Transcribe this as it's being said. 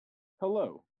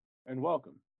Hello and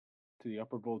welcome to the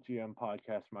Upper Bowl GM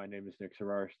podcast. My name is Nick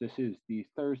Sararis. This is the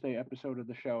Thursday episode of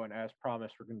the show, and as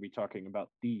promised, we're going to be talking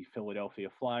about the Philadelphia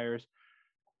Flyers.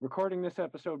 Recording this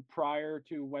episode prior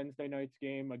to Wednesday night's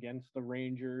game against the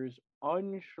Rangers.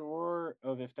 Unsure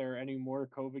of if there are any more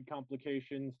COVID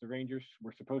complications. The Rangers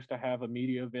were supposed to have a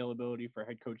media availability for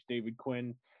head coach David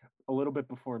Quinn a little bit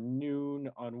before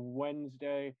noon on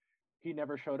Wednesday. He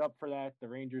never showed up for that. The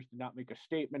Rangers did not make a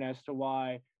statement as to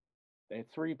why. They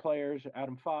had three players,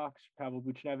 Adam Fox, Pavel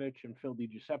Buchnevich, and Phil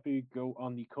DiGiuseppe, go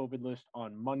on the COVID list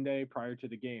on Monday prior to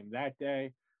the game that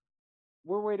day.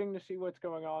 We're waiting to see what's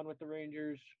going on with the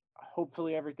Rangers.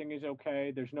 Hopefully everything is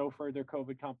okay. There's no further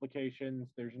COVID complications.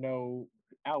 There's no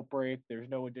outbreak. There's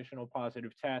no additional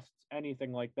positive tests,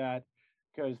 anything like that,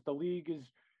 because the league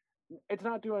it's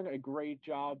not doing a great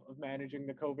job of managing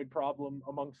the COVID problem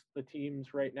amongst the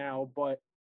teams right now, but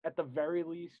at the very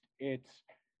least, it's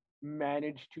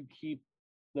managed to keep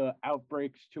the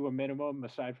outbreaks to a minimum,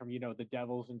 aside from, the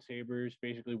Devils and Sabres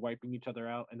basically wiping each other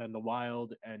out, and then the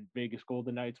Wild and Vegas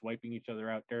Golden Knights wiping each other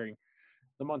out during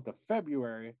the month of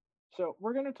February. So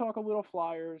we're going to talk a little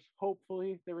Flyers.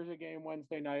 Hopefully there is a game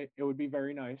Wednesday night. It would be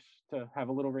very nice to have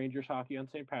a little Rangers hockey on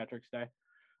St. Patrick's Day.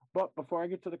 But before I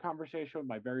get to the conversation with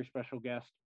my very special guest,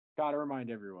 got to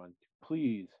remind everyone to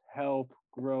please help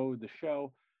grow the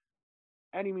show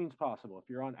any means possible. If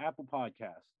you're on Apple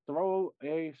Podcasts, throw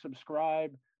a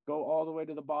subscribe, go all the way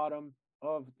to the bottom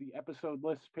of the episode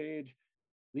list page,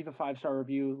 leave a 5-star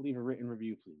review, leave a written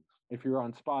review, please. If you're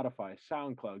on Spotify,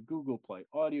 SoundCloud, Google Play,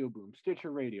 Audio Boom,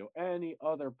 Stitcher Radio, any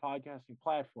other podcasting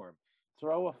platform,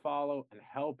 throw a follow and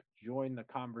help join the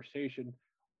conversation.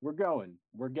 We're going.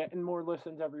 We're getting more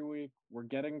listens every week. We're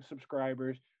getting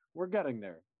subscribers. We're getting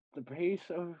there. The pace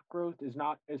of growth is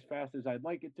not as fast as I'd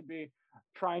like it to be.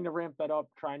 Trying to ramp that up,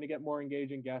 trying to get more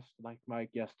engaging guests like my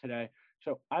guest today.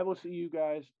 So I will see you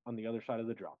guys on the other side of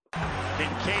the drop.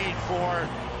 Kincaid for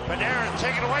Panarin,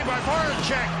 taken away by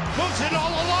Voracek, moves it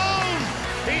all alone,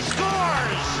 he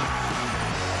scores!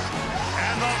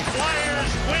 And the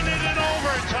Flyers win it in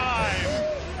overtime!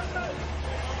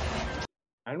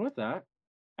 And with that,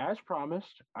 as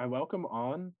promised, I welcome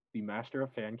on the master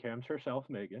of fan cams herself,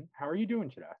 Megan. How are you doing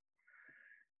today?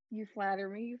 You flatter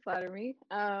me.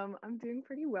 I'm doing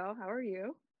pretty well. How are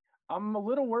you? I'm a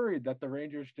little worried that the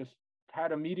Rangers just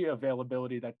had a media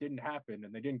availability that didn't happen,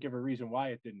 and they didn't give a reason why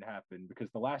it didn't happen, because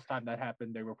the last time that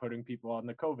happened, they were putting people on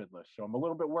the COVID list. So I'm a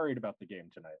little bit worried about the game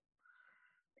tonight.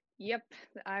 Yep,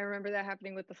 I remember that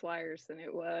happening with the Flyers, and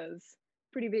it was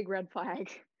pretty big red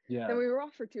flag. Yeah. Then we were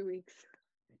off for 2 weeks.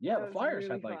 Yeah, the Flyers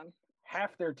really had like fun.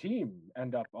 half their team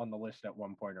end up on the list at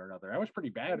one point or another. That was pretty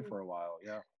bad for a while.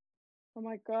 Yeah. Oh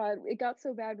my God, it got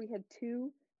so bad. We had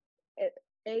two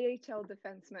AHL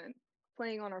defensemen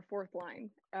playing on our fourth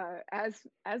line as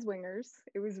wingers.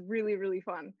 It was really, really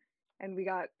fun, and we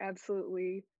got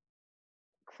absolutely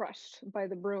crushed by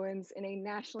the Bruins in a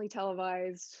nationally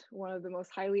televised, one of the most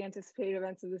highly anticipated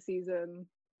events of the season,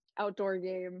 outdoor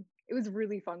game. It was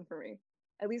really fun for me.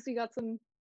 At least we got some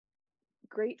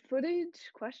great footage,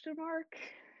 question mark.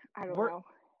 I don't know.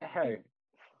 Hey,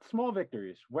 small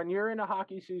victories. When you're in a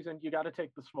hockey season, you got to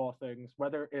take the small things,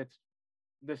 whether it's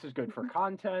this is good for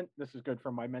content, this is good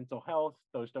for my mental health.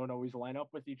 Those don't always line up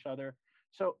with each other.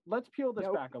 So let's peel this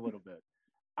back a little bit.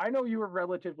 I know you were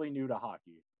relatively new to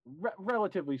hockey,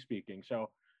 relatively speaking. So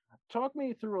talk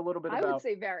me through a little bit about... I would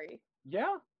say very.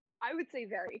 Yeah? I would say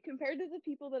very. Compared to the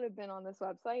people that have been on this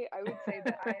website, I would say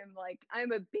that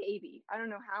I'm a baby. I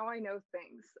don't know how I know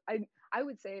things. I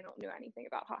would say I don't know anything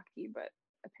about hockey, but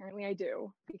apparently I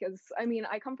do, because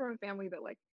I come from a family that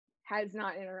has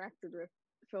not interacted with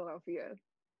Philadelphia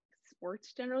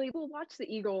sports generally. We'll watch the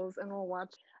Eagles and we'll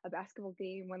watch a basketball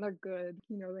game when they're good.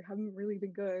 They haven't really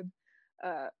been good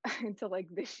until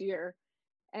this year,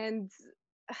 and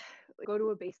go to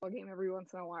a baseball game every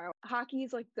once in a while. Hockey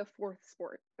is the fourth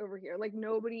sport over here.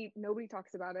 Nobody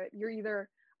talks about it. You're either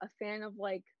a fan of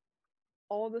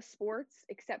all the sports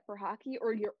except for hockey,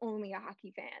 or you're only a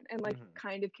hockey fan and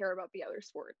kind of care about the other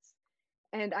sports.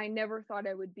 And I never thought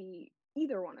I would be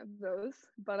either one of those,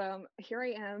 but here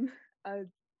I am, a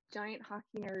giant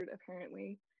hockey nerd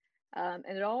apparently. And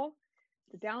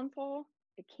the downfall,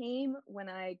 it came when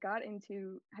I got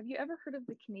into, have you ever heard of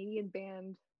the Canadian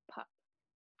band Pup?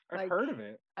 I've heard of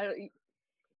it.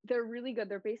 They're really good.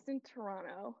 They're based in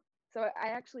Toronto. So I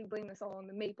actually blame this all on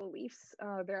the Maple Leafs.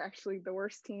 They're actually the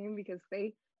worst team because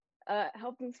they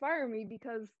helped inspire me,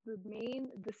 because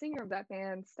the singer of that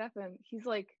band, Stefan, he's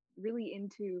really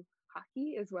into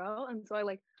hockey as well. And so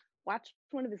I watched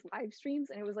one of his live streams,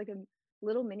 and it was a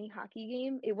little mini hockey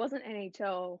game. It wasn't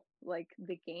NHL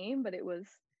the game, but it was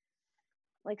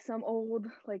like some old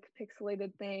like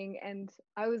pixelated thing, and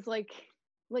I was like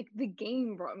the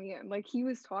game brought me in. Like he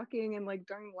was talking and like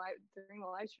during the live stream,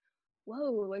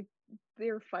 whoa, like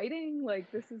they're fighting,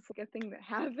 like this is like a thing that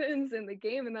happens in the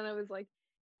game. And then I was like,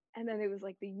 and then it was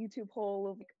like the YouTube poll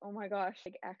of like, oh my gosh,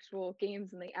 like actual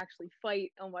games and they actually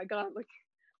fight. Oh my god, like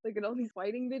look at all these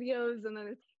fighting videos. And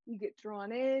then you get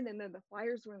drawn in, and then the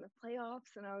Flyers were in the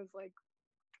playoffs, and I was like,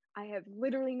 I have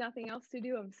literally nothing else to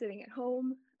do. I'm sitting at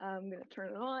home. I'm gonna turn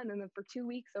it on. And then for 2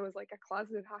 weeks, I was like a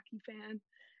closeted hockey fan,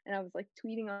 and I was like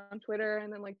tweeting on Twitter,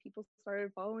 and then like people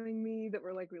started following me that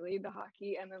were like related to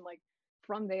hockey, and then like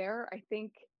from there, I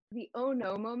think the oh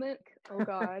no moment. Oh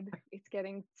God, it's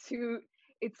getting too.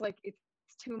 It's like it's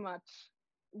too much.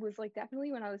 Was like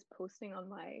definitely when I was posting on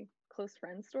my close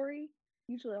friend story.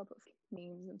 Usually I'll post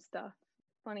memes and stuff,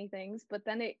 funny things, but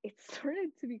then it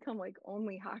started to become like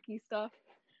only hockey stuff,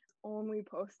 only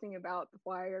posting about the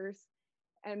Flyers,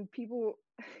 and people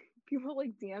people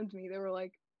like DM'd me. They were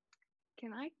like,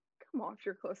 "Can I come off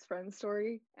your close friend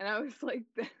story?" And I was like,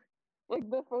 like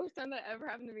the first time that ever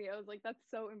happened to me, I was like, "That's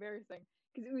so embarrassing,"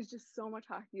 because it was just so much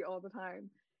hockey all the time.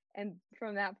 And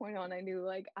from that point on, I knew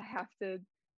like I have to.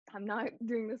 I'm not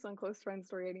doing this on close friend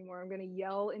story anymore. I'm gonna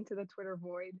yell into the Twitter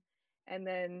void, and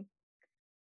then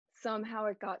somehow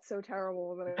it got so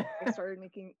terrible that I started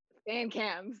making fan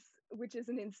cams, which is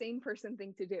an insane person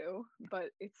thing to do, but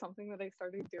it's something that I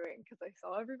started doing because I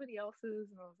saw everybody else's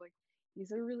and I was like,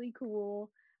 these are really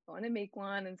cool. I want to make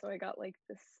one. And so I got like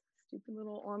this stupid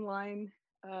little online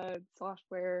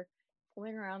software,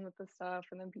 pulling around with the stuff,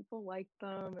 and then people liked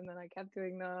them, and then I kept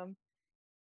doing them.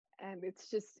 And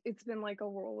it's been like a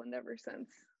whirlwind ever since.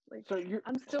 Like So you're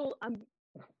I'm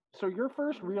so your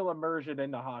first real immersion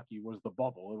into hockey was the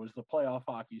bubble. It was the playoff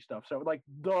hockey stuff. So like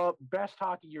the best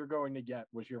hockey you're going to get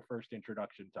was your first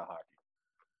introduction to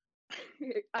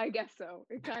hockey. I guess so.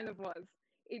 It kind of was.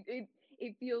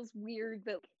 It feels weird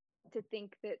that to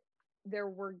think that there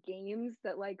were games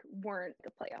that like weren't the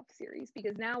playoff series,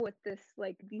 because now with this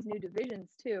like these new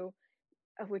divisions too,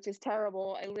 which is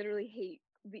terrible. I literally hate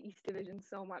the East Division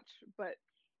so much, but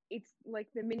it's like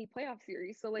the mini playoff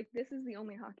series. So like this is the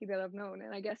only hockey that I've known,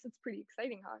 and I guess it's pretty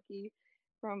exciting hockey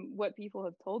from what people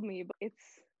have told me, but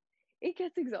it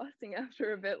gets exhausting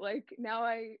after a bit. Like now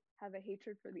I have a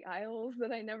hatred for the Isles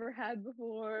that I never had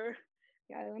before,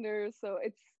 the Islanders. So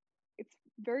it's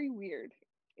very weird.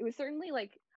 It was certainly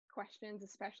like questions,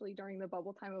 especially during the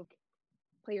bubble time, of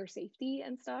player safety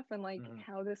and stuff, and like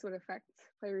how this would affect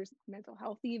players' mental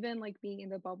health, even like being in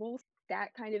the bubbles.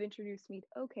 That kind of introduced me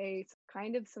to, okay, so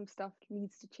kind of some stuff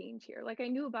needs to change here. Like I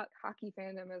knew about hockey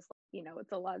fandom as,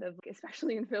 it's a lot of,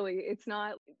 especially in Philly, it's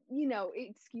not,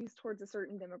 it skews towards a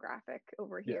certain demographic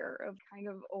over here of kind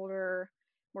of older,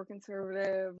 more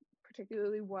conservative,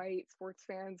 particularly white sports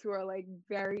fans who are like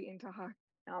very into hockey,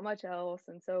 not much else.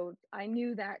 And so I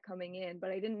knew that coming in, but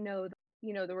I didn't know that,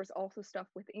 there was also stuff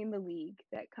within the league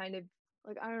that kind of,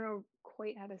 like, I don't know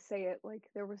quite how to say it. Like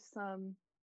there was some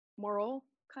moral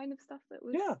kind of stuff that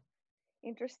was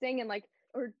interesting, and like,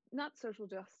 or not social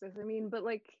justice, I mean, but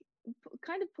like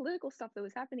kind of political stuff that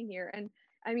was happening here. And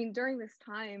I mean, during this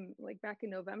time, like back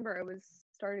in November, I was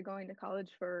started going to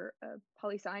college for a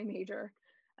poli-sci major,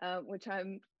 which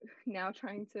I'm now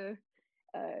trying to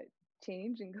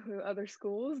change and go to other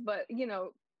schools, but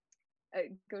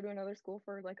go to another school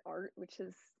for like art, which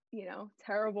is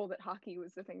terrible that hockey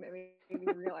was the thing that made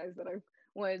me realize that I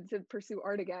wanted to pursue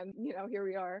art again. Here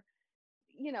we are.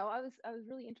 I was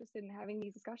really interested in having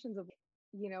these discussions of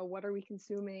what are we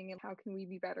consuming and how can we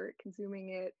be better at consuming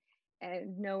it,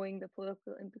 and knowing the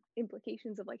political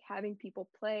implications of like having people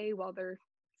play while they're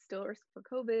still risk for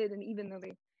COVID, and even though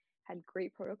they had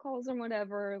great protocols or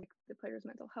whatever, like the players'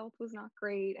 mental health was not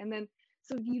great. And then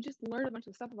so you just learn a bunch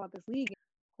of stuff about this league.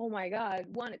 Oh my God,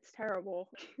 one, it's terrible.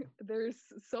 There's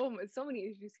so many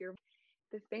issues here.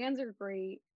 The fans are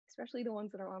great, especially the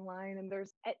ones that are online, and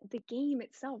there's the game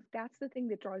itself. That's the thing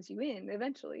that draws you in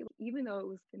eventually. Even though it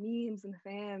was the memes and the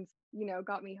fans,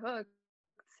 got me hooked,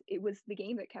 it was the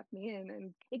game that kept me in,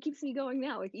 and it keeps me going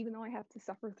now. Like even though I have to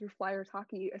suffer through Flyers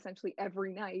hockey essentially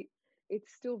every night,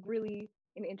 it's still really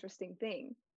an interesting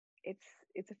thing.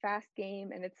 It's a fast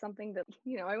game, and it's something that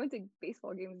I went to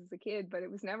baseball games as a kid, but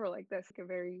it was never like this, like a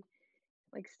very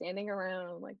like standing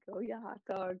around like, oh yeah, hot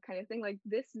dog kind of thing. Like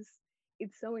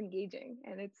it's so engaging,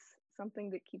 and it's something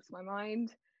that keeps my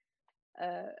mind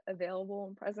available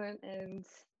and present, and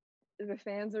the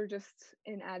fans are just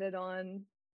an added on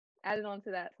added on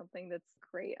to that something that's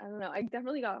great. I don't know. I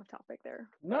definitely got off topic there.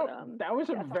 No, But, that was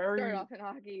yeah, a very start off in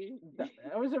hockey.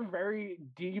 that was a very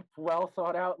deep, well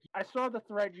thought out. I saw the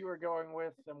thread you were going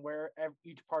with and where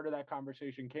each part of that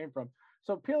conversation came from.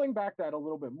 So peeling back that a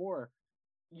little bit more,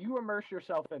 you immerse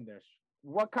yourself in this.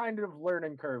 What kind of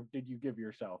learning curve did you give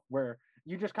yourself? Where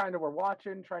you just kind of were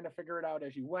watching, trying to figure it out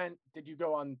as you went? Did you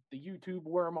go on the YouTube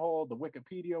wormhole, the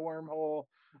Wikipedia wormhole,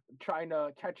 trying to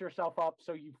catch yourself up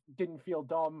so you didn't feel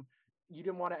dumb? You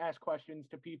didn't want to ask questions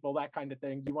to people, that kind of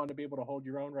thing. You want to be able to hold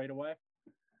your own right away?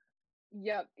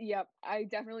 Yep. I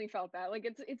definitely felt that. Like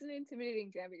it's an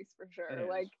intimidating jam base for sure. It is.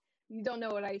 Like you don't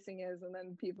know what icing is, and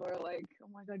then people are like, "Oh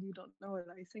my god, you don't know what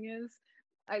icing is?"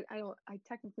 I don't. I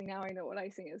technically now I know what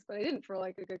icing is, but I didn't for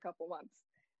like a good couple months.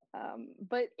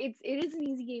 But it is an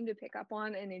easy game to pick up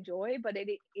on and enjoy, but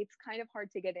it's kind of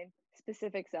hard to get in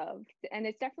specifics of, and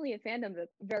it's definitely a fandom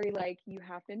that's very like you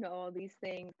have to know all these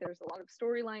things. There's a lot of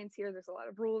storylines here, there's a lot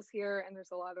of rules here, and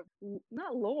there's a lot of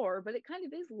not lore, but it kind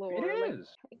of is lore. It Like is.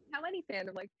 how any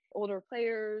fandom, like older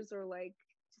players or like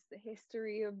just the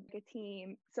history of a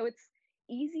team. So it's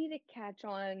easy to catch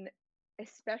on,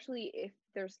 especially if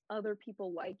there's other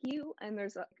people like you and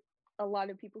there's a lot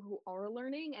of people who are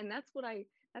learning, and that's what I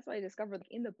discovered like,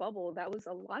 in the bubble. That was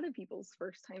a lot of people's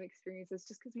first time experiences,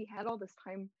 just because we had all this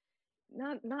time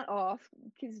not off,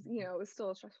 because it was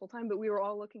still a stressful time, but we were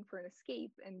all looking for an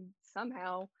escape, and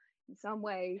somehow in some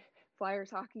way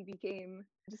Flyers hockey became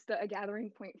just a gathering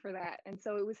point for that. And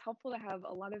so it was helpful to have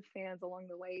a lot of fans along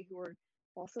the way who were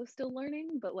also still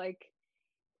learning, but like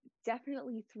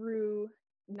definitely through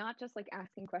not just like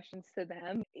asking questions to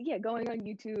them, yeah, going on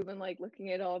YouTube and like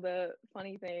looking at all the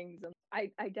funny things. And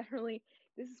I definitely,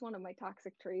 this is one of my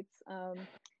toxic traits,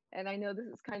 and I know this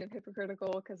is kind of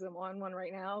hypocritical because I'm on one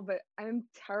right now, but I'm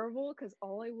terrible because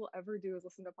all I will ever do is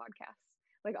listen to podcasts.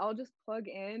 Like I'll just plug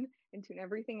in and tune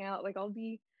everything out. Like I'll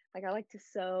be like, I like to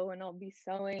sew and I'll be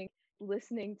sewing,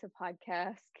 listening to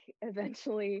podcasts.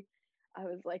 Eventually I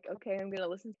was like, okay, I'm gonna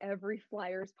listen to every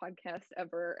Flyers podcast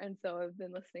ever. And so I've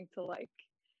been listening to like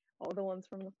all the ones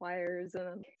from the Flyers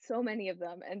and so many of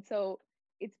them. And so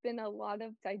it's been a lot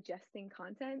of digesting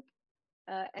content.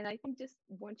 And I think just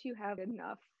once you have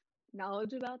enough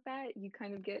knowledge about that, you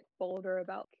kind of get bolder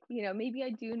about, maybe I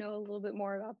do know a little bit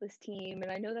more about this team.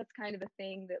 And I know that's kind of a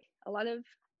thing that a lot of,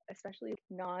 especially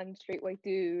non-straight white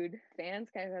dude fans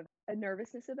kind of have a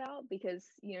nervousness about, because,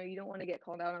 you don't want to get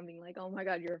called out on being like, oh my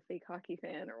God, you're a fake hockey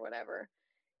fan or whatever.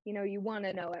 You want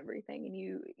to know everything,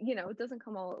 and it doesn't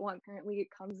come all at once. Apparently it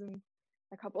comes in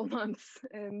a couple of months,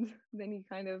 and then you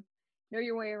kind of know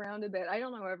your way around a bit. I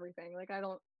don't know everything. Like I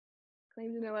don't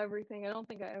claim to know everything. I don't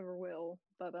think I ever will.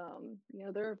 But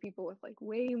there are people with like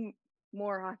way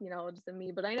more hockey knowledge than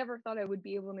me. But I never thought I would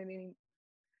be able to name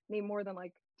more than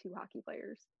like 2 hockey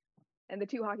players. And the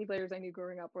 2 hockey players I knew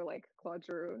growing up were like Claude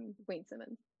Giroux and Wayne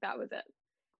Simmons. That was it.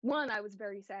 One, I was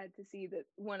very sad to see that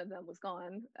one of them was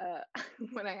gone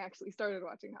when I actually started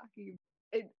watching hockey.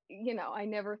 I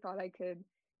never thought I could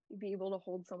be able to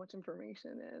hold so much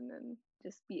information in and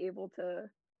just be able to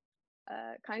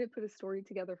kind of put a story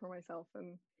together for myself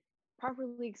and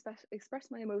properly express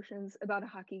my emotions about a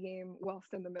hockey game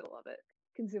whilst in the middle of it,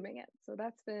 consuming it. So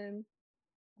that's been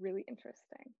really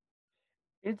interesting.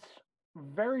 It's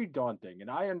very daunting, and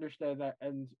I understand that.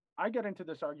 And I get into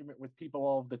this argument with people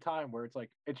all the time where it's like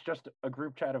it's just a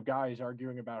group chat of guys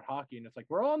arguing about hockey, and it's like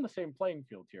we're all on the same playing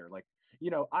field here. Like,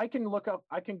 I can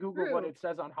Google True. what it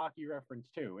says on Hockey Reference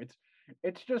too.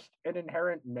 It's just an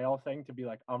inherent male thing to be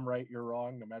like, I'm right, you're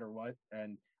wrong, no matter what.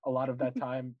 And a lot of that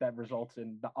time that results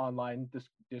in the online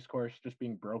discourse just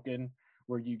being broken,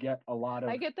 where you get a lot of.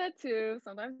 I get that too.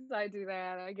 Sometimes I do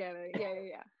that. I get it.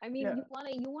 Yeah. I mean, Yeah.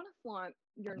 you wanna flaunt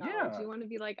your knowledge. Yeah. You want to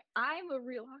be like, I'm a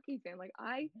real hockey fan. Like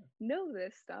I know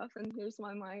this stuff, and here's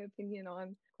why my opinion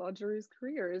on Claude Giroux's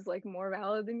career is like more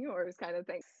valid than yours, kind of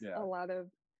thing. Yeah.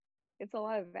 It's a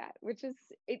lot of that, which is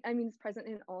it. I mean, it's present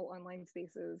in all online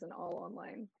spaces and all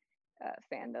online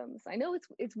fandoms. I know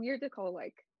it's weird to call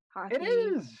like hockey It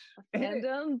is a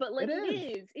fandom, but like it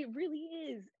is. It really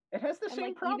is. It has the And same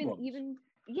like problems. even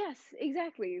yes,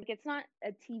 exactly. Like it's not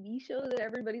a TV show that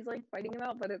everybody's like fighting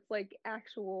about, but it's like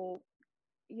actual,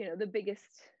 the biggest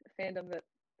fandom that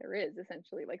there is,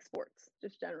 essentially, like sports,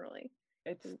 just generally.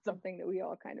 It's something that we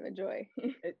all kind of enjoy.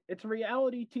 It's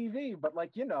reality TV, but like,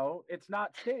 it's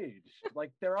not staged.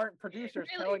 Like there aren't producers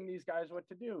Really? telling these guys what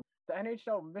to do. The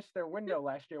NHL missed their window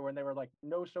last year when they were like,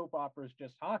 no soap operas,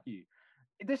 just hockey.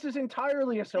 This is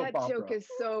entirely a soap opera. That joke is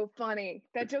so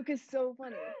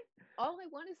funny. All I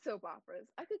want is soap operas.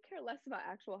 I could care less about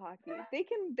actual hockey. They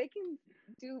can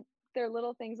do their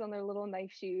little things on their little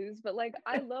nice shoes. But like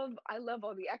I love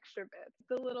all the extra bits,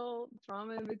 the little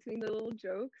drama in between, the little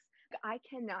jokes. I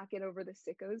cannot get over the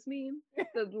sickos meme.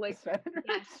 The like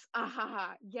yes,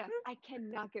 yes, I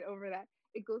cannot get over that.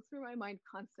 It goes through my mind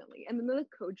constantly. And then the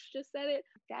coach just said it.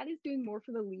 That is doing more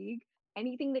for the league.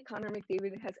 Anything that Connor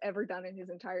McDavid has ever done in his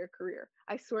entire career.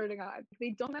 I swear to God.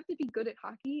 They don't have to be good at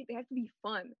hockey. They have to be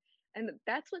fun. And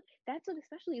that's what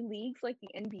especially leagues like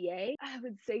the NBA, I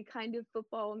would say kind of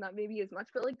football, not maybe as much,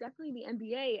 but like definitely the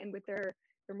NBA and with their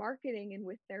marketing and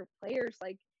with their players,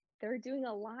 like they're doing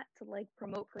a lot to like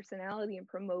promote personality and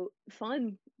promote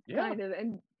fun kind of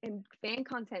and fan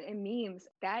content and memes.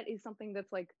 That is something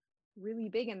that's like really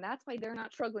big, and that's why they're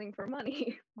not struggling for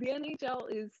money. The NHL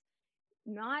is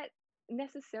not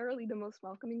necessarily the most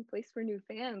welcoming place for new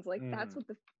fans. Like that's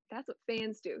what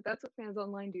fans do. That's what fans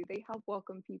online do. They help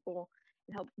welcome people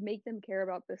and help make them care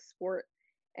about this sport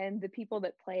and the people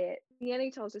that play it. The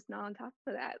NHL is just not on top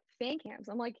of that. Fan cams,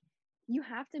 I'm like, you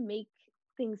have to make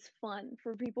things fun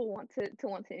for people want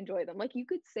to enjoy them. Like you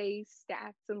could say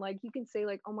stats and like you can say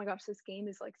like, oh my gosh, this game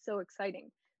is like so exciting,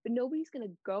 but nobody's gonna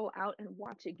go out and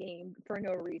watch a game for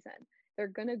no reason. They're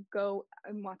gonna go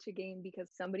and watch a game because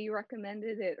somebody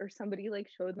recommended it or somebody like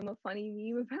showed them a funny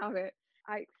meme about it.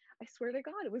 I swear to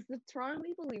God, it was the Toronto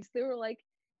Maple Leafs. They were like,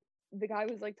 the guy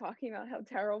was like talking about how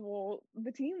terrible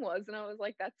the team was, and I was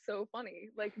like, that's so funny.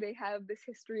 Like they have this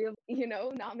history of, you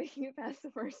know, not making it past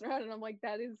the first round, and I'm like,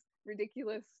 that is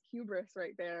ridiculous hubris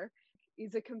right there.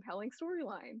 Is a compelling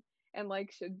storyline and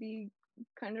like should be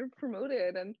kind of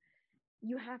promoted. And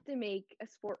you have to make a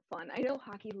sport fun. I know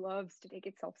hockey loves to take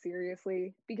itself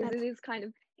seriously because it is kind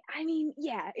of, I mean,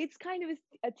 yeah, it's kind of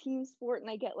a team sport,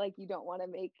 and I get like you don't want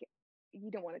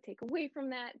to take away from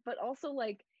that, but also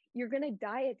like you're going to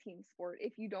die a team sport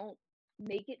if you don't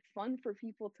make it fun for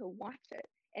people to watch it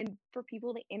and for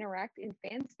people to interact in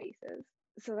fan spaces.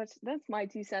 So that's my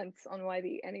 2 cents on why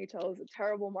the NHL is a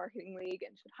terrible marketing league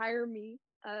and should hire me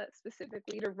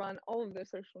specifically to run all of their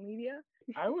social media.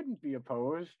 I wouldn't be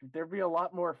opposed. There'd be a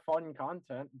lot more fun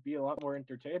content, be a lot more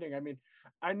entertaining. I mean,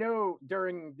 I know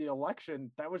during the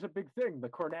election, that was a big thing. The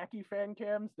Kornacki fan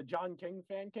cams, the John King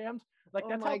fan cams. Like,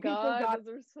 that's how people got...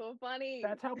 those are so funny.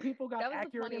 That's how people got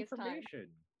accurate information.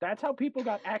 That's how people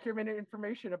got accurate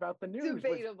information about the news.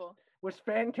 Debatable. Was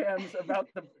fan cams about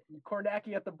the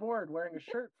Kornacki at the board wearing a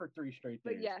shirt for 3 straight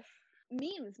days. But yes,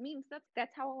 memes.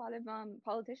 That's how a lot of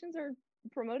politicians are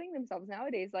promoting themselves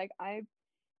nowadays. Like I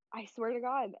swear to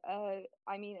God,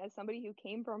 I mean, as somebody who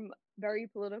came from very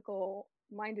political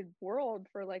minded world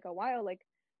for like a while, like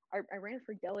I ran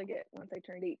for delegate once I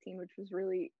turned 18, which was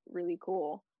really, really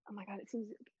cool. Oh my God, it seems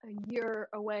like a year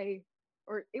away,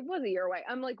 or it was a year away.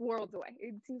 I'm like worlds away.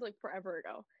 It seems like forever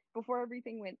ago, before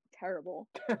everything went terrible.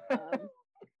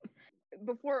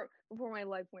 Before my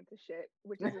life went to shit,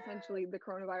 which is essentially the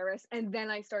coronavirus. And then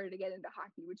I started to get into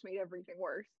hockey, which made everything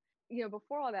worse. You know,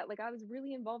 before all that, like I was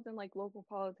really involved in like local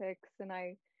politics, and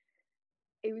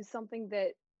it was something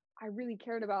that I really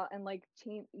cared about, and like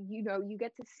change, you know, you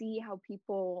get to see how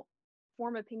people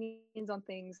form opinions on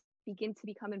things, begin to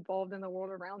become involved in the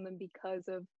world around them because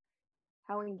of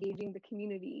how engaging the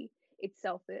community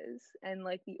itself is, and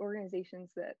like the organizations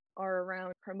that are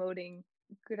around promoting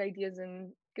good ideas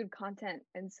and good content.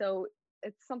 And so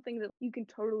it's something that you can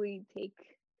totally take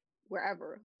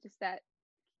wherever. Just that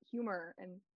humor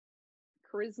and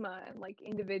charisma and like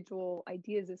individual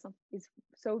ideas is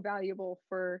so valuable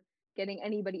for getting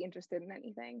anybody interested in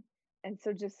anything. And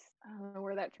so just, I don't know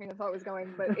where that train of thought was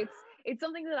going, but it's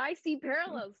something that I see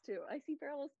parallels to. I see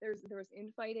parallels. There was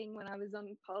infighting when I was on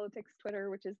politics Twitter,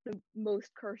 which is the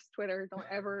most cursed Twitter. Don't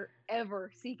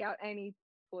ever seek out any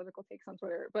political takes on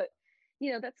Twitter. But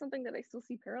you know, that's something that I still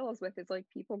see parallels with, is like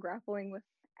people grappling with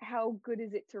how good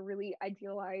is it to really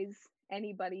idealize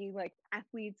anybody, like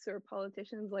athletes or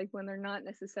politicians, like when they're not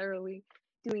necessarily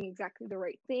doing exactly the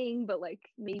right thing, but like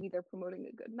maybe they're promoting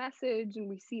a good message. And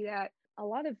we see that a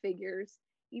lot of figures,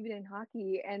 even in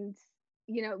hockey. And,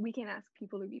 you know, we can't ask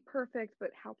people to be perfect, but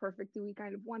how perfect do we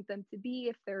kind of want them to be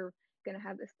if they're going to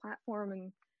have this platform?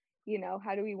 And, you know,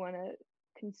 how do we want to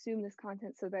consume this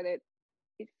content so that it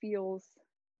feels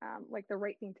like the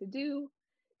right thing to do,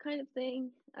 kind of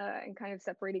thing, and kind of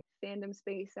separating fandom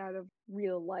space out of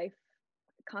real life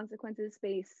consequences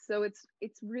space. So it's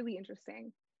really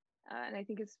interesting, and I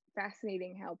think it's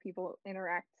fascinating how people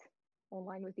interact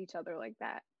online with each other like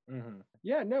that.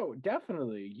 Yeah, no,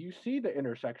 definitely. You see the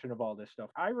intersection of all this stuff.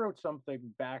 I wrote something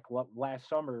back last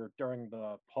summer during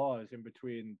the pause in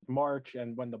between March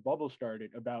and when the bubble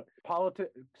started about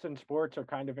politics and sports are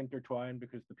kind of intertwined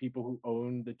because the people who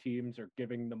own the teams are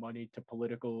giving the money to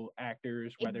political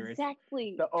actors, whether Exactly.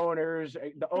 it's the owners,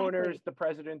 the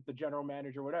president, the general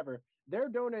manager, whatever. They're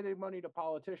donating money to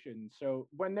politicians. So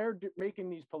when they're making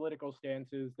these political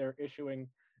stances, they're issuing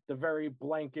the very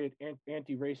blanket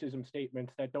anti-racism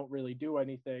statements that don't really do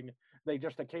anything. They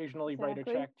just occasionally write a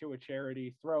check to a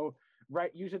charity,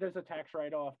 use it as a tax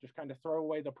write-off, just kind of throw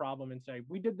away the problem and say,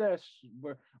 we did this.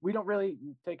 We don't really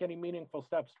take any meaningful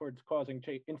steps towards causing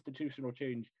institutional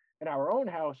change in our own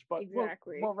house, but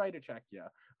we'll write a check. Yeah,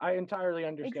 I entirely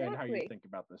understand how you think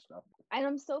about this stuff. And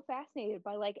I'm so fascinated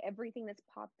by like everything that's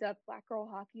popped up, Black Girl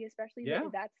Hockey, especially. Yeah.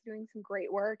 That's doing some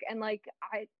great work. And like,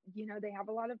 they have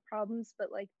a lot of problems,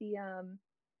 but like the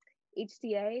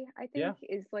HDA, I think,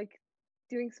 is like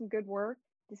doing some good work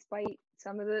despite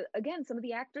some of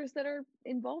the actors that are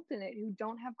involved in it who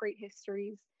don't have great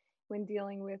histories when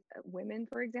dealing with women,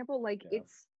 for example. Like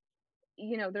it's,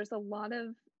 there's a lot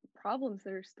of problems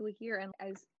that are still here,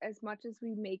 and as much as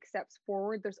we make steps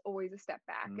forward, there's always a step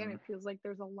back. And it feels like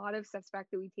there's a lot of steps back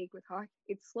that we take with hockey.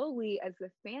 It's slowly, as the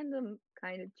fandom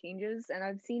kind of changes, and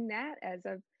I've seen that as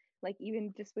of like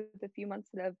even just with the few months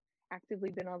that I've actively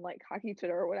been on like hockey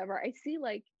Twitter or whatever, I see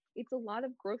like it's a lot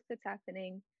of growth that's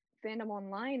happening fandom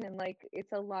online, and like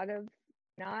it's a lot of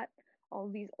not all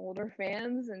these older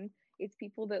fans, and it's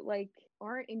people that like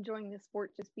aren't enjoying the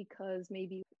sport just because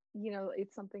maybe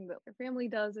it's something that their family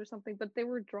does or something, but they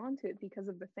were drawn to it because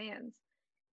of the fans.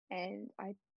 And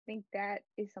I think that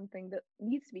is something that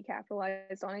needs to be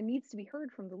capitalized on and needs to be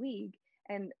heard from the league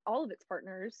and all of its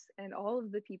partners and all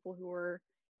of the people who are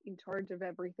in charge of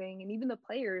everything, and even the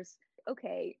players.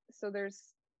 Okay, so there's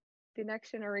the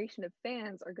next generation of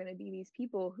fans are going to be these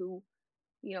people who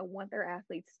want their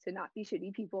athletes to not be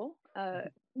shitty people,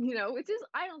 which is,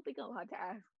 I don't think, a lot to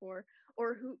ask for.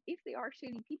 Or who, if they are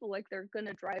shitty people, like they're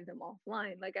gonna drive them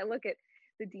offline. Like I look at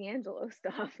the D'Angelo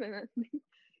stuff, and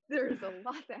there's a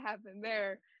lot that happened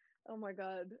there. Oh my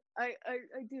god, I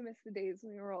do miss the days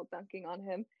when we were all dunking on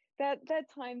him. That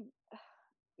time,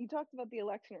 you talked about the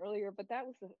election earlier, but that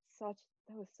was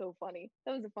so funny.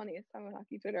 That was the funniest time on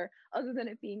hockey Twitter, other than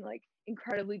it being like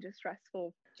incredibly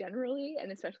distressful generally,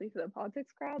 and especially for the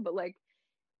politics crowd. But like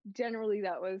generally,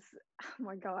 that was, oh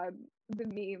my god, the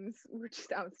memes were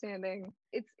just outstanding.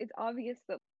 It's obvious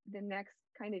that the next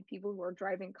kind of people who are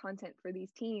driving content for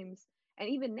these teams, and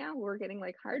even now who are getting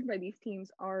like hired by these teams,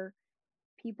 are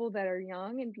people that are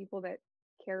young and people that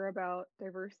care about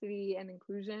diversity and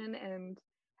inclusion and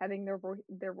having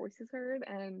their voices heard.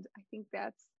 And I think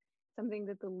that's something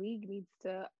that the league needs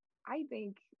to, I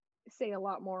think, say a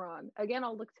lot more on. Again,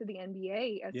 I'll look to the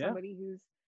NBA as somebody who's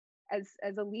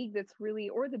as a league that's really,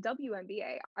 or the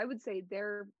WNBA, I would say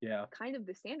they're kind of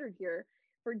the standard here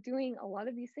for doing a lot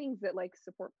of these things that like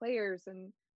support players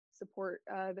and support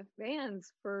the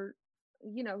fans for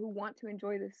who want to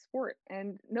enjoy this sport.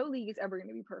 And no league is ever going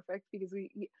to be perfect because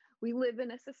we live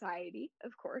in a society,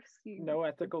 of course. No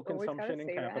ethical consumption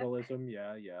in capitalism.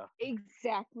 That. Yeah.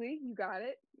 Exactly. You got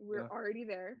it. We're already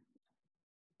there.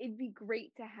 It'd be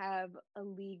great to have a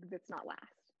league that's not last.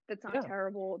 That's not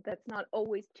terrible. That's not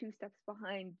always 2 steps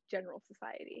behind general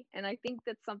society. And I think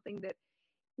that's something that,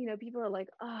 people are like,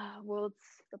 well,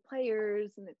 it's the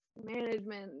players and it's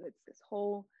management and it's this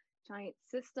whole giant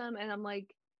system. And I'm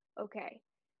like, okay,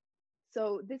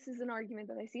 so this is an argument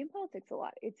that I see in politics a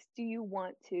lot. It's, do you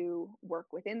want to work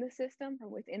within the system,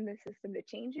 from within the system to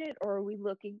change it? Or are we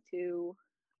looking to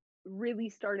really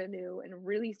start anew and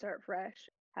really start fresh,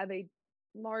 have a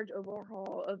large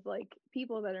overhaul of like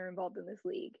people that are involved in this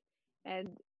league? And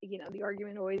the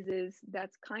argument always is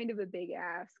that's kind of a big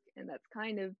ask, and that's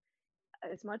kind of,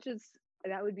 as much as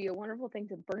that would be a wonderful thing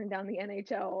to burn down the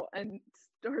NHL and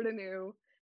start anew,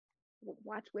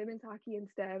 watch women's hockey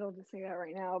instead. I'll just say that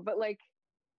right now. But like,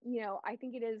 I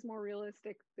think it is more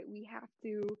realistic that we have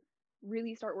to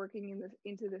really start working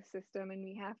into this system, and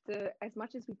we have to, as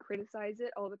much as we criticize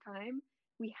it all the time,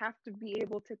 we have to be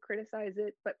able to criticize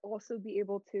it, but also be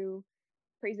able to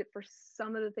praise it for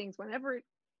some of the things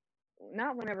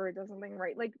not whenever it does something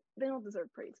right. Like, they don't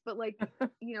deserve praise, but like,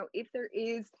 if there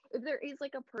is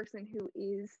like a person who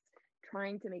is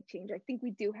trying to make change, I think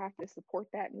we do have to support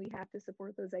that, and we have to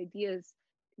support those ideas,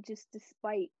 just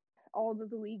despite all that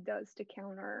the league does to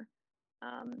counter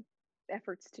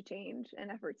efforts to change and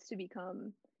efforts to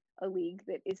become a league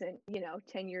that isn't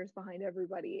 10 years behind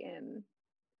everybody in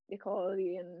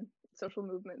equality and social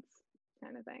movements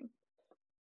kind of thing.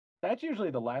 That's usually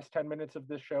the last 10 minutes of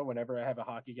this show. Whenever I have a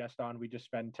hockey guest on, we just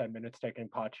spend 10 minutes taking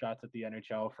pot shots at the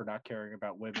NHL for not caring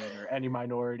about women or any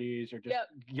minorities or just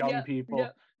young people.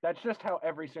 That's just how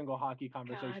every single hockey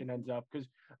conversation ends up, because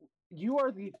you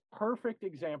are the perfect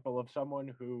example of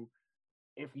someone who,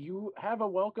 if you have a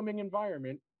welcoming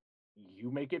environment,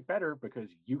 you make it better because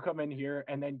you come in here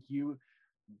and then you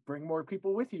bring more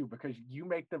people with you because you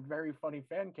make the very funny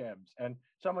fan cams. And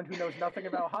someone who knows nothing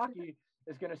about hockey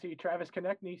is going to see Travis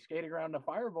Konechny skating around the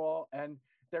Fireball and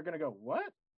they're going to go,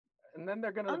 what? And then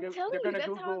they're going to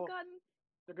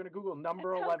Google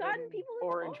number 11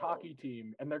 orange hockey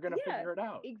team and they're going to figure it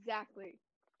out.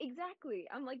 Exactly.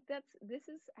 I'm like, this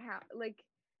is how, like,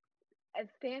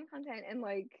 fan content and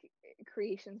like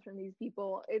creations from these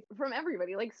people, it's from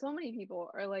everybody. Like, so many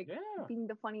people are like being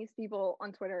the funniest people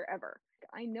on Twitter ever.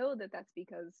 I know that that's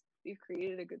because we've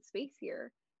created a good space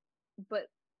here, but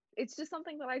it's just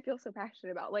something that I feel so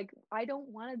passionate about. Like, I don't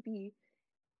want to be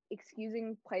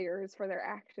excusing players for their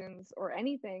actions or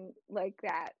anything like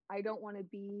that. I don't want to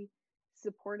be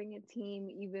supporting a team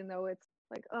even though it's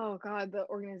like, oh god, the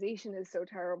organization is so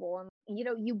terrible. And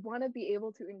you want to be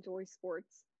able to enjoy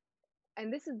sports.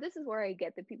 And this is where I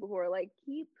get the people who are like,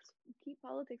 keep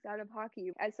politics out of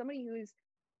hockey. As somebody who is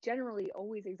generally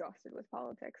always exhausted with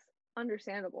politics,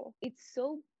 understandable. It's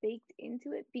so baked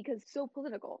into it because it's so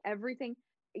political. Everything,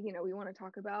 we want to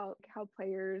talk about how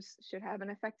players should have an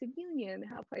effective union,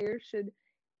 how players should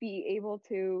be able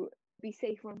to be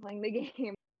safe when playing the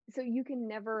game. So you can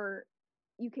never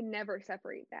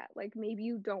separate that. Like, maybe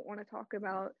you don't want to talk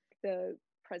about the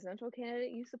presidential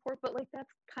candidate you support, but like,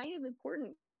 that's kind of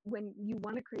important when you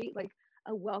want to create like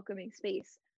a welcoming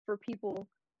space for people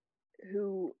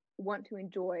who want to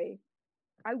enjoy.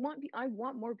 I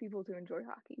want more people to enjoy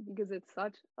hockey because it's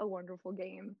such a wonderful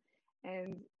game.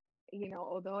 And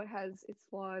although it has its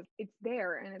flaws, it's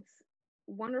there and it's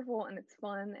wonderful and it's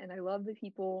fun, and I love the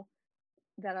people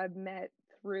that I've met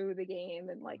through the game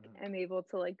and like am able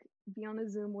to like be on a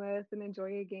Zoom with and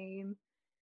enjoy a game.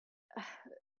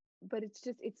 But it's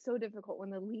so difficult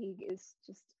when the league is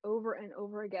just over and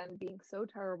over again being so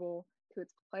terrible to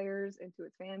its players and to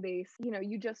its fan base.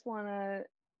 You just want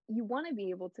to be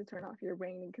able to turn off your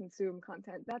brain and consume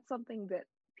content. That's something that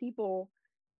people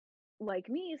like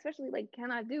me especially like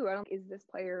cannot do. Is this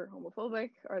player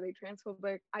homophobic? Are they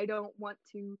transphobic? I don't want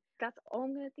to. That's all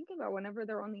I'm going to think about whenever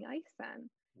they're on the ice then.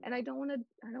 And I don't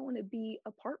want to be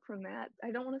apart from that.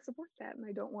 I don't want to support that, and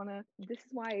I don't want to. This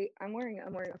is why I'm wearing a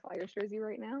Flyers jersey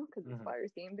right now, because it's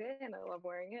Flyers game day, and I love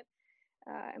wearing it.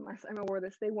 Unless I'm aware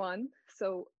this, they won.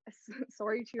 So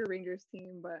sorry to your Rangers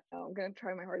team, but I'm gonna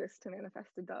try my hardest to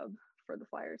manifest a dub for the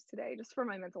Flyers today, just for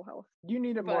my mental health. You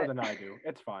need it more than I do.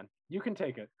 It's fine. You can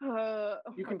take it.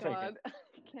 You can take it. I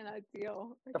cannot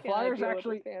deal. The Flyers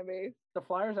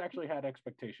actually had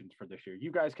expectations for this year.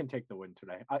 You guys can take the win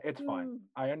today. It's fine.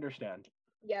 I understand.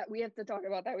 Yeah, we have to talk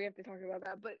about that.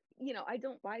 But I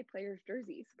don't buy players'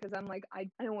 jerseys because I'm like, I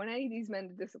don't want any of these men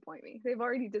to disappoint me. They've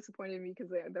already disappointed me because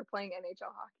they're playing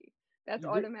NHL hockey. That's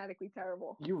automatically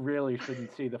terrible. You really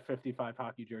shouldn't see the 55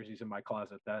 hockey jerseys in my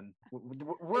closet then.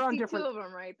 We're on different... two of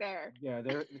them right there. Yeah,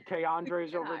 Kay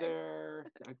Andre's over there.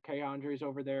 Kay Andre's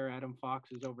over there. Adam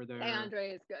Fox is over there. Kay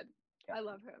Andre is good. Yeah. I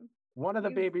love him. One of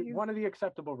the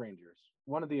acceptable Rangers.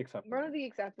 One of the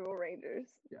acceptable Rangers.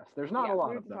 Yes, there's not a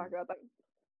lot of them. Talk about that.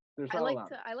 There's I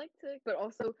like to, but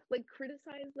also like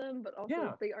criticize them, but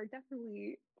also they are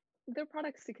definitely, they're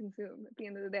products to consume at the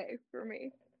end of the day for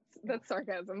me. That's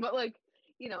sarcasm, but like,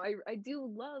 I do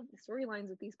love the storylines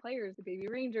with these players, the baby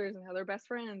Rangers, and how they're best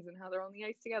friends and how they're on the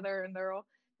ice together and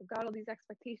they've got all these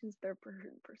expectations. They're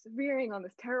persevering on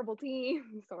this terrible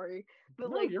team. Sorry,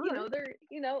 but they're,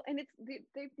 and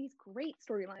they've these great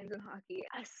storylines in hockey.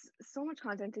 So much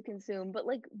content to consume, but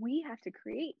like, we have to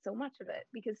create so much of it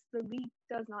because the league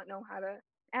does not know how to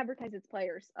advertise its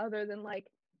players other than like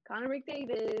Connor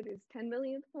McDavid is 10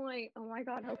 millionth point. Oh my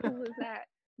God, how cool is that?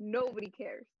 Nobody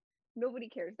cares.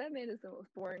 That man is the most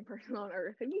boring person on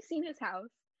earth. Have you seen his house?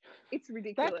 It's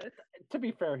ridiculous. To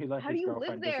be fair, he let his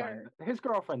girlfriend design. His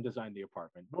girlfriend designed the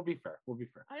apartment. We'll be fair.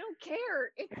 I don't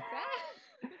care. It's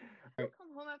bad. He'll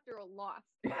come home after a loss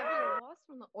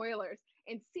from the Oilers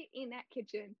and sit in that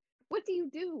kitchen. What do?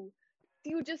 Do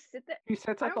you just sit there? He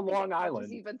sits at the Long Island.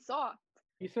 It's even soft.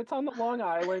 He sits on the Long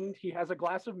Island. He has a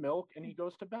glass of milk and he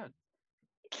goes to bed.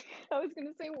 I was going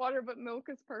to say water, but milk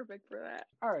is perfect for that.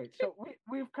 All right, so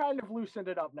we've kind of loosened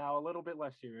it up now, a little bit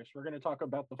less serious. We're going to talk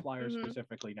about the Flyers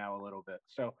specifically now a little bit.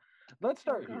 So let's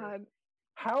start here.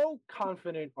 How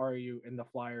confident are you in the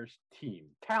Flyers team,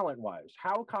 talent-wise?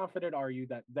 How confident are you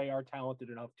that they are talented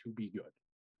enough to be good?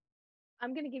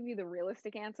 I'm going to give you the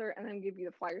realistic answer and then give you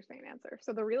the Flyers fan answer.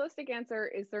 So the realistic answer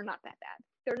is they're not that bad.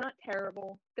 They're not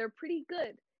terrible. They're pretty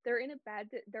good. They're in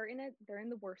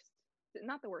the worst,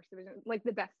 not the worst division, like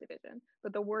the best division,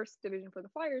 but the worst division for the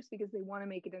Flyers because they want to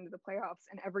make it into the playoffs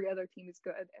and every other team is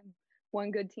good. And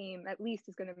one good team at least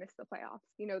is going to miss the playoffs.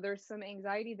 You know, there's some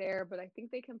anxiety there, but I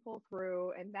think they can pull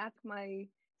through. And that's my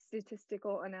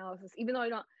statistical analysis, even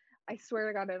though I swear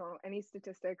to God, I don't know any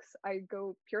statistics. I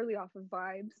go purely off of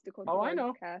vibes to quote the I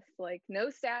know. podcast. Like, no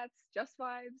stats, just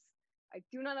vibes. I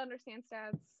do not understand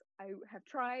stats. I have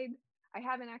tried. I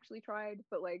haven't actually tried,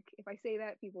 but like, if I say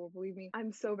that, people will believe me.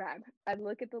 I'm so bad. I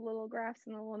look at the little graphs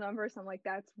and the little numbers. I'm like,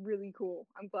 that's really cool.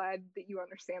 I'm glad that you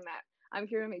understand that. I'm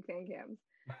here to make fan cams.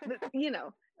 But, you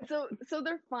know, so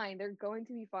they're fine. They're going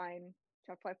to be fine.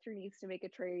 Chuck Fletcher needs to make a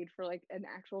trade for like an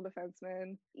actual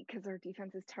defenseman because their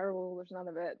defense is terrible. There's none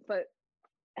of it. But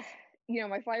you know,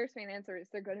 my Flyers fan answer is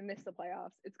they're going to miss the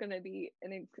playoffs. It's going to be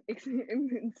an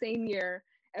insane year.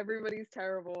 Everybody's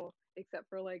terrible except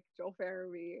for like Joel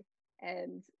Farabee,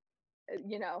 and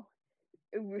you know,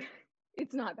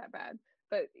 it's not that bad.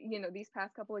 But you know, these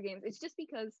past couple of games, it's just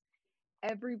because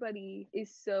everybody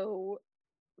is so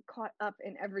caught up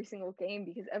in every single game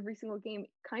because every single game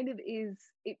kind of is,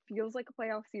 it feels like a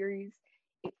playoff series.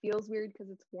 It feels weird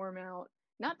because it's warm out.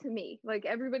 Not to me. Like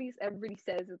everybody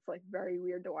says it's like very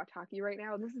weird to watch hockey right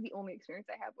now. This is the only experience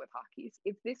I have with hockey.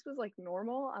 If this was like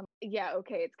normal, yeah,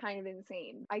 okay, it's kind of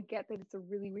insane. I get that it's a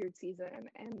really weird season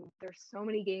and there's so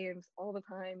many games all the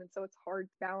time, and so it's hard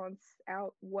to balance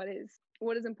out what is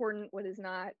important, what is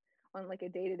not on like a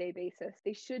day-to-day basis.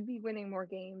 They should be winning more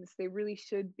games. They really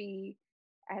should be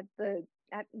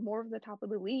at more of the top of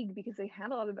the league because they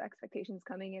had a lot of expectations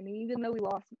coming in. And even though we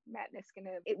lost Matt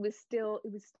Niskanen, it was still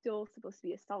supposed to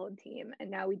be a solid team.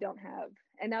 And now we don't have,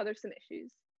 and now there's some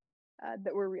issues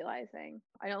that we're realizing.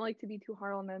 I don't like to be too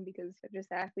hard on them because they're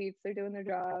just athletes. They're doing their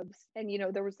jobs. And, you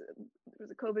know, there was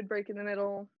a COVID break in the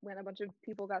middle when a bunch of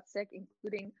people got sick,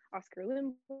 including Oscar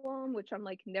Lindblom, which I'm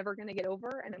like never going to get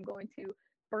over. And I'm going to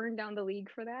burn down the league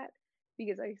for that.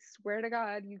 Because I swear to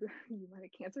God, you let a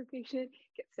cancer patient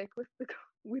get sick with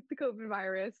the COVID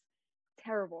virus.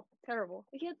 Terrible.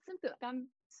 He had symptoms. I'm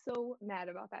so mad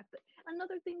about that.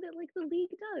 Another thing that like the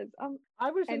league does. I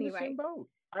was in the same boat.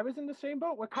 I was in the same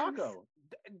boat with Kakko.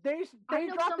 They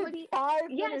dropped it 5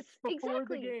 minutes before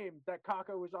the game that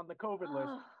Kakko was on the COVID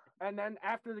list, and then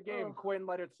after the game, Quinn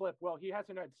let it slip. Well, he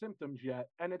hasn't had symptoms yet,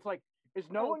 and it's like, is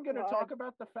no one going to talk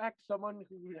about the fact someone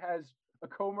who has a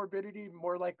comorbidity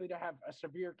more likely to have a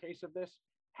severe case of this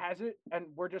has it, and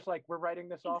we're just like, we're writing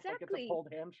this off like it's a pulled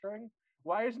hamstring?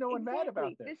 Why is no one mad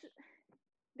about this?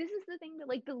 This is the thing that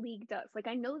like the league does. Like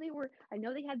I know they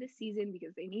had this season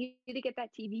because they needed to get that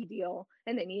TV deal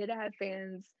and they needed to have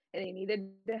fans and they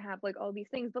needed to have like all these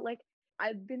things. But like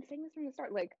I've been saying this from the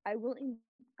start, like I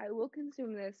will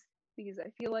consume this because I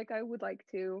feel like I would like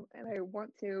to and I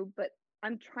want to, but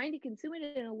I'm trying to consume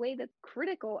it in a way that's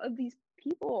critical of these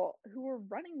people who are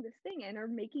running this thing and are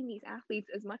making these athletes,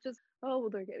 as much as, oh, well,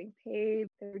 they're getting paid.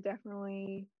 They're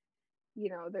definitely, you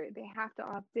know, they have to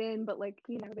opt in, but like,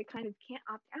 you know, they kind of can't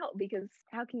opt out because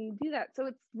how can you do that? So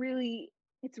it's really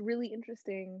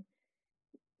interesting.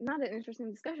 Not an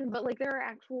interesting discussion, but like there are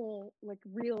actual like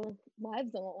real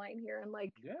lives on the line here and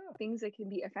like things that can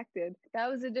be affected.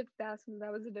 That was a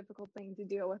difficult thing to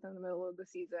deal with in the middle of the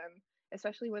season,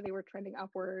 especially when they were trending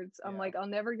upwards. I'm like, I'll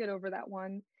never get over that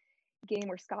one game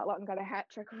where Scott Laughton got a hat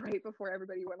trick right before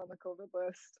everybody went on the COVID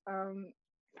list.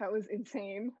 That was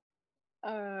insane.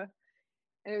 And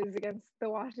it was against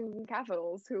the Washington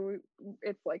Capitals, who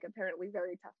it's like apparently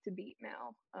very tough to beat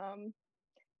now.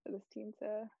 For this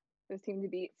team to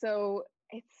beat. So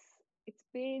it's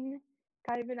been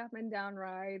kind of an up and down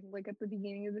ride. Like at the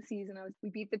beginning of the season, we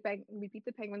beat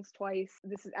the Penguins twice.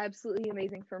 This is absolutely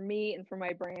amazing for me and for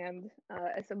my brand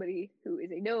as somebody who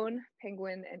is a known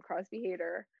Penguin and Crosby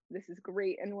hater. This is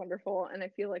great and wonderful, and I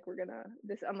feel like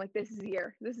I'm like, this is the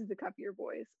year. This is the cup year,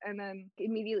 boys. And then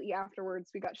immediately afterwards,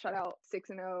 we got shut out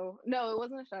 6-0. No, it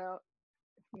wasn't a shutout.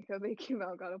 Kobe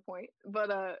Kimel got a point,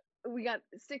 but we got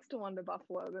 6-1 to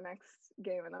Buffalo the next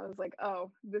game, and I was like,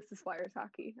 oh, this is Flyers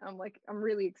hockey. I'm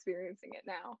really experiencing it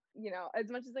now. You know, as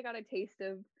much as I got a taste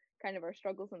of kind of our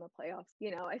struggles in the playoffs,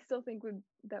 you know, I still think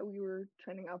that we were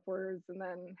trending upwards, and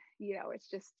then, you know, it's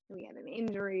just we had an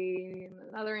injury and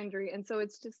another injury, and so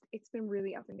it's been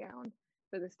really up and down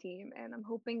for this team. And I'm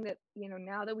hoping that, you know,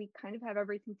 now that we kind of have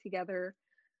everything together,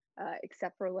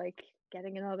 except for like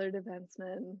getting another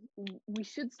defenseman, we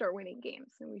should start winning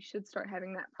games and we should start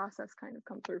having that process kind of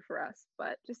come through for us.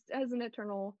 But just as an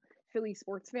eternal Philly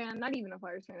sports fan, not even a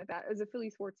Flyers fan at that. As a Philly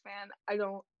sports fan, I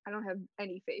don't have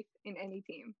any faith in any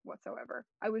team whatsoever.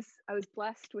 I was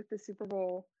blessed with the Super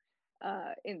Bowl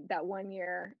in that one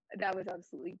year. That was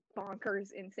absolutely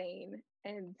bonkers insane,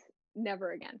 and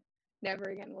never again. Never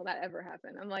again will that ever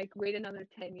happen. I'm like, wait another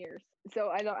 10 years. So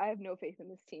I have no faith in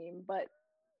this team, but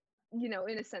in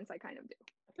a sense I kind of do.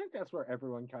 I think that's where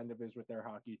everyone kind of is with their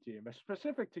hockey team,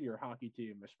 specific to your hockey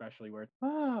team, especially where,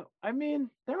 I mean,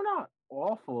 they're not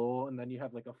awful. And then you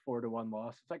have like a 4-1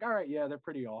 loss. It's like, all right, yeah, they're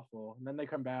pretty awful. And then they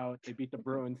come out, they beat the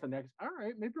Bruins the next, all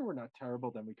right, maybe we're not terrible.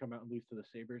 Then we come out and lose to the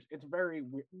Sabres. It's very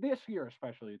weird. This year,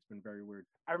 especially, it's been very weird.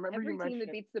 I remember every you mentioned team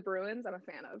that beats the Bruins, I'm a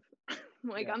fan of.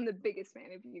 Yeah. I'm the biggest fan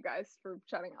of you guys for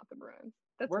shutting out the Bruins.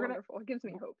 That's wonderful. It gives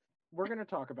me hope. We're going to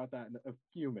talk about that in a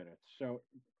few minutes. So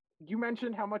you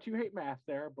mentioned how much you hate math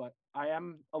there, but I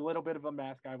am a little bit of a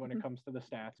math guy when it comes to the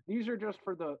stats. These are just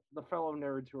for the fellow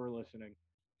nerds who are listening.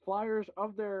 Flyers,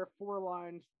 of their 4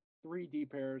 lines, 3 D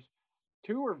pairs,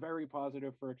 2 are very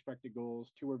positive for expected goals,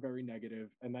 2 are very negative,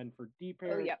 and then for D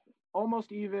pairs,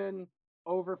 almost even,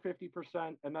 over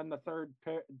 50%, and then the third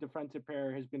defensive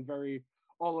pair has been very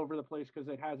all over the place because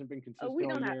it hasn't been consistent all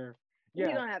year. We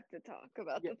don't have to talk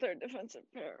about the third defensive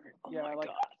pair. Oh my God.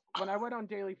 When I went on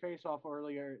Daily Faceoff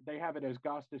earlier, they have it as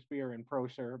Gostisbehere and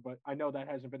Proser, but I know that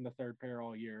hasn't been the third pair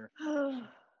all year.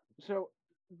 So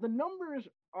the numbers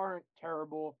aren't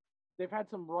terrible. They've had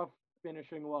some rough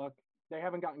finishing luck. They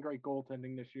haven't gotten great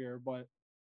goaltending this year, but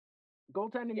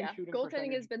goaltending and shooting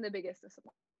goaltending has been the biggest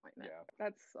disappointment.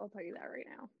 I'll tell you that right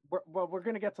now. We're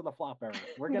going to get to the flop error.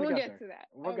 We'll get to that.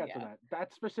 We'll get to that.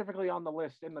 That's specifically on the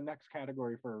list in the next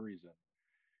category for a reason.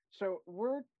 So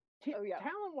we're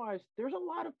talent-wise, there's a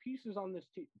lot of pieces on this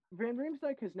team. Van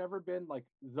Riemsdyk has never been like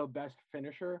the best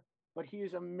finisher, but he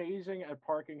is amazing at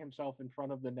parking himself in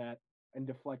front of the net and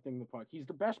deflecting the puck. He's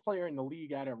the best player in the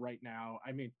league at it right now.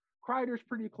 I mean, Kreider's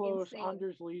pretty close. Insane.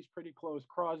 Anders Lee's pretty close.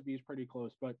 Crosby's pretty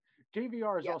close. But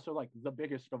JVR is also like the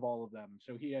biggest of all of them.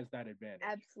 So he has that advantage.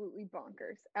 Absolutely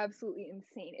bonkers. Absolutely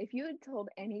insane. If you had told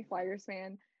any Flyers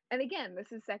fan, and again,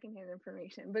 this is secondhand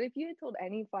information, but if you had told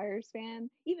any Flyers fan,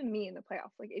 even me in the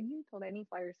playoffs, like if you had told any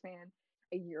Flyers fan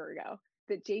a year ago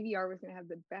that JVR was going to have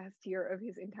the best year of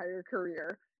his entire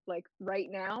career, like right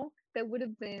now, that would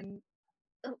have been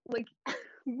like,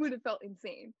 would have felt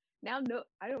insane. Now, no,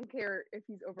 I don't care if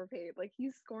he's overpaid. Like,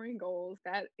 he's scoring goals.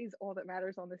 That is all that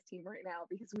matters on this team right now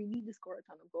because we need to score a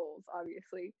ton of goals,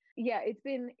 obviously. Yeah, it's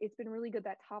been really good.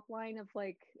 That top line of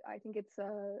like, I think it's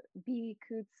B,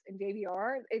 Coots, and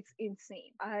JVR. It's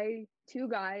insane. 2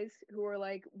 guys who are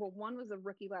like, well, one was a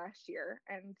rookie last year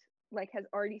and like has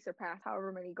already surpassed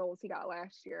however many goals he got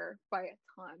last year by a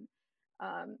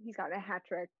ton. He's gotten a hat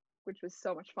trick, which was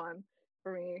so much fun.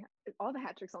 For me, all the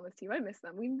hat tricks on this team, I miss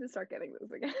them. We need to start getting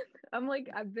those again.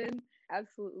 I've been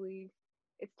absolutely,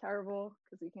 it's terrible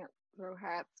because we can't throw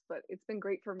hats, but it's been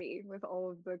great for me with all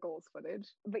of the goals footage.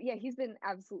 But yeah, he's been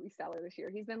absolutely stellar this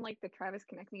year. He's been like the Travis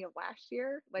Konechny of last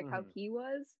year, like how he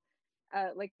was.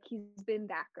 Like he's been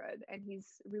that good, and he's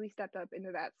really stepped up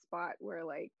into that spot where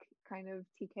like kind of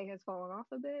TK has fallen off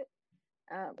a bit,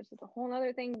 which is a whole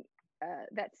other thing.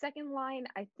 That second line,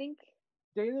 I think.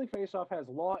 Daily Faceoff has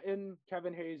Lawton,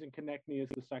 Kevin Hayes, and Konechny as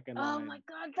the second line. Oh my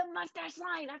God, the mustache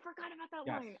line! I forgot about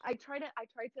that line. I tried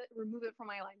to remove it from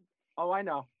my line. Oh, I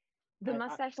know. The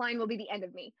mustache line will be the end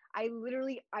of me. I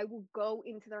will go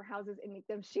into their houses and make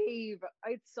them shave.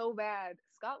 It's so bad.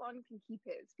 Scott Laughton can keep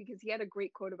his because he had a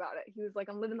great quote about it. He was like,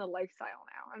 "I'm living the lifestyle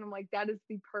now," and I'm like, that is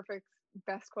the perfect,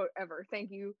 best quote ever.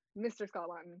 Thank you, Mr. Scott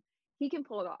Laughton. He can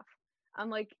pull it off. I'm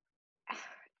like.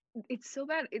 It's so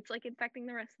bad. It's like infecting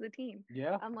the rest of the team.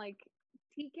 Yeah. I'm like,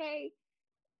 TK,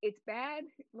 it's bad.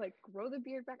 Like, grow the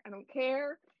beard back. I don't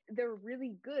care. They're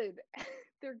really good.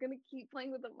 They're going to keep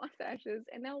playing with the mustaches.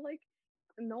 And now, like,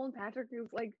 Nolan Patrick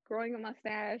is, like, growing a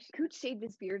mustache. Cooch shaved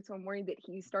his beard, so I'm worried that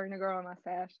he's starting to grow a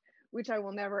mustache, which I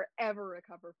will never, ever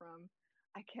recover from.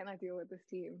 I cannot deal with this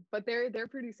team. But they're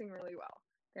producing really well.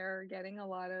 They're getting a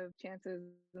lot of chances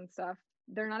and stuff.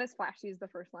 They're not as flashy as the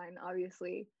first line,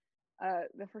 obviously.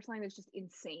 The first line is just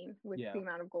insane with the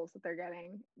amount of goals that they're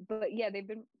getting. But yeah, they've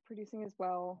been producing as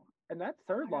well. And that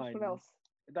third line, what else?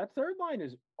 That third line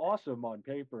is awesome on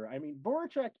paper. I mean,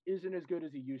 Voracek isn't as good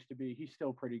as he used to be. He's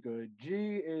still pretty good.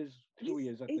 G is who he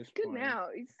is at this point. He's good now.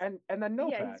 And then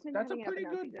Novak. That's a pretty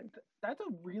good. That's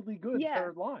a really good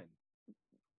third line.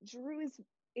 Drew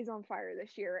is on fire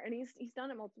this year, and he's done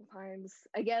it multiple times.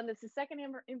 Again, this is second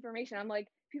information. I'm like,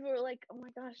 people are like, oh my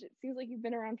gosh, it seems like you've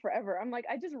been around forever. I'm like,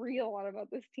 I just read a lot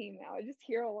about this team now. I just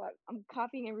hear a lot. I'm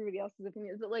copying everybody else's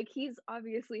opinions, but like he's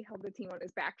obviously held the team on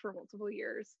his back for multiple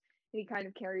years. And he kind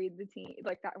of carried the team,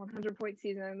 like that 100-point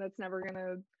season that's never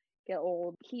gonna get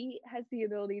old. He has the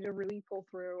ability to really pull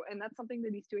through, and that's something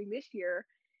that he's doing this year,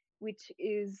 which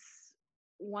is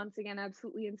once again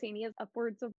absolutely insane. He has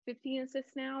upwards of 15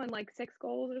 assists now and like 6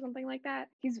 goals or something like that.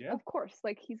 He's of course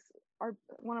like he's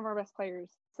one of our best players.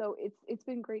 So it's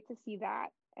been great to see that.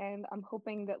 And I'm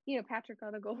hoping that, Patrick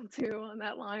got a goal too on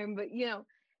that line, but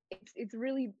it's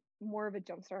really more of a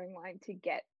jump starting line to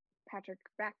get Patrick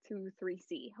back to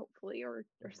 3C, hopefully, or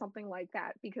something like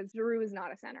that, because Giroux is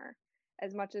not a center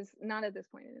as much as not at this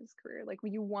point in his career. Like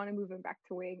you want to move him back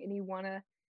to wing and you want to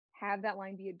have that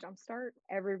line be a jump start.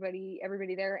 Everybody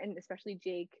there, and especially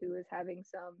Jake, who is having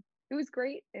it was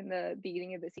great in the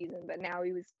beginning of the season, but now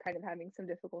he was kind of having some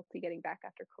difficulty getting back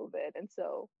after COVID. And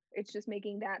so it's just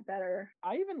making that better.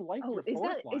 I even like your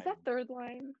fourth line. Is that third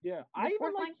line? Yeah. I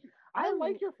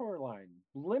like your fourth line.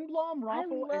 Lindblom,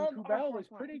 Raffle, and Kubel is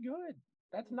pretty good.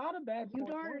 That's not a bad You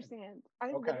don't understand.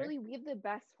 Literally, we have the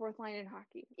best fourth line in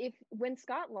hockey. When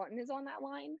Scott Lawton is on that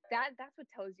line, that's what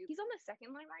tells you. He's on the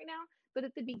second line right now, but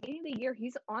at the beginning of the year, he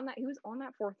was on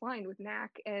that fourth line with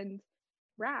Knack and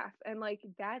Raff. And like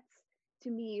that's, to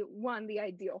me, one, the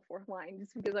ideal fourth line,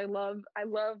 just because I love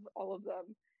all of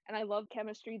them. And I love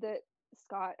chemistry that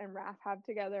Scott and Raff have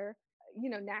together.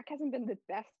 Knack hasn't been the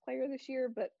best player this year,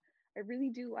 but I really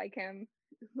do like him,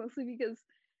 mostly because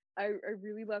I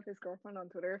really love his girlfriend on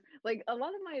Twitter. Like a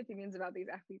lot of my opinions about these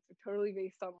athletes are totally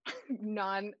based on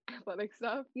non-athletic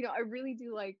stuff. I really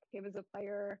do like him as a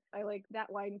player. I like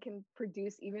that line can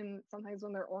produce even sometimes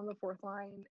when they're on the fourth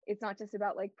line. It's not just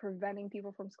about like preventing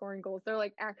people from scoring goals. They're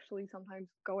like actually sometimes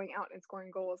going out and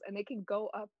scoring goals, and they can go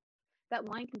up. That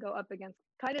line can go up against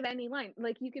kind of any line.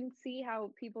 Like you can see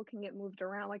how people can get moved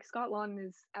around. Like Scott Lawton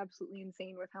is absolutely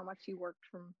insane with how much he worked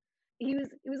from. He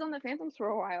was on the Phantoms for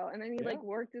a while, and then he like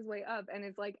worked his way up, and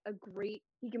it's like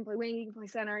he can play wing, he can play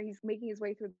center, he's making his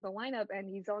way through the lineup, and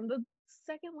he's on the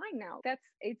second line now.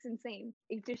 It's insane.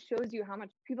 It just shows you how much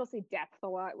people say depth a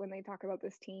lot when they talk about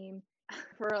this team.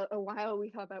 For a while, we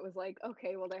thought that was like,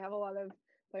 okay, well, they have a lot of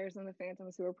players in the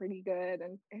Phantoms who are pretty good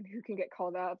and who can get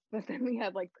called up, but then we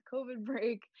had like the COVID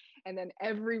break, and then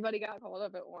everybody got called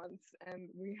up at once, and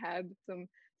we had some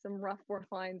rough fourth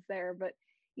lines there, but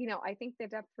I think the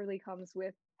depth really comes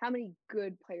with how many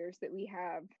good players that we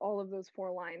have, all of those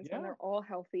four lines, when they're all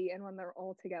healthy and when they're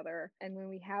all together. And when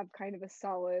we have kind of a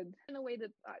solid, in the way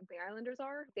that the Islanders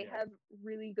are, they have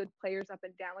really good players up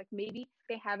and down. Like maybe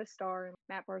they have a star in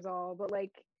Matt Barzal, but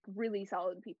like really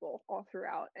solid people all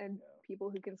throughout, and people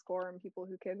who can score and people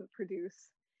who can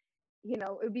produce. It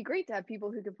would be great to have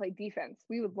people who could play defense.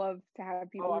 We would love to have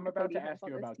people. I'm about to ask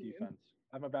you about defense.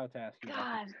 I'm about to ask you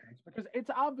about defense because it's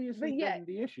obviously been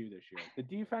the issue this year. The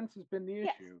defense has been the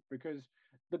issue because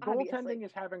the goaltending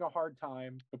is having a hard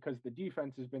time because the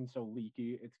defense has been so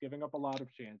leaky. It's giving up a lot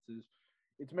of chances.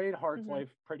 It's made Hart's life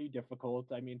pretty difficult.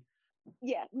 I mean,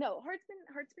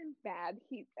 Hart's been bad.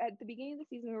 He at the beginning of the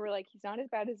season we were like, he's not as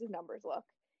bad as his numbers look.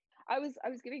 I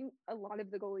was giving a lot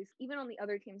of the goalies, even on the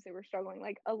other teams, they were struggling.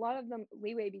 Like a lot of them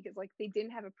leeway because like they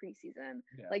didn't have a preseason,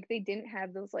 like they didn't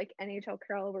have those like NHL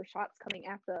caliber shots coming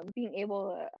at them. Being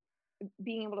able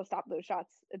to stop those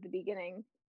shots at the beginning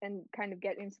and kind of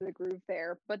get into the groove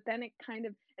there. But then it kind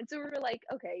of, and so we were like,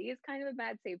 okay, he has kind of a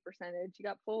bad save percentage. He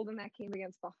got pulled in that game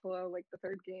against Buffalo, like the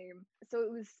third game. So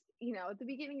it was, at the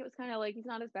beginning it was kind of like he's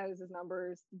not as bad as his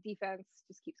numbers. Defense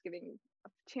just keeps giving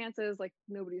chances. Like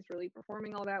nobody's really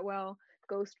performing all that well.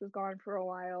 Ghost was gone for a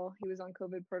while. He was on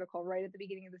COVID protocol right at the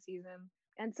beginning of the season.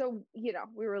 And so,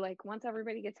 we were like, once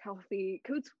everybody gets healthy,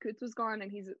 Coots was gone,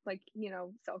 and he's like,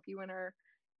 Selke winner,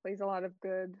 does a lot of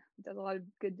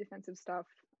good defensive stuff.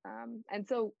 And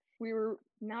so we were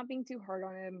not being too hard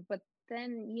on him, but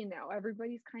then,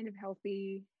 everybody's kind of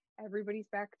healthy. Everybody's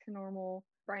back to normal.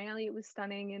 Brian Elliott was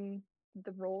stunning in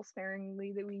the role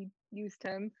sparingly that we used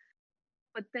him.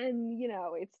 But then,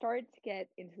 it started to get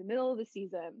into the middle of the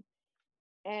season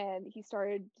and he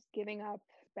started just giving up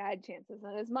bad chances.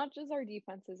 And as much as our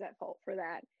defense is at fault for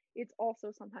that, it's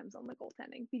also sometimes on the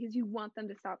goaltending because you want them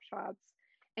to stop shots.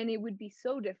 And it would be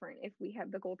so different if we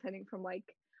had the goaltending from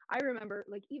I remember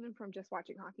even from just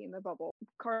watching hockey in the bubble,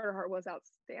 Carter Hart was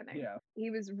outstanding. Yeah. He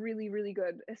was really, really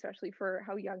good, especially for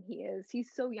how young he is.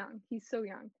 He's so young.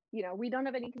 We don't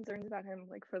have any concerns about him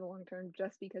for the long term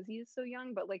just because he is so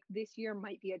young, but this year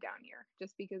might be a down year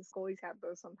just because goalies have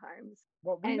those sometimes.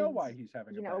 Well, we know why he's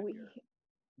having a bad year.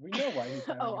 We know why he's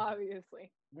having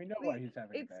obviously. We know why he's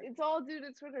having a bad year. It's all due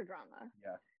to Twitter drama.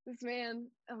 Yeah. This man,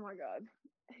 oh my God.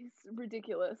 He's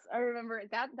ridiculous. I remember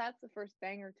that's the first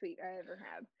banger tweet I ever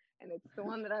had. And it's the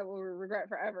one that I will regret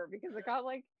forever because it got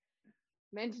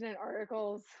mentioned in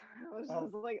articles. I was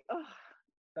just ugh.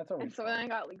 That's always and so then I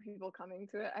got people coming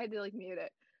to it. I had to mute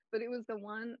it. but it was the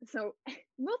one. So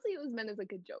mostly it was meant as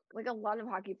like a joke. Like a lot of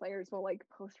hockey players will like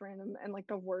post random and like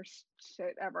the worst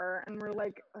shit ever, and we're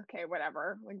like, okay,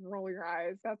 whatever. Like roll your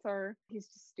eyes. He's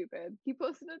just stupid. He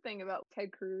posted a thing about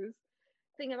Ted Cruz,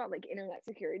 thing about like internet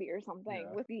security or something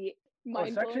with the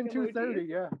mind Section 230,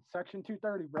 yeah, Section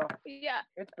 230, bro. Yeah,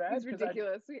 it's bad. He's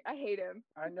ridiculous. I hate him.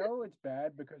 I know it's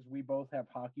bad because we both have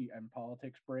hockey and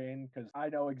politics brain. Because I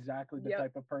know exactly the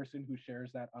type of person who shares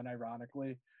that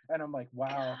unironically, and I'm like,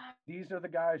 wow, these are the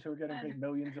guys who are getting paid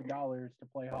millions of dollars to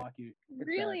play hockey.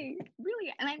 Really,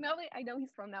 and I know he's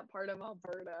from that part of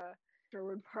Alberta.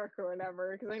 Sherwood Park or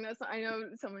whatever, because I know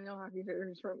someone in hockey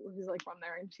who's like from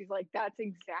there, and she's like, that's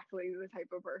exactly the type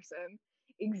of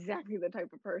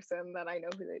person that I know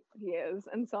who he is.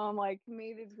 And so I'm like,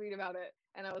 made a tweet about it,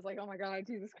 and I was like, oh my god,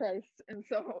 Jesus Christ. And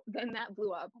so then that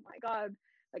blew up. Oh my god,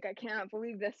 like I cannot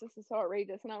believe this is so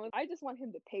outrageous. And I just want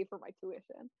him to pay for my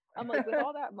tuition. I'm like, with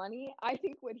all that money, I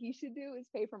think what he should do is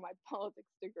pay for my politics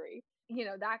degree.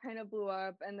 That kind of blew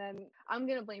up, and then I'm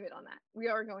gonna blame it on that. We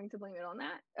are going to blame it on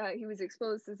that. He was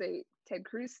exposed as a Ted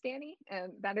Cruz stanny,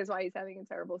 and that is why he's having a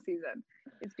terrible season.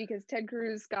 It's because Ted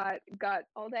Cruz got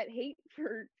all that hate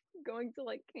for going to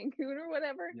like Cancun or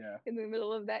whatever in the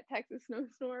middle of that Texas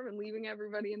snowstorm and leaving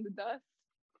everybody in the dust.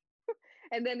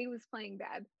 And then he was playing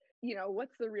bad.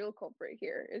 What's the real culprit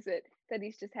here? Is it that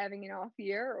he's just having an off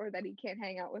year, or that he can't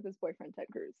hang out with his boyfriend Ted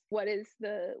Cruz? What is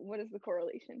the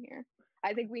correlation here?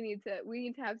 I think we need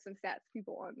to have some stats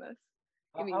people on this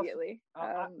immediately.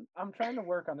 I'm trying to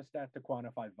work on a stat to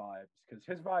quantify vibes, because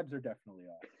his vibes are definitely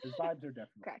off.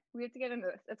 Okay. We have to get into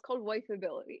this. It's called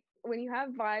wifeability. When you have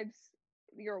vibes,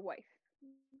 you're a wife,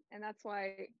 and that's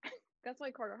why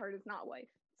Carter Hart is not a wife.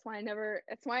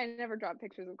 That's why I never drop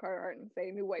pictures of Carter Hart and say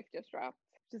new wife just dropped.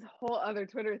 Just a whole other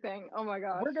Twitter thing. Oh my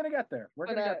gosh. We're gonna get there.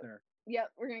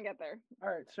 Yep, we're gonna get there. All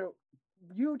right, so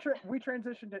we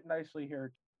transitioned it nicely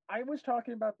here. I was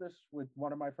talking about this with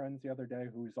one of my friends the other day,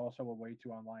 who is also a way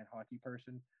too online hockey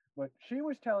person. But she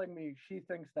was telling me she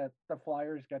thinks that the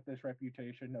Flyers get this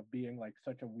reputation of being like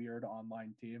such a weird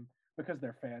online team because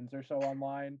their fans are so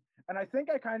online. And I think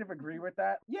I kind of agree with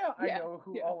that. I know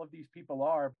who all of these people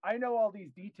are. I know all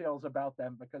these details about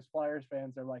them because Flyers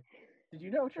fans are like, did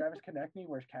you know Travis Konecny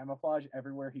wears camouflage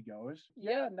everywhere he goes?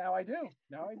 Yeah, now I do.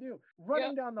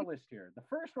 Running down the list here. The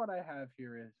first one I have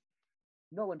here is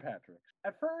Nolan Patrick.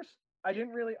 At first, I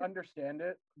didn't really understand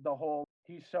it. The whole,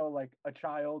 he's so like a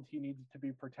child, he needs to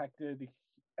be protected.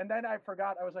 And then I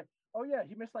forgot. I was like, oh yeah,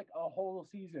 he missed like a whole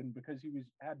season because he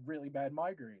had really bad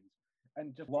migraines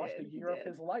and just lost a year of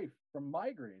his life from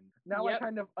migraines. Now I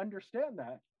kind of understand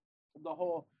that. The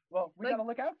whole, well, we got to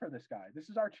look out for this guy. This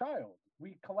is our child.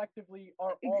 We collectively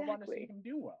all want to see him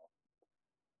do well.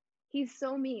 He's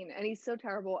so mean and he's so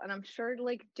terrible. And I'm sure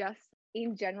like just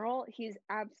in general, he's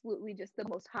absolutely just the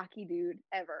most hockey dude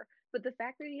ever. But the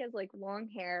fact that he has like long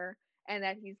hair and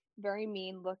that he's very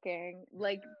mean looking,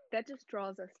 like that just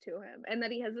draws us to him. And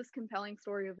that he has this compelling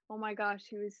story of, oh my gosh,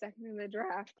 he was second in the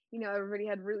draft. Everybody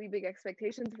had really big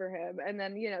expectations for him. And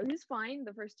then, he was fine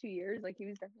the first 2 years. Like he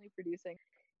was definitely producing.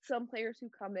 Some players who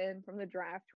come in from the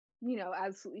draft,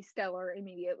 absolutely stellar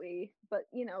immediately. But,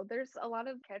 there's a lot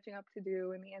of catching up to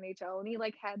do in the NHL. And he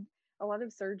like had a lot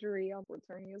of surgery on sports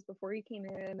hernias before he came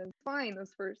in, and fine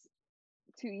those first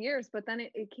 2 years, but then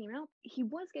it came out he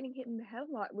was getting hit in the head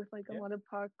a lot with like a lot of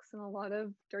pucks and a lot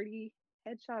of dirty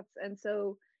headshots, and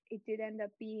so it did end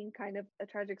up being kind of a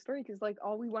tragic story because like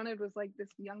all we wanted was like this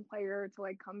young player to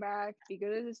like come back, be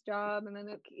good at his job, and then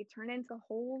it turned into a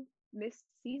whole missed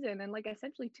season and like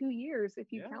essentially 2 years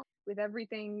if you count with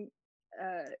everything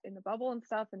in the bubble and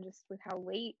stuff, and just with how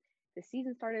late the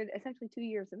season started, essentially 2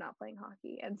 years of not playing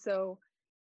hockey. And so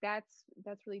that's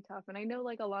really tough. And I know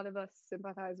like a lot of us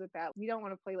sympathize with that. We don't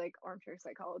want to play like armchair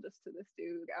psychologist to this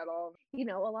dude at all.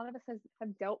 A lot of us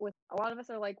have dealt with, a lot of us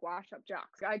are like wash up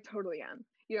jocks. I totally am.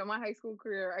 My high school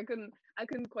career, I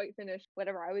couldn't quite finish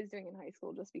whatever I was doing in high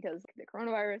school just because the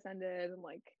coronavirus ended, and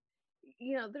like,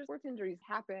 there's sports injuries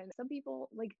happen. Some people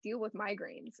like deal with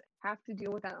migraines, have to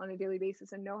deal with that on a daily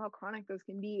basis and know how chronic those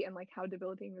can be and like how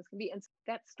debilitating those can be. And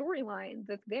that storyline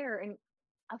that's there, and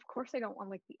of course I don't want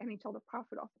like the NHL to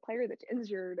profit off the player that's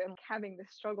injured and having this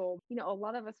struggle. A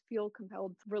lot of us feel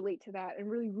compelled to relate to that and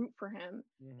really root for him.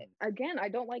 Again, I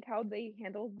don't like how they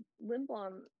handled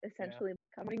Lindblom essentially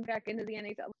coming back into the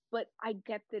NHL, but I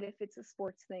get that if it's a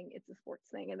sports thing, it's a sports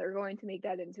thing, and they're going to make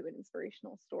that into an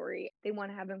inspirational story. They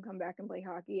want to have him come back and play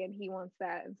hockey, and he wants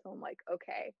that. And so I'm like,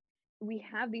 okay, we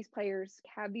have these players,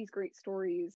 have these great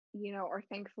stories, are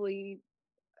thankfully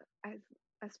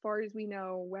as far as we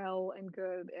know, well and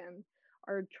good, and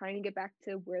are trying to get back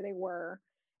to where they were.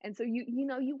 And so you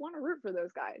want to root for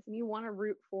those guys, and you want to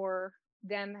root for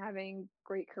them having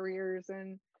great careers.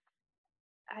 And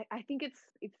I think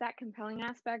it's that compelling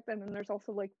aspect. And then there's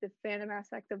also like the fandom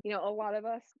aspect of, a lot of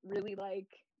us really like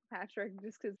Patrick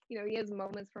just because, he has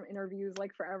moments from interviews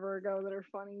like forever ago that are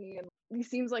funny. And he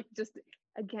seems like just,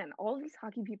 again, all of these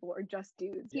hockey people are just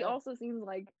dudes. He also seems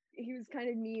like he was kind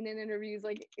of mean in interviews.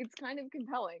 Like, it's kind of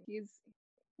compelling.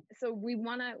 So we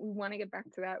want to get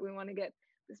back to that. We want to get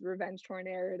this revenge tour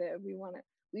narrative. We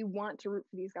want to root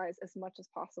for these guys as much as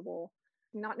possible.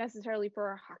 Not necessarily for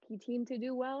our hockey team to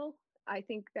do well. I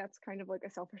think that's kind of like a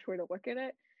selfish way to look at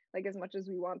it. Like, as much as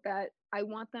we want that, I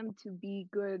want them to be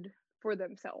good for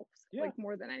themselves, like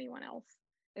more than anyone else.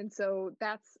 And so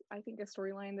that's, I think, a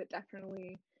storyline that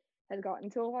definitely has gotten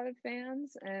to a lot of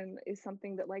fans and is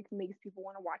something that like makes people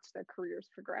want to watch their careers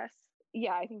progress.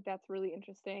 Yeah, I think that's really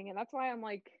interesting. And that's why I'm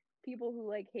like, people who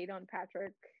like hate on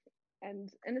Patrick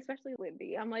and especially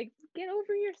Lindy, I'm like, get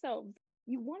over yourselves.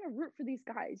 You want to root for these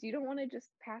guys. You don't want to just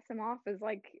pass them off as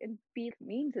like and be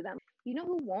mean to them. You know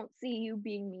who won't see you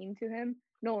being mean to him?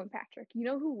 Nolan Patrick. You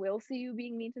know who will see you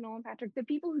being mean to Nolan Patrick? The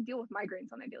people who deal with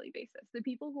migraines on a daily basis. The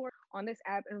people who are on this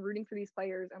app and rooting for these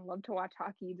players and love to watch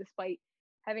hockey despite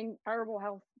having terrible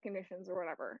health conditions or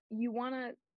whatever. You want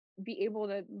to be able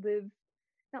to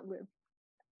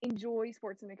enjoy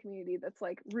sports in a community that's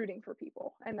like rooting for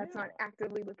people and that's not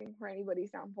actively looking for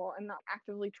anybody's downfall and not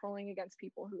actively trolling against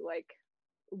people who like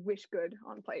wish good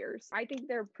on players. I think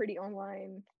they're pretty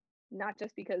online, not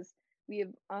just because we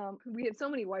have so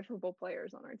many wifeable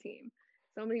players on our team,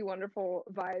 so many wonderful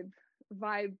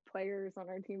vibe players on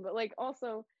our team, but like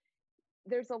also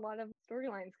there's a lot of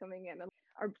storylines coming in.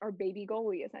 Our baby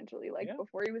goalie, essentially, like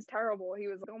before he was terrible, he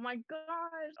was like, oh my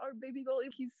gosh, our baby goalie,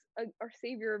 he's our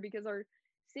savior because our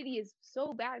city is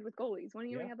so bad with goalies when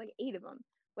you only have like 8 of them.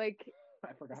 Like,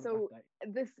 I forgot so about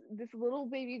that. this little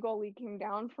baby goalie came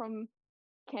down from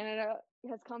Canada,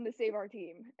 has come to save our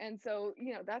team. And so,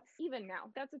 that's even now,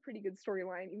 that's a pretty good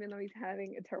storyline, even though he's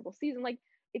having a terrible season. Like,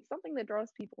 it's something that draws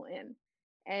people in.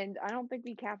 And I don't think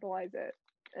we capitalize it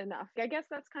enough. I guess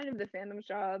that's kind of the fandom's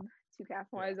job to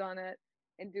capitalize on it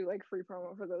and do like free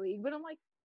promo for the league. But I'm like,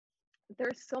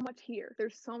 there's so much here.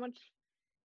 There's so much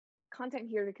content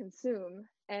here to consume.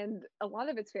 And a lot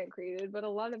of it's fan created, but a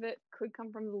lot of it could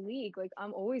come from the league. Like,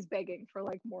 I'm always begging for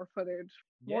like more footage,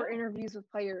 more interviews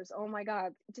with players. Oh my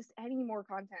God, just any more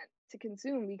content to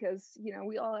consume because,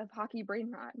 we all have hockey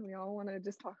brain rot and we all want to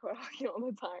just talk about hockey all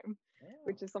the time,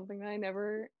 which is something that I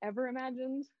never, ever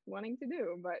imagined wanting to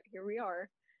do. But here we are.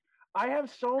 I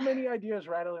have so many ideas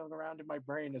rattling around in my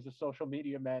brain as a social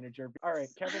media manager. All right,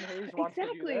 Kevin Hayes wants to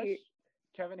do this.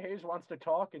 Kevin Hayes wants to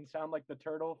talk and sound like the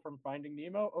turtle from Finding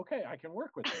Nemo. Okay, I can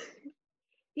work with it.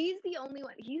 He's the only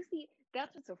one.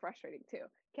 That's what's so frustrating too.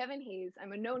 Kevin Hayes,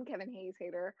 I'm a known Kevin Hayes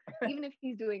hater. Even if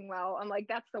he's doing well, I'm like,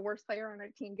 that's the worst player on our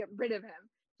team. Get rid of him.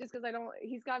 Just because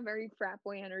he's got very frat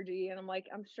boy energy. And I'm like,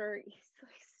 I'm sure he's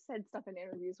said stuff in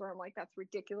interviews where I'm like, that's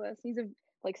ridiculous. He's a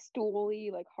like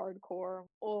stooly, like hardcore.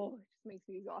 Oh, it just makes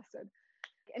me exhausted.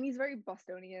 And he's very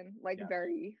Bostonian, like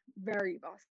very, very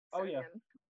Bostonian. Oh yeah.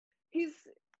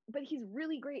 But he's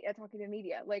really great at talking to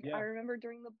media. Like I remember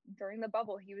during the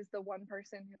bubble, he was the one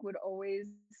person who would always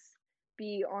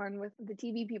be on with the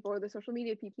TV people or the social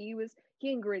media people.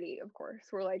 He and Gritty, of course,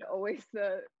 were like always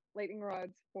the lightning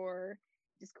rods for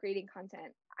just creating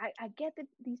content. I get that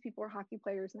these people are hockey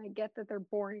players and I get that they're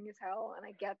boring as hell. And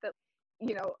I get that,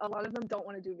 a lot of them don't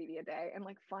want to do media day and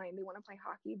like, fine, they want to play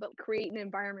hockey, but create an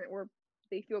environment where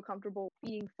they feel comfortable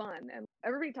being fun. And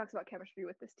everybody talks about chemistry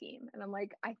with this team. And I'm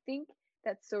like, I think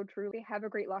that's so true. They have a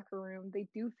great locker room. They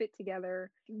do fit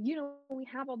together. We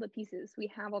have all the pieces.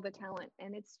 We have all the talent.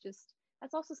 And it's just,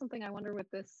 that's also something I wonder with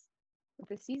this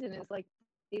season is like,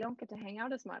 they don't get to hang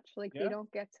out as much. Like they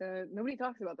don't get to, nobody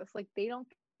talks about this. Like they don't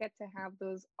get to have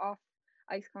those off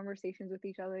ice conversations with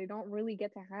each other. They don't really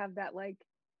get to have that, like,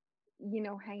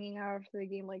 hanging out after the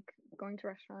game, like going to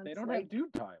restaurants. They don't have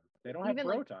dude time. They don't have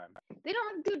bro time. They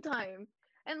don't have dude time.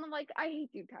 And I'm like, I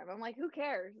hate dude time. I'm like, who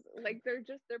cares? Like they're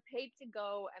paid to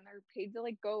go and they're paid to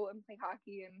like go and play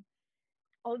hockey and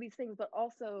all these things. But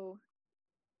also,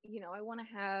 I want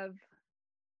to have,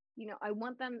 I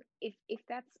want them,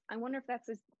 I wonder if that's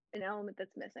an element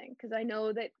that's missing. Because I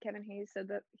know that Kevin Hayes said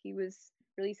that he was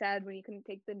really sad when he couldn't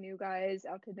take the new guys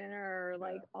out to dinner or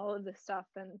like all of this stuff.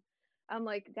 And I'm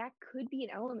like, that could be an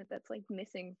element that's like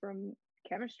missing from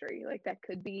chemistry. Like that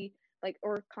could be like,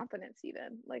 or confidence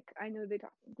even. Like I know they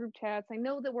talk in group chats. I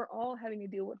know that we're all having to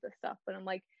deal with this stuff, but I'm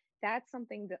like, that's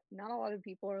something that not a lot of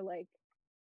people are like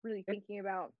really thinking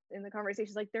about in the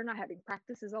conversations. Like they're not having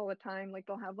practices all the time. Like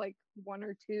they'll have like one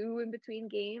or two in between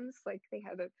games. Like they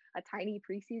have a tiny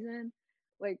preseason,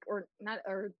 like or not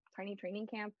or tiny training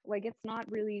camp. Like it's not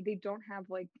really, they don't have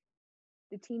like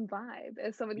the team vibe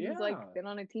as somebody who's like Yeah. been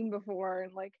on a team before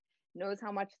and like knows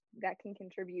how much that can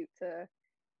contribute to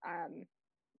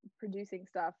producing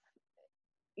stuff.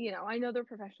 You know, I know they're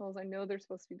professionals. I know they're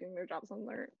supposed to be doing their jobs on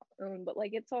their own, but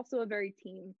like it's also a very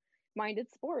team minded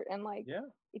sport. And like Yeah.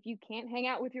 if you can't hang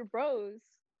out with your bros,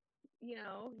 you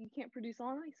know, you can't produce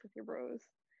on ice with your bros.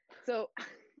 So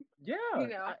Yeah. you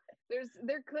know,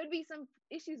 there could be some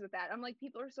issues with that. I'm like,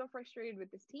 people are so frustrated with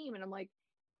this team, and I'm like,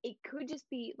 it could just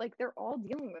be like they're all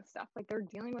dealing with stuff. Like they're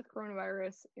dealing with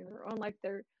coronavirus in their own life.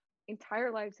 Their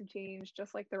entire lives have changed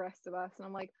just like the rest of us. And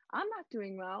I'm like, I'm not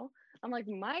doing well. I'm like,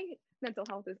 my mental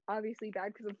health is obviously bad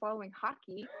because I'm following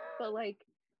hockey, but like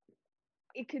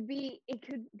they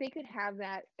could have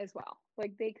that as well.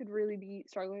 Like they could really be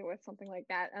struggling with something like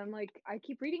that. And like I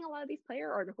keep reading a lot of these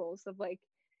player articles of like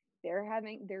they're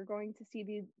going to see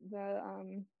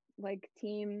the like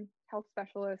team health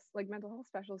specialists, like mental health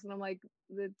specialists, and I'm like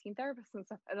the team therapists and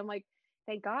stuff. And I'm like,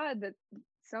 thank God that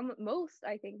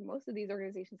I think most of these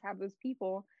organizations have those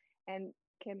people and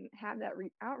can have that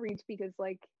outreach, because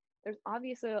like there's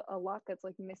obviously a lot that's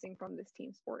like missing from this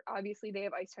team sport. Obviously they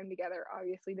have ice time together.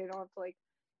 Obviously they don't have to like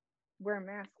wear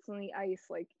masks on the ice,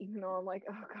 like even though I'm like,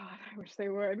 oh God, I wish they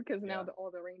would, because now Yeah.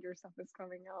 all the Ranger stuff is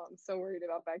coming out. I'm so worried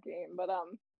about that game. But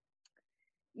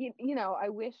you know, I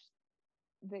wish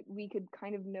that we could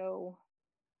kind of know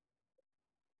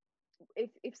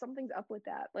if something's up with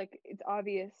that. Like it's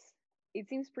obvious, it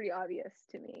seems pretty obvious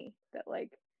to me that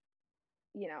like,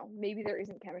 you know, maybe there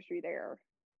isn't chemistry there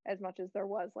as much as there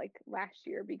was like last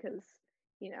year, because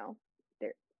you know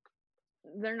they're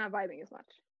they're not vibing as much.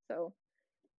 So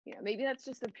you know, maybe that's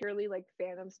just a purely like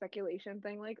fandom speculation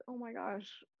thing, like, oh my gosh,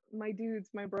 my dudes,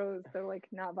 my bros, they're like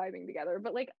not vibing together.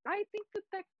 But like I think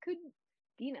that could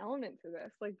be an element to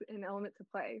this, like an element to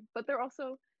play. But they're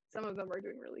also, some of them are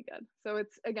doing really good. So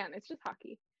it's, again, it's just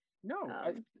hockey. No,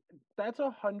 um that's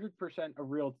 100% a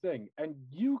real thing, and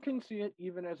you can see it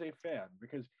even as a fan,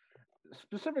 because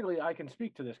specifically I can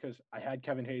speak to this because I had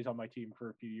Kevin Hayes on my team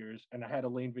for a few years, and I had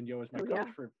Alain Vigneault as my oh coach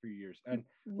yeah. for a few years, and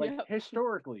like Yep.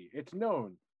 historically, it's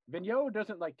known Vigneault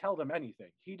doesn't like tell them anything.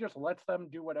 He just lets them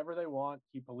do whatever they want.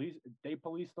 They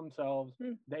police themselves.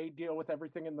 Hmm. They deal with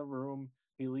everything in the room.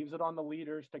 He leaves it on the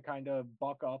leaders to kind of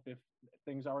buck up if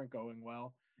things aren't going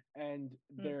well. And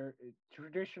Hmm. they're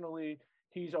traditionally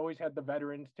he's always had the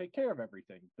veterans take care of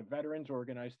everything. The veterans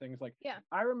organize things. Like Yeah,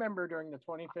 I remember during the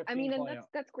I 2015 mean, and playoff.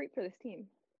 that's great for this team.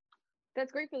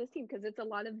 That's great for this team because it's a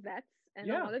lot of vets and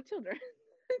a Yeah, lot of children.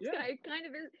 yeah, It kind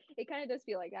of is. It kind of does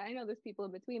feel like that. I know there's people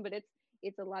in between, but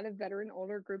it's a lot of veteran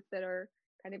older groups that are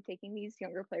kind of taking these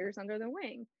younger players under their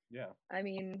wing. yeah. I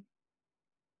mean,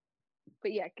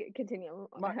 but yeah, continue.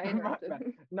 I My, interrupted.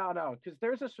 no, because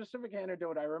there's a specific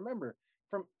anecdote I remember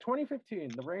from 2015.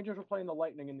 The Rangers were playing the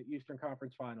Lightning in the Eastern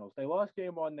Conference Finals. They lost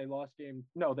game one. They won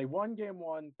game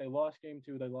one. They lost game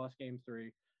two. They lost game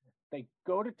three. They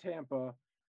go to Tampa.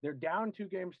 They're down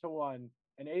 2-1,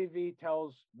 and AV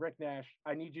tells Rick Nash,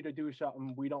 "I need you to do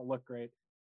something. We don't look great."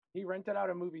 He rented out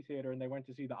a movie theater and they went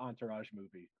to see the Entourage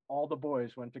movie. All the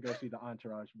boys went to go see the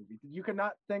Entourage movie. You could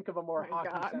not think of a Oh my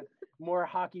God. more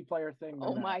hockey player thing than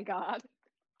Oh that. my God.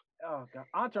 Oh God,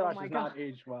 Oh Entourage my has God. not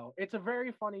aged well. It's a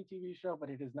very funny TV show, but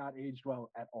it has not aged well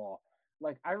at all.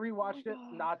 Like I rewatched it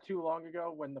God. not too long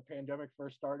ago when the pandemic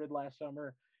first started last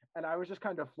summer, and I was just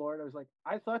kind of floored. I was like,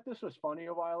 I thought this was funny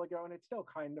a while ago, and it's still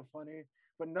kind of funny,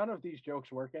 but none of these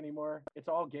jokes work anymore. It's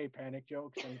all gay panic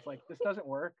jokes, and it's like this doesn't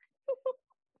work.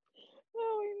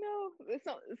 Oh, I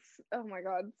know. Oh my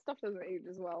God. Stuff doesn't age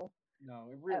as well No,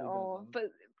 it at really all. doesn't.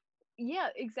 But yeah,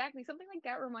 exactly. Something like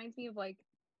that reminds me of like,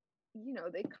 you know,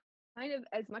 they kind of,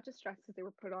 as much as stress as they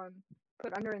were put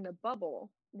under in the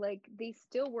bubble, like they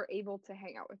still were able to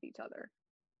hang out with each other.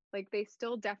 Like they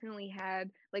still definitely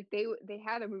had, like they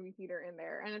had a movie theater in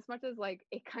there. And as much as like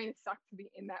it kind of sucked to be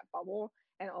in that bubble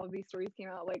and all of these stories came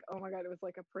out like, oh my God, it was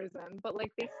like a prison. But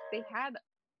like they had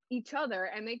each other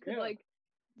and they could Yeah. like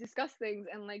discuss things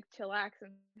and like chillax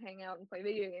and hang out and play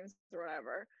video games or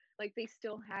whatever. Like they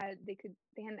had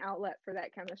an outlet for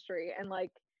that chemistry. And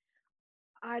like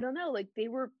I don't know, like they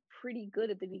were pretty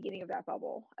good at the beginning of that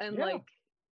bubble. And Yeah. like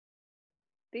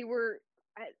they were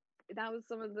I, that was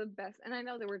some of the best. And I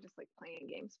know they were just like playing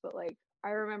games, but like I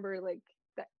remember like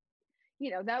that,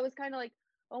 you know, that was kind of like,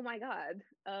 oh my God,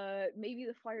 maybe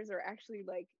the Flyers are actually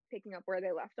like picking up where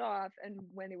they left off. And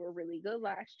when they were really good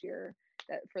last year,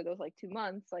 that for those like 2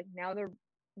 months, like now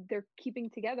they're keeping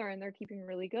together and they're keeping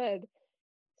really good.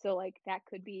 So like that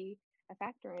could be a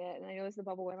factor in it. And I know as the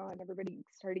bubble went on, everybody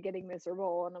started getting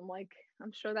miserable, and I'm like,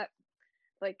 I'm sure that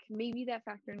like maybe that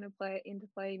factored into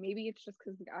play. Maybe it's just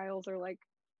because the Isles are like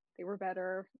they were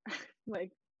better.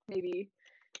 Like maybe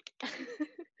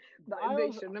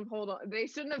they shouldn't have hold on. They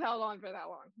shouldn't have held on for that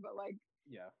long. But like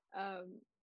um,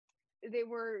 they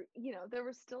were, there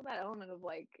was still that element of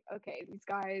like, okay, these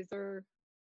guys are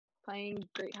playing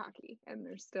great hockey, and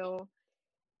they're still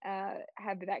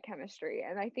have that chemistry.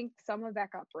 And I think some of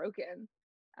that got broken.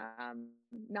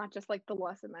 Not just like the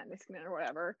loss of Matt Niskanen or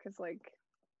whatever, because like,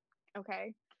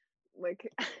 okay,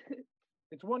 like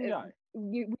it's one guy.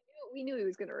 We knew he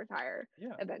was going to retire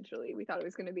eventually. We thought it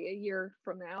was going to be a year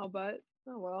from now, but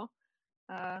oh well.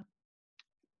 But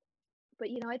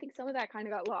I think some of that kind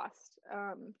of got lost.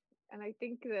 And I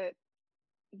think that,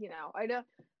 I don't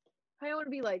want to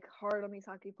be like hard on these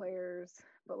hockey players,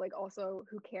 but like also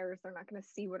who cares? They're not going to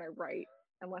see what I write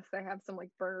unless they have some like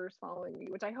burners following me,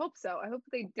 which I hope so. I hope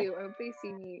they do. I hope they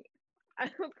see me. I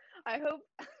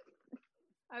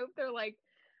hope they're like,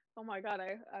 oh my God,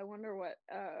 I wonder what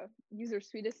user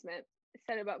Sweetest Mint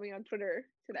said about me on Twitter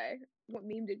today. What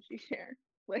meme did she share?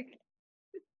 Like,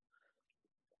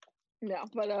 no,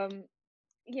 but I'm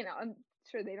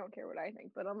sure they don't care what I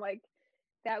think, but I'm like,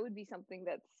 that would be something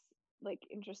that's like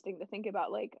interesting to think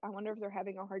about. Like, I wonder if they're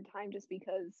having a hard time just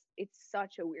because it's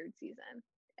such a weird season.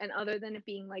 And other than it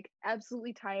being like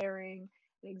absolutely tiring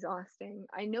and exhausting,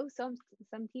 I know some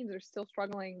teams are still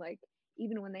struggling, like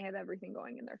even when they have everything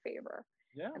going in their favor.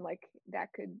 Yeah. And like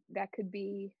that could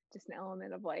be just an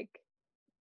element of like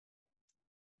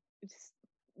just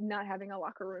not having a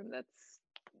locker room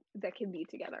that can be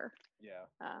together. Yeah.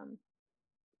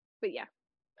 But yeah,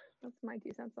 that's my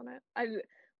 2 cents on it.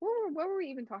 What were we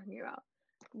even talking about?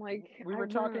 Like we were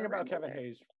talking about Kevin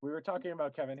Hayes. We were talking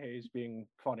about Kevin Hayes being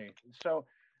funny. So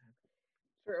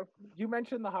true. You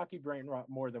mentioned the hockey brain rot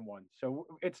more than once. So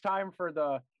it's time for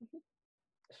the.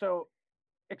 So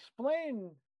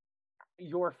explain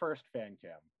your first fan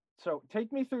cam. So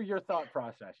take me through your thought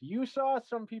process. You saw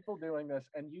some people doing this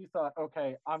and you thought,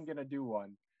 okay, I'm going to do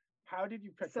one. How did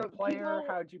you pick the player?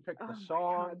 How did you pick the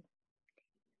song?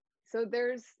 So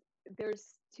there's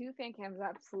 2 fan cams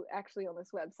actually on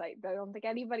this website that I don't think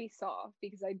anybody saw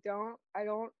because I don't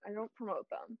promote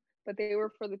them. But they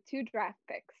were for the 2 draft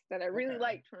picks that I really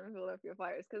liked from the Philadelphia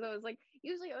Flyers, because I was like,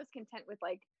 usually I was content with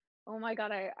like, oh my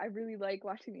God, I really like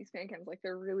watching these fan cams. Like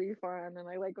they're really fun, and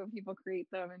I like when people create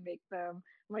them and make them.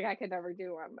 I'm like, I could never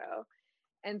do one though.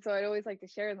 And so I'd always like to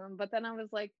share them. But then I was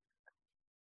like,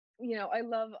 I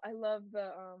love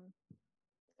the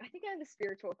I think I have a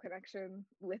spiritual connection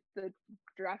with the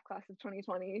draft class of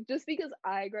 2020, just because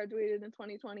I graduated in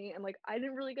 2020 and like I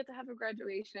didn't really get to have a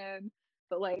graduation,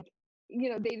 but like, they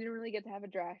didn't really get to have a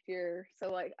draft year.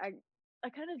 So like I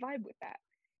kind of vibe with that.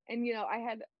 And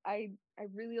I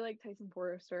really like Tyson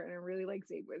Forrester and I really like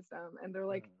Zabe Wisdom, and they're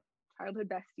like childhood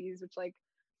besties, which like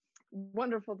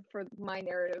wonderful for my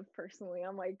narrative personally.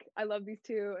 I'm like, I love these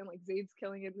 2, and like Zabe's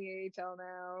killing it in the AHL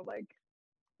now. Like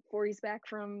Forey's back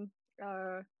from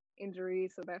injury,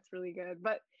 so that's really good.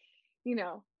 But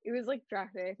it was like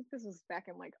draft day. I think this was back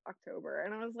in like October,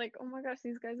 and I was like, oh my gosh,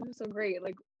 these guys are so great.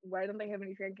 Like, why don't they have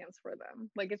any fan cams for them?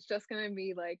 Like, it's just gonna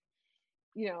be like,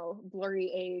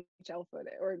 blurry AHL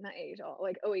footage, or not AHL,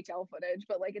 like OHL footage,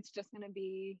 but like it's just gonna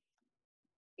be,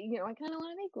 I kind of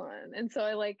want to make one. And so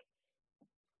I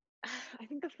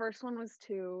think the first one was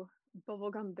to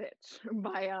Bubblegum Bitch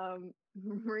by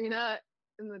Marina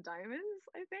and the Diamonds,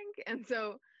 I think. And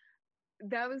so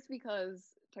that was because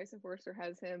Tyson Forrester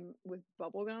has him with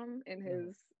bubblegum in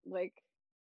his like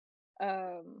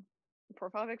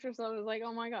profile picture. So I was like,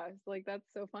 oh my gosh, like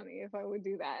that's so funny if I would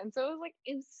do that. And so it was like,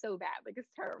 it was so bad, like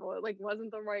it's terrible. It like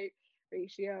wasn't the right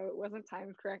ratio, it wasn't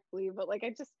timed correctly, but like I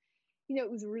just, it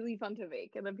was really fun to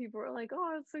make. And then people were like,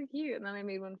 oh, it's so cute. And then I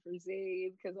made one for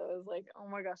Zabe because I was like, oh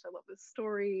my gosh, I love this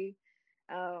story.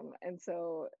 And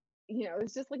so it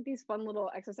was just like these fun little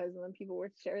exercises, and then people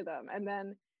would share them. And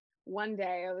then one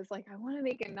day I was like, I want to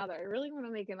make another. I really want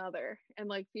to make another. And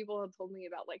like people had told me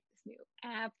about like this new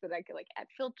app that I could like add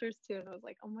filters to. And I was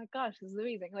like, oh my gosh, this is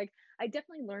amazing. Like I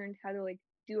definitely learned how to like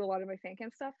do a lot of my fan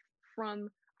cam stuff from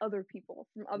other people,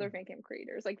 from other fan cam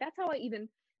creators. Like that's how I even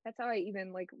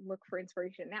like look for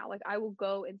inspiration now. Like I will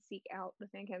go and seek out the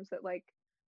fan cams that like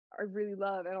I really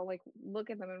love, and I'll like look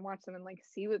at them and watch them and like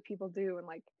see what people do. And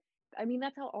like, I mean,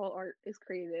 that's how all art is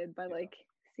created, by like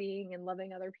seeing and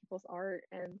loving other people's art.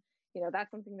 And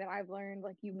that's something that I've learned.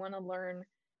 Like you want to learn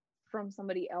from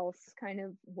somebody else kind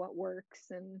of what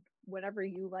works, and whatever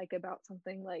you like about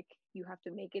something, like you have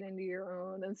to make it into your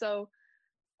own. And so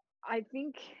I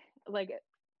think like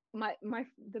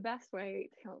the bbest way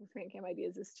to come up with fan cam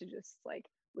ideas is to just like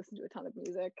listen to a ton of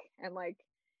music and like,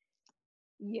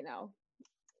 you know,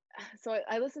 so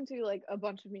I listened to like a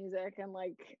bunch of music and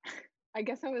like I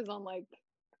guess I was on like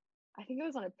I think I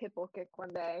was on a Pitbull kick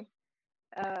one day.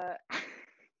 Uh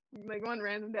like one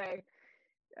random day.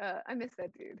 I miss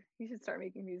that dude. He should start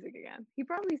making music again. He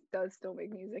probably does still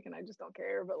make music and I just don't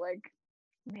care, but like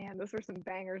man, those were some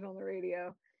bangers on the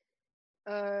radio.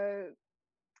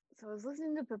 So I was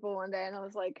listening to Pitbull one day and I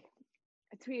was like,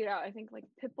 I tweeted out, I think like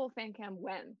Pitbull fan cam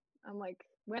when? I'm like,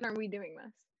 when are we doing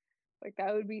this? Like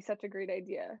that would be such a great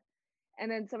idea.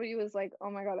 And then somebody was like, oh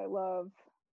my god, I love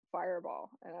Fireball.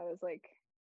 And I was like,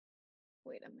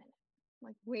 wait a minute. I'm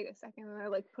like, wait a second. And I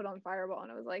like put on Fireball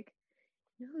and I was like,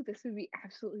 you know who this would be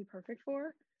absolutely perfect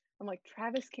for? I'm like,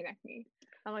 Travis Konechny.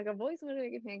 I'm like, I've always wanted to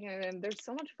make a fan cam and there's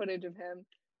so much footage of him.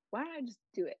 Why don't I just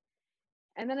do it?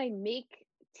 And then I make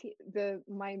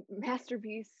my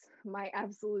masterpiece, my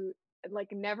absolute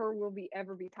like never will be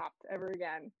ever be topped ever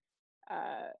again.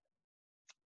 I'm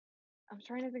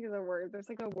trying to think of the word. There's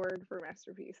like a word for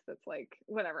masterpiece that's like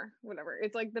whatever.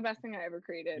 It's like the best thing I ever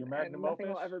created, Your magnum and nothing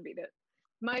opus? will ever beat it.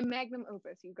 My magnum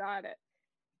opus. You got it.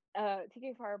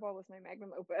 TK Fireball was my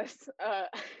magnum opus,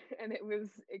 and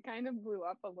it kind of blew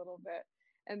up a little bit.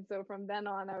 And so from then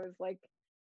on, I was like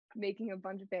making a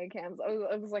bunch of fan cams.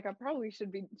 I was like, I probably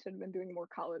should have been doing more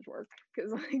college work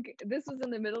because like this was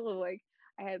in the middle of like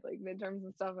I had like midterms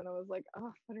and stuff, and I was like,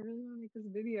 oh, but I really want to make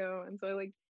this video, and so I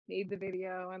like made the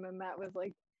video, and then that was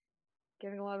like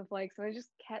getting a lot of likes, and I just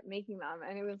kept making them,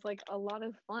 and it was like a lot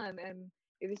of fun, and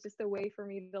it was just a way for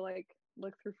me to like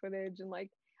look through footage, and like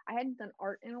I hadn't done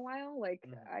art in a while, like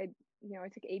I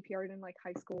took AP art in like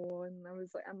high school, and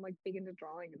I'm like big into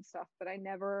drawing and stuff, but I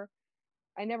never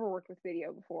worked with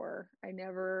video before. I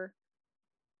never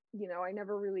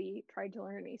really tried to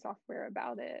learn any software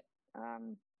about it.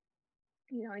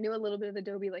 I knew a little bit of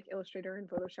Adobe like Illustrator and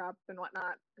Photoshop and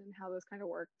whatnot and how those kind of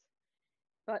worked.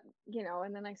 But,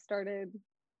 and then I started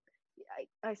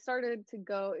to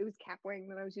go, it was Capwing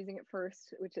that I was using at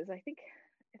first, which is, I think,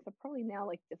 it's probably now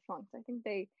like defunct. I think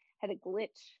they had a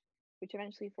glitch, which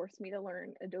eventually forced me to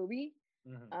learn Adobe.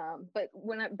 Mm-hmm. But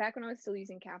back when I was still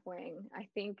using Capwing, I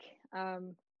think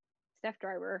Steph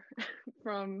Driver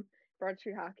from Broad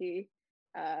Street Hockey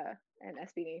and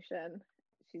SB Nation,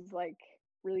 she's like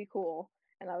really cool.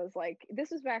 And I was like, this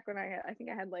was back when I think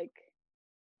I had like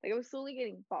I was slowly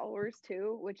getting followers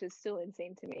too, which is still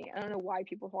insane to me. I don't know why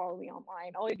people follow me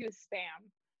online. All I do is spam.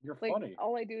 You're like, funny.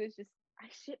 All I do is just I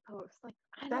shit post. Like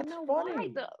I That's don't know funny. why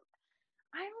though.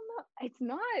 I don't know. It's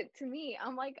not to me.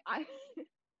 I'm like I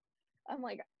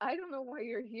don't know why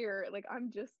you're here. Like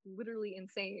I'm just literally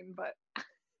insane, but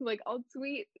like I'll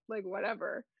tweet like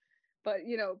whatever. But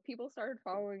people started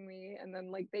following me, and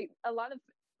then like a lot of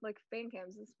like fan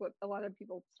cams is what a lot of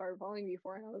people started following me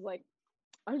for, and I was like,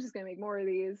 I'm just gonna make more of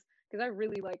these because I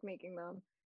really like making them,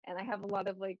 and I have a lot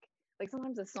of like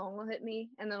sometimes a song will hit me,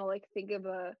 and then I'll like think of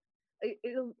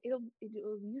it'll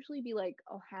usually be like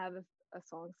I'll have a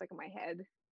song stuck in my head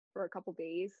for a couple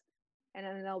days, and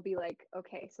then I'll be like,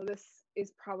 okay, so this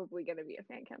is probably gonna be a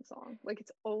fan cam song. Like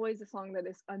it's always a song that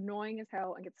is annoying as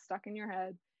hell and gets stuck in your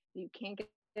head, and you can't get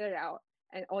it out,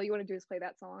 and all you want to do is play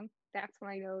that song. That's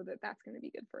when I know that that's going to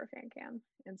be good for a fan cam.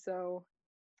 And so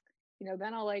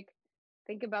then I'll like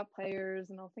think about players,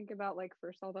 and I'll think about like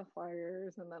first all the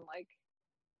Flyers, and then like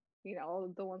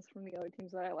all the ones from the other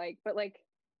teams that I like, but like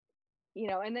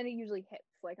and then it usually hits.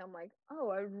 Like I'm like, oh,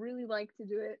 I really like to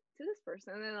do it to this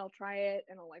person, and then I'll try it,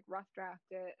 and I'll like rough draft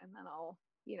it, and then I'll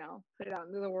put it out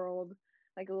into the world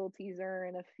like a little teaser,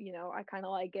 and if I kind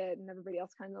of like it and everybody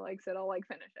else kind of likes it, I'll like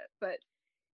finish it. But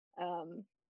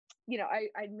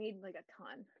I made like a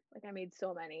ton. Like I made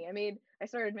so many. I made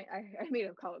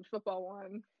a college football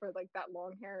one for like that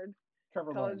long-haired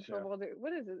Trevor college Lawrence, football dude.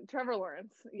 What is it? Trevor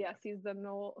Lawrence. Yes, he's the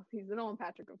Nolan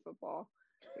Patrick of football.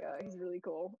 Yeah, he's really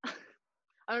cool.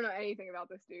 I don't know anything about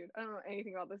this dude.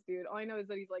 All I know is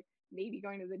that he's like maybe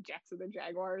going to the Jets or the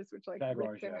Jaguars, which like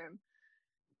ripped to him.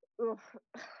 Oof.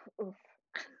 I'm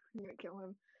gonna kill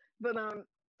him. But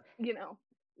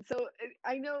so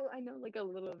I know like a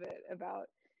little bit about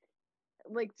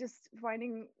like just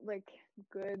finding like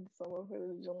good solo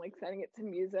footage and like setting it to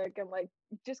music and like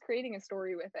just creating a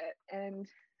story with it. And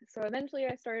so eventually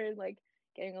I started like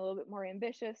getting a little bit more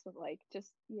ambitious with like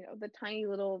just the tiny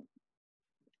little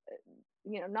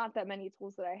not that many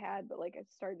tools that I had, but like I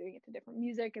started doing it to different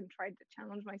music and tried to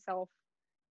challenge myself.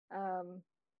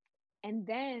 And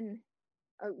then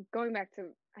going back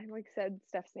to, I like said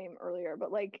Steph's name earlier,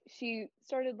 but like she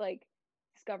started like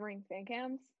discovering fan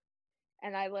cams,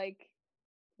 and I like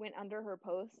went under her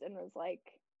post and was like,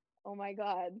 oh my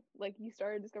God, like you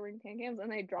started discovering fan cams,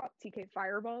 and I dropped TK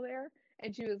Fireball there,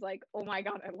 and she was like, oh my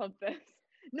God, I love this.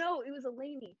 No, it was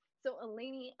Eleni. So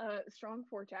Eleni, Strong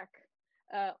Forecheck,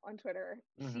 on Twitter,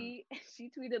 Mhm. she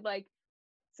tweeted like,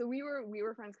 so we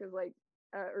were friends because like,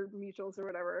 or mutuals or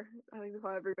whatever. I like to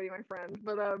call everybody my friend,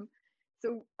 but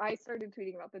so I started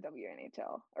tweeting about the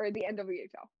WNHL or the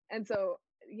NWHL, and so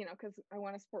because I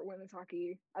want to support women's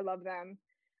hockey, I love them.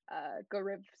 Go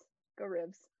Rivs, go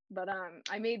Rivs. But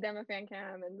I made them a fan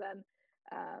cam, and then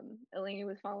Eleni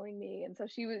was following me, and so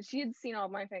she had seen all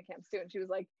of my fan cams too, and she was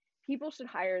like, people should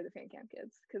hire the fan cam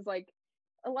kids because like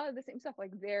a lot of the same stuff,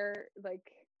 like they're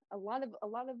like a lot of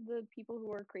the people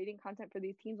who are creating content for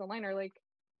these teams online are like,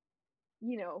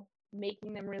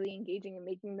 making them really engaging and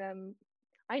making them.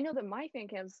 I know that my fan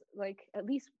cams, like at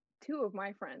least two of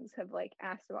my friends have like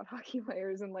asked about hockey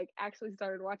players and like actually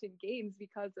started watching games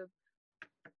because of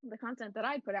the content that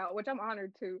I put out, which I'm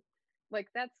honored to. Like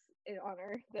that's an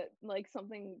honor that like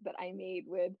something that I made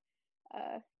would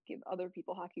give other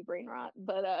people hockey brain rot.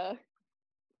 But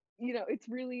it's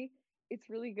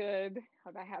really good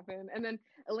how that happened. And then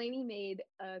Eleni made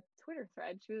a Twitter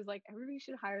thread. She was like, everybody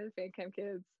should hire the fan cam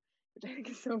kids, which I think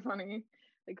is so funny,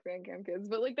 like fan cam kids.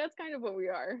 But like that's kind of what we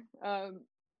are.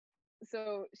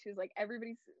 So she was like,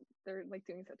 they're like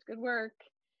doing such good work.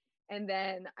 And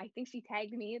then I think she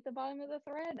tagged me at the bottom of the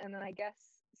thread, and then I guess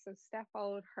so Steph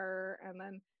followed her and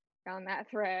then found that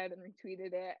thread and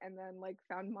retweeted it, and then like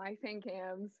found my fan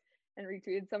cams and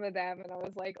retweeted some of them, and I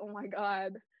was like, oh my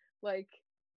God, like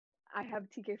I have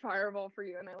TK Fireball for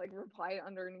you. And I like replied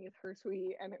underneath her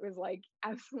tweet, and it was like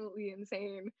absolutely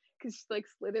insane because she like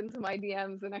slid into my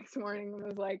DMs the next morning and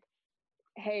was like,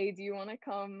 hey, do you want to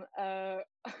come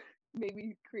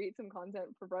maybe create some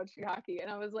content for Broad Street Hockey?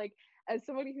 And I was like, as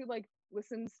somebody who like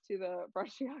listens to the Broad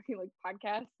Street Hockey like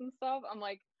podcasts and stuff, I'm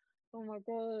like, oh my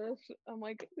gosh, I'm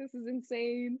like, this is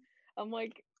insane. I'm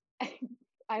like,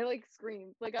 I like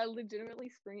screamed, like I legitimately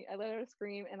screamed. I let out a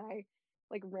scream, and I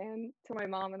like ran to my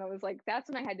mom, and I was like, that's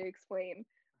when I had to explain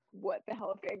what the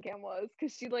hell a fan cam was,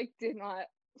 because she did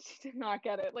not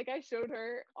get it. Like I showed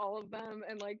her all of them,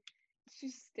 and like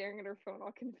she's staring at her phone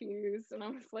all confused, and I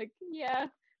was like, yeah,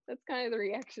 that's kind of the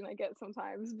reaction I get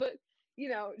sometimes. But she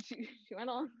went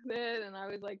on with it, and I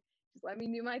was like, just let me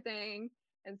do my thing.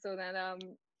 And so then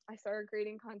I started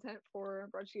creating content for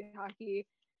Broad Street Hockey.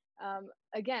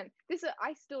 Again,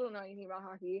 I still don't know anything about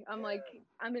hockey. I'm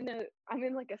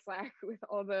in like a Slack with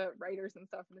all the writers and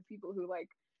stuff, and the people who like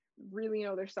really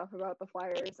know their stuff about the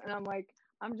Flyers, and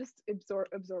I'm just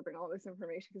absorbing all this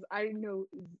information because I know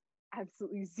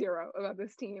absolutely zero about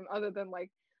this team other than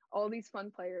like all these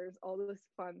fun players, all this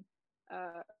fun,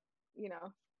 uh, you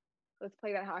know, let's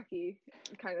play that hockey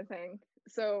kind of thing.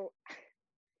 So,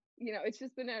 it's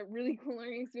just been a really cool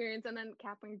learning experience. And then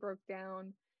Kapling broke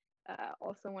down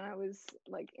also when I was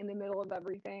like in the middle of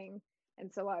everything.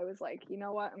 And so I was like, you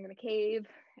know what, I'm going to cave.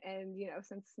 And,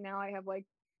 since now I have like,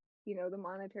 the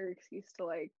monetary excuse to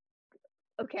like,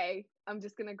 okay, I'm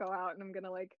just going to go out and I'm going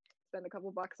to like spend a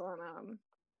couple bucks on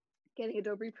getting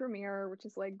Adobe Premiere, which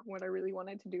is like what I really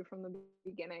wanted to do from the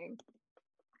beginning.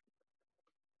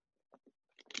 Oh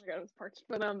my God, it was parched.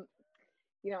 But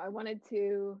I wanted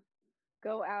to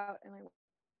go out and I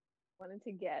wanted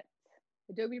to get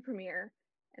Adobe Premiere.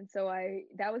 And so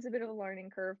that was a bit of a learning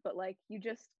curve, but like you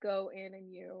just go in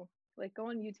and you like go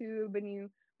on YouTube and you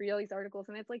read all these articles,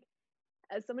 and it's like,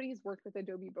 as somebody who's worked with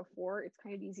Adobe before, it's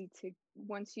kind of easy to,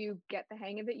 once you get the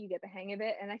hang of it, you get the hang of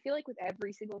it. And I feel like with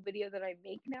every single video that I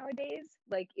make nowadays,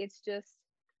 like it's just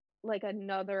like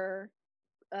another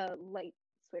light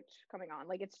switch coming on.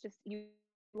 Like it's just I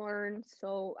learned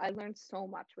so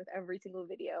much with every single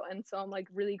video. And so I'm like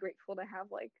really grateful to have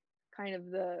like kind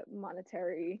of the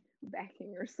monetary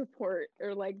backing or support,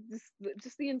 or like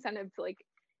just the incentive to like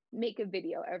make a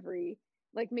video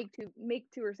make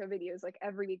two or so videos like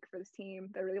every week for this team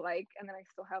that I really like, and then I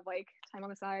still have like time on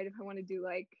the side if I want to do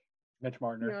like Mitch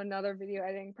Marner. Another video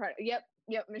editing part. Yep,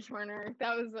 Mitch Marner.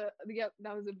 That was a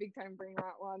big time brain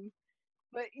rot one.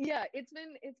 But yeah, it's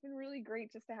been really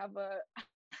great just to have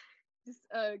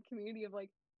a community of like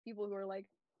people who are like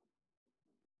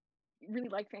really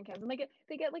like fan cams, and they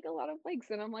get like a lot of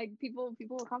likes, and I'm like, people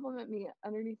will compliment me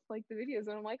underneath like the videos,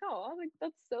 and I'm like, oh, like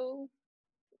that's so,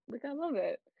 like I love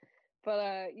it. But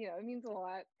it means a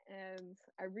lot, and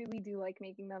I really do like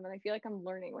making them, and I feel like I'm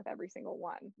learning with every single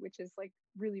one, which is like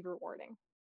really rewarding.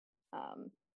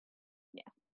 Yeah.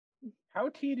 How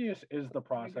tedious is the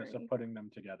process of putting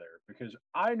them together? Because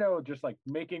I know just like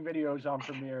making videos on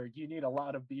Premiere, you need a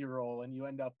lot of B-roll, and you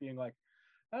end up being like,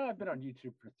 oh, I've been on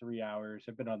YouTube for 3 hours.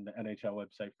 I've been on the NHL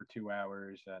website for 2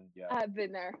 hours, and yeah. I've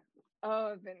been there.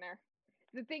 Oh, I've been there.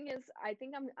 the thing is, I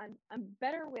think I'm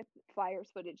better with Flyers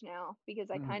footage now because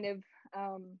I Mhm. kind of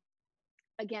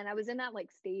again, I was in that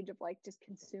like stage of like just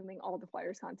consuming all the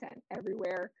Flyers content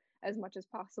everywhere as much as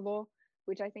possible,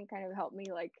 which I think kind of helped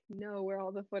me like know where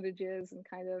all the footage is and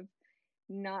kind of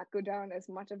not go down as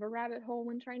much of a rabbit hole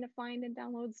when trying to find and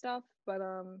download stuff. But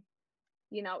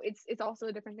it's also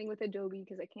a different thing with Adobe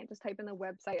because I can't just type in the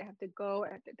website. I have to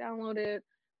download it,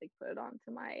 like put it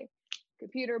onto my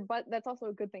computer. But that's also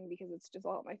a good thing because it's just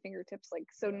all at my fingertips. Like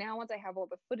so Yeah. now once I have all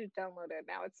the footage downloaded,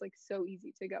 now it's like so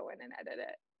easy to go in and edit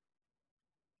it.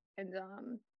 And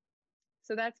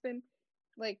so that's been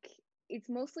like it's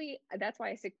mostly that's why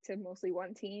I stick to mostly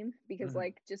one team because Mhm.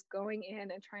 like just going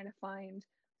in and trying to find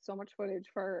so much footage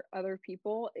for other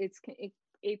people, it's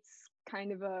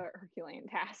kind of a Herculean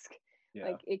task. Yeah.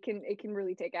 Like it can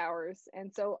really take hours.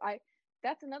 And so I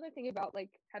that's another thing about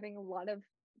like having a lot of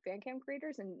fan cam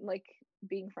creators and like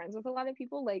being friends with a lot of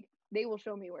people, like they will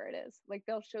show me where it is. Like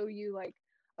they'll show you like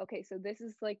okay, so this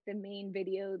is like the main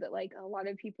video that like a lot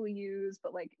of people use,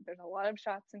 but like there's a lot of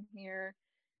shots in here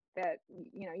that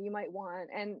you might want.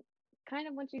 And kind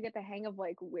of once you get the hang of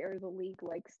like where the league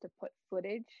likes to put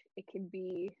footage, it can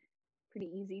be pretty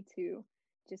easy to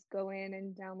just go in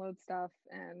and download stuff.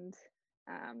 And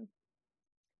um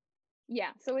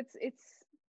yeah, so it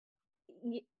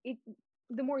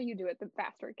the more you do it, the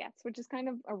faster it gets, which is kind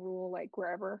of a rule like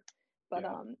wherever. But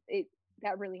Yeah. it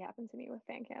that really happened to me with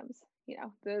fan cams.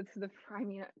 The I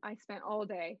mean, I spent all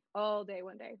day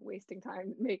one day wasting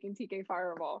time making TK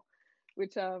Fireball,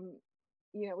 which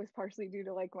was partially due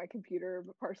to like my computer,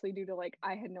 but partially due to like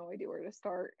I had no idea where to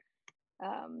start.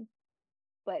 Um,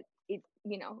 but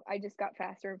I just got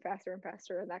faster and faster and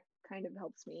faster, and that kind of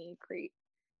helps me create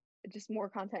just more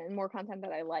content and more content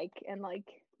that I like, and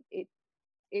like it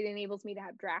it enables me to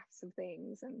have drafts of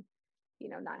things and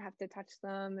not have to touch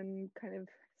them and kind of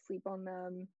sleep on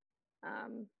them.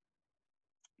 Um,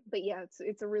 but yeah,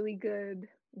 it's a really good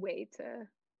way to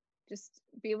just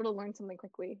be able to learn something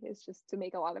quickly is just to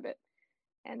make a lot of it.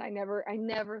 And I never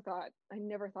thought I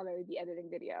would be editing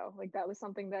video. Like that was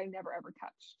something that I never ever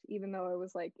touched, even though I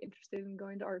was like interested in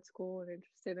going to art school and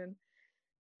interested in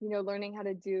learning how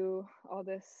to do all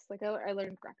this. Like I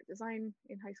learned graphic design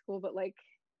in high school, but like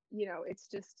it's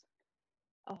just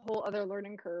a whole other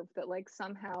learning curve that like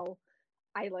somehow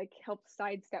I like helped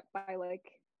sidestep by like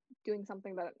doing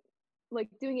something that like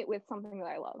doing it with something that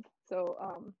I love. So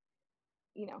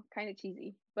kind of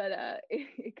cheesy, but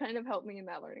it kind of helped me in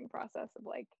that learning process of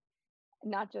like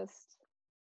not just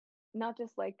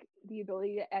like the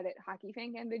ability to edit hockey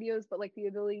fan cam videos, but like the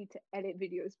ability to edit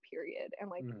videos period, and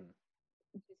like Mhm.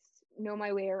 just know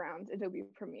my way around Adobe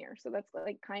Premiere. So that's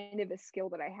like kind of a skill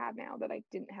that I have now that I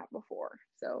didn't have before.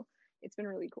 So it's been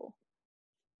really cool.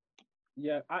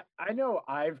 Yeah, I know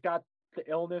I've got the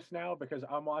illness now because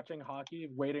I'm watching hockey,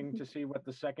 waiting to see what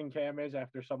the second cam is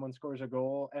after someone scores a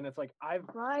goal, and it's like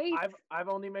Right? I've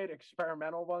only made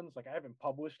experimental ones, like I haven't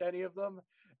published any of them,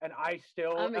 and I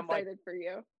still I'm am like, excited for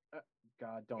you.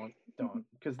 God, don't,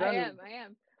 because I then am. I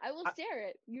am. I will I, share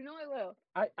it. I will.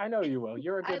 I know you will.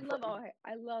 You're a I good love all.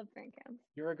 I love fan cams.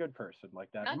 you're a good person like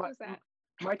that. Not just that.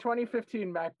 My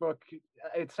 2015 MacBook,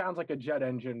 it sounds like a jet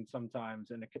engine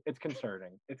sometimes, and it's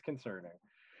concerning. It's concerning.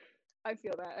 I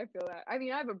feel that. I feel that. I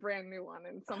mean, I have a brand new one,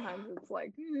 and sometimes it's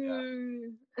like,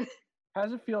 Yeah.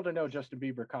 How's it feel to know Justin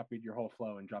Bieber copied your whole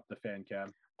flow and dropped the fan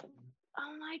cam?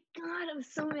 oh my god, I was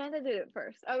so mad at it at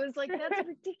first. I was like, that's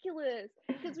ridiculous.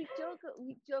 Because we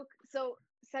joke. So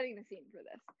setting the scene for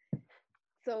this.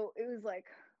 So it was like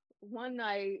one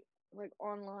night, like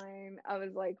online, I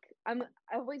was like, I've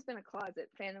always been a closet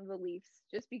fan of the Leafs,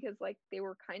 just because like they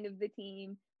were kind of the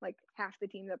team, like half the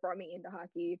team that brought me into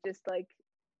hockey. Just like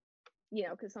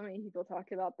because so many people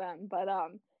talk about them. But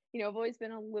I've always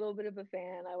been a little bit of a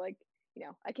fan. I like,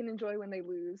 I can enjoy when they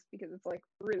lose because it's like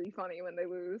really funny when they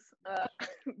lose.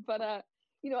 But I've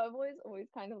always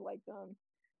kind of liked them.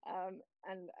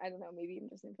 And I don't know, maybe I'm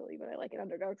just in Philly, but I like an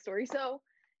underdog story. So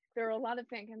there are a lot of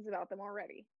fan cams about them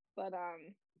already. But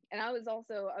and I was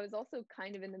also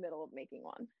kind of in the middle of making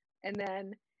one. And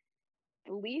then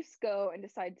the Leafs go and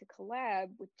decide to collab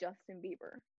with Justin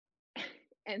Bieber.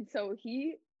 And so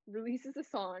he releases a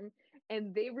song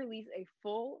and they release a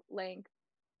full length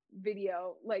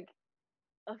video, like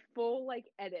a full like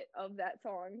edit of that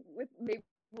song with Maple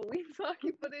Leafs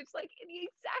hockey footage, like in the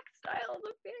exact style of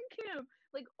the fan cam.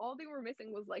 Like all they were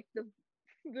missing was like the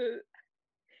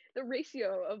the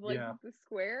ratio of like Yeah, the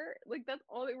square. Like that's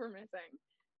all they were missing.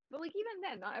 But like even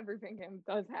then, not every fan cam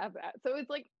does have that. So it's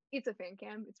like it's a fan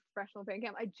cam, it's a professional fan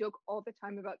cam. I joke all the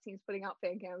time about teams putting out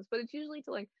fan cams, but it's usually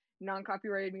to like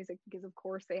non-copyrighted music because of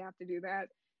course they have to do that.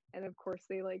 And of course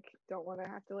they like don't want to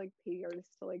have to like pay the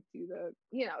artists to like do the,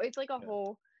 it's like a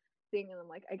whole thing, and I'm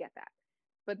like, I get that.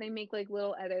 But they make like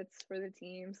little edits for the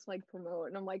teams to like promote,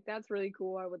 and I'm like, that's really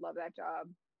cool. I would love that job.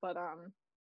 But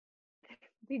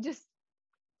they just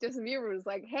Justin Bieber was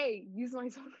like, hey, use my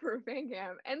song for a fan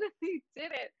cam, and then they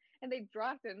did it and they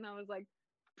dropped it, and I was like,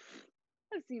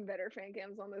 I've seen better fan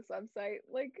cams on this website.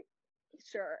 Like,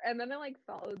 sure. And then I like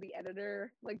followed the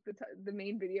editor, like the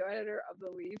main video editor of the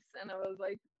Leafs, and I was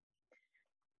like,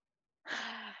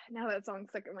 now that song's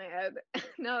stuck in my head.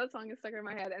 Now that song is stuck in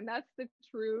my head, and that's the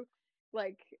true,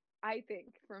 like, I think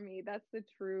for me, that's the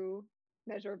true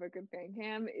measure of a good fan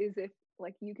cam is if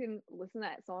like you can listen to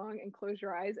that song and close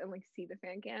your eyes and like see the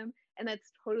fan cam, and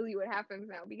that's totally what happens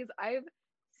now because I've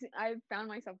found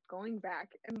myself going back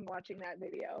and watching that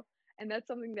video, and that's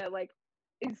something that like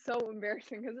is so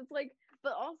embarrassing because it's like,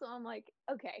 but also I'm like,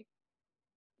 okay,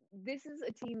 this is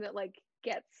a team that like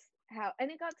gets how, and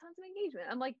it got tons of engagement.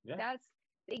 I'm like,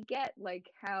 they get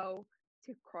like how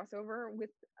to cross over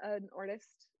with an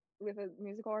artist, with a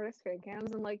musical artist fan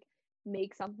cams, and like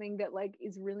make something that like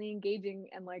is really engaging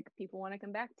and like people want to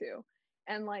come back to.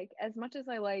 And like as much as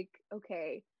I like,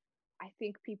 okay, I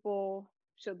think people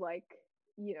should like,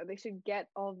 they should get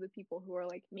all of the people who are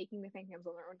like making the fan cams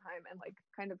on their own time and like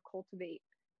kind of cultivate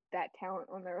that talent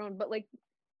on their own. But like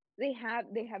they have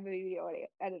a video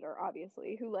editor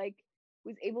obviously who like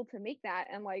was able to make that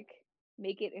and like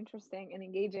make it interesting and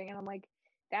engaging, and I'm like,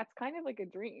 that's kind of like a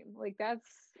dream. Like that's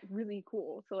really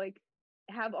cool to like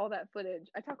have all that footage.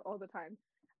 I talk all the time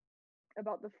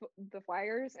about the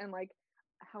Flyers and like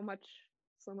how much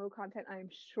slow-mo content I'm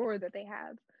sure that they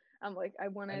have. I'm like, I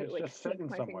want to like sink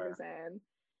my fingers in.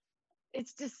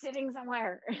 It's just sitting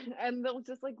somewhere and they'll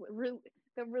just like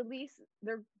they'll release,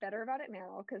 they're better about it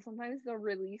now because sometimes they'll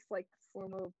release like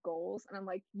slow-mo goals, and I'm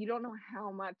like, you don't know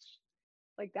how much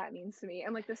like that means to me.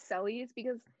 And like the sellies,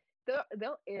 because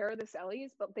they'll air the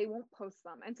sellies but they won't post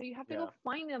them, and so you have to go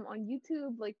find them on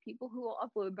YouTube, like people who will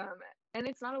upload them, and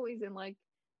it's not always in like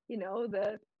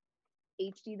the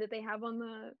HD that they have on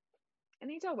the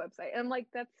NHL website. And like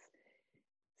that's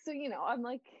so I'm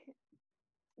like,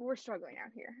 we're struggling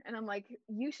out here, and I'm like,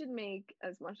 you should make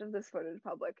as much of this footage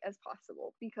public as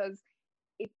possible, because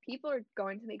if people are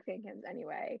going to make fan cams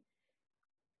anyway,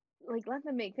 like let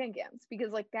them make fan cams,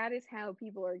 because like that is how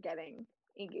people are getting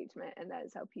engagement, and that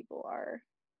is how people are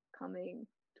coming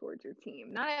towards your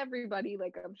team. Not everybody,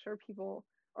 like I'm sure people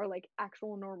are like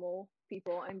actual normal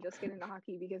people and just get into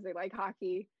hockey because they like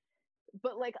hockey,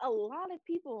 but like a lot of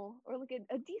people, or like a decent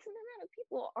amount of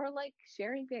people are like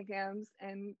sharing fan cams.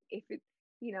 And if it,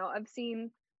 I've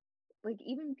seen like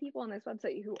even people on this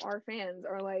website who are fans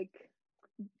are like,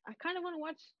 I kind of want to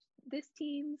watch this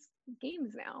team's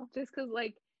games now, just because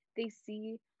like they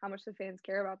see how much the fans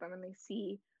care about them, and they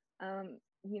see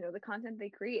the content they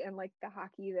create and like the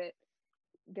hockey that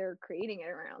they're creating it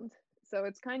around. So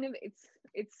it's kind of it's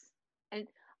and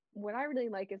what I really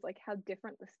like is like how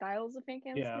different the styles of fan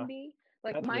cams can be.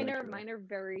 Like mine are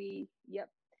very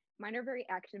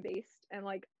action based, and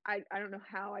like I don't know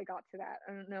how I got to that.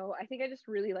 I don't know. I think I just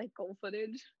really like goal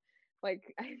footage. Like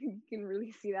I can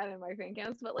really see that in my fan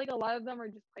cams, but like a lot of them are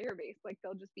just player based. Like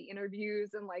they'll just be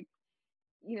interviews and like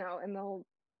and they'll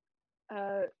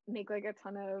make like a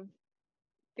ton of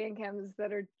fan cams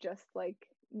that are just like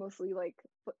mostly like,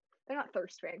 they're not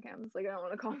thirst fan cams, like I don't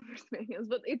want to call them thirst fan cams,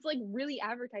 but it's like really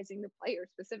advertising the player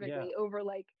specifically over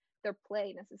like their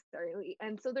play necessarily.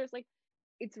 And so there's like,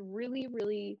 it's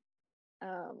really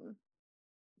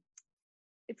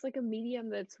it's like a medium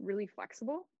that's really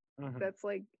flexible. That's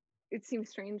like, it seems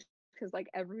strange because like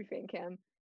every fan cam,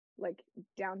 like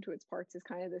down to its parts, is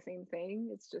kind of the same thing.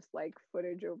 It's just like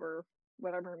footage over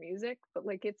whatever music, but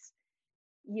like it's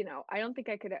I don't think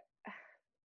I could,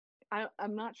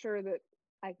 I'm not sure that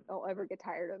I'll ever get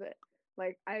tired of it.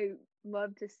 Like I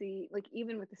love to see, like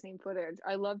even with the same footage,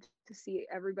 I love to see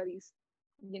everybody's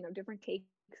different takes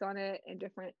on it and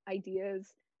different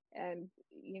ideas. And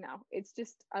it's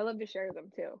just, I love to share them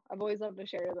too. I've always loved to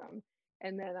share them,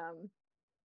 and then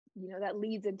that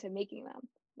leads into making them,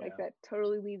 like that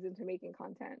totally leads into making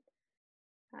content.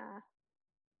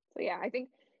 So yeah, I think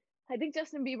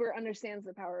Justin Bieber understands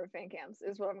the power of fan cams,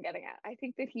 is what I'm getting at. I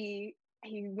think that he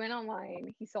went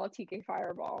online, he saw TK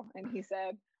Fireball, and he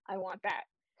said, I want that.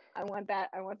 I want that.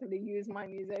 I want them to use my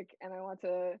music, and I want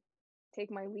to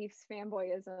take my Leafs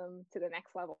fanboyism to the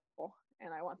next level,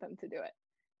 and I want them to do it.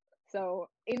 So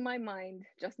in my mind,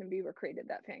 Justin Bieber created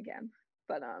that fan cam.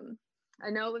 But I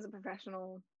know it was a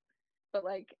professional, but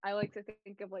like I like to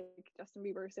think of like Justin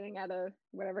Bieber sitting at a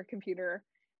whatever computer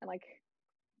and like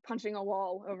punching a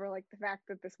wall over like the fact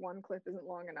that this one clip isn't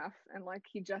long enough, and like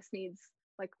he just needs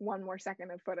like one more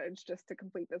second of footage just to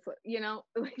complete this,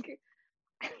 like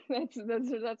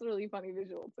that's a really funny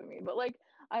visual to me. But like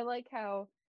I like how,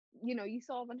 you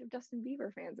saw a bunch of Justin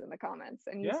Bieber fans in the comments,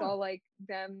 and you Yeah. saw like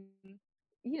them,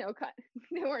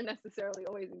 they weren't necessarily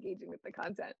always engaging with the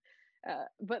content,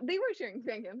 but they were sharing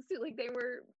fan cams too. Like they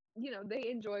were, they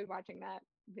enjoyed watching that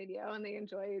video and they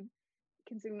enjoyed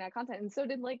consuming that content, and so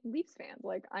did like Leafs fans.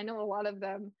 Like I know a lot of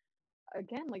them,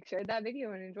 again, like shared that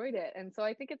video and enjoyed it. And so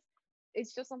I think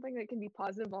it's just something that can be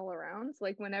positive all around.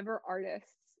 Like whenever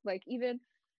artists, like even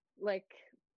like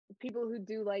people who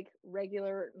do like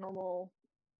regular normal,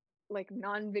 like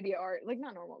non-video art, like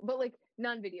not normal, but like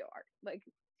non-video art, like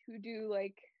who do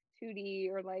like 2D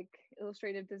or like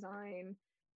illustrative design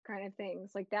kind of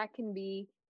things, like that can be,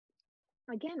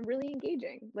 again, really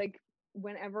engaging. Like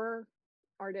whenever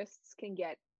artists can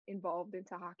get involved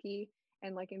into hockey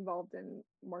and like involved in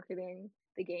marketing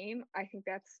the game, I think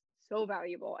that's so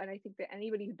valuable. And I think that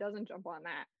anybody who doesn't jump on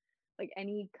that, like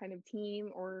any kind of team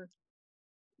or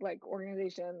like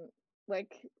organization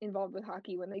like involved with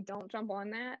hockey, when they don't jump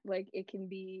on that, like it can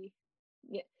be,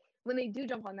 yeah, when they do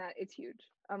jump on that, it's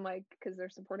huge. I'm like, because they're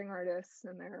supporting artists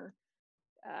and they're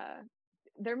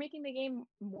making the game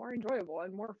more enjoyable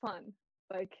and more fun.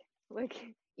 Like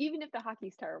even if the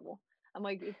hockey's terrible, I'm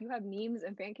like, if you have memes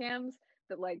and fan cams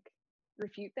that like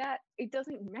refute that, it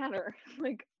doesn't matter.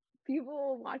 Like people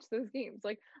will watch those games.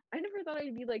 Like I never thought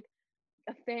I'd be like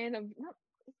a fan of, not,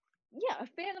 yeah, a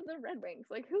fan of the Red Wings.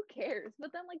 Like who cares?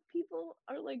 But then like people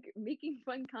are like making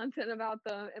fun content about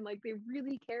them and like they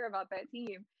really care about that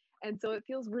team. And so it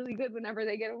feels really good whenever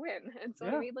they get a win. And so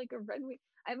Yeah.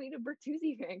 I made a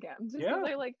Bertuzzi fan cam just Yeah.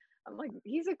 because I'm like,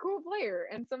 he's a cool player.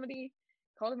 And somebody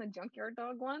called him a junkyard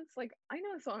dog once. Like I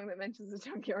know a song that mentions a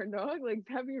junkyard dog. Like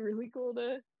that'd be really cool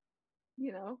to,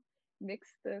 mix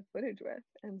the footage with.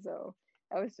 And so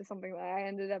that was just something that I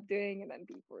ended up doing, and then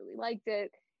people really liked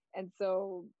it. And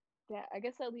so yeah, I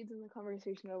guess that leads in the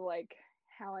conversation of like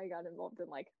how I got involved in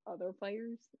like other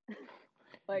players.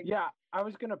 Like Yeah, I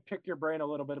was gonna pick your brain a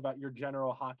little bit about your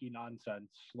general hockey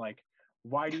nonsense. Like,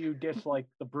 why do you dislike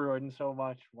the Bruins so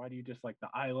much? Why do you dislike the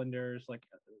Islanders? Like,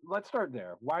 let's start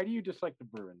there. Why do you dislike the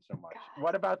Bruins so much? God.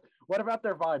 What about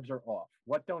their vibes are off?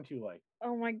 What don't you like?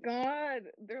 Oh my God.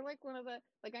 They're like one of the,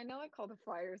 like, I know I call the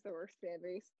Flyers the worst fan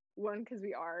base. One, because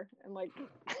we are. And like,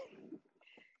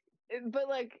 but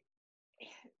like,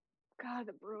 God,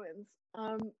 the Bruins.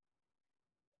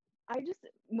 I just,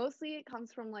 mostly it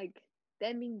comes from like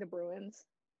them being the Bruins.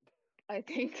 I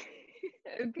think,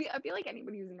 I feel like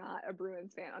anybody who's not a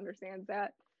Bruins fan understands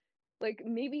that. Like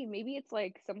maybe it's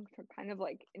like some kind of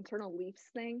like internal Leafs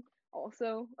thing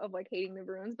also of like hating the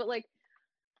Bruins, but like,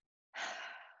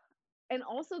 and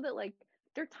also that like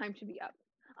their time should be up.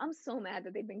 I'm so mad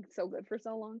that they've been so good for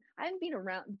so long. I haven't been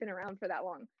around for that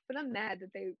long, but I'm mad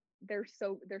that they're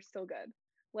still good.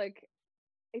 Like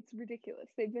it's ridiculous.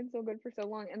 They've been so good for so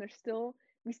long, and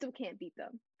we still can't beat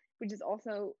them, which is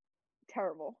also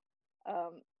terrible.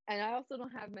 And I also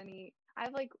don't have many. I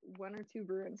have like one or two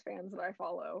Bruins fans that I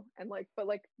follow, and like, but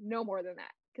like no more than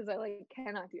that because I like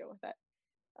cannot deal with it.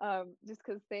 Just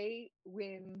because they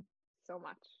win so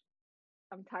much.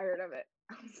 I'm tired of it.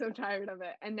 I'm so tired of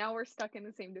it. And now we're stuck in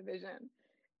the same division.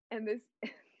 And this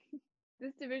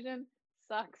this division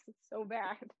sucks so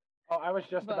bad. Oh, I was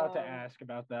just about to ask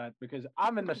about that because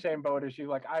I'm in the same boat as you.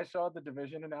 Like, I saw the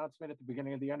division announcement at the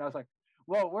beginning of the year, and I was like,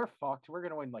 well, we're fucked. We're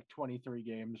going to win like 23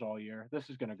 games all year. This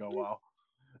is going to go well.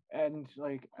 And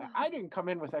like, I didn't come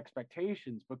in with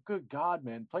expectations, but good God,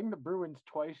 man, playing the Bruins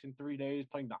twice in 3 days,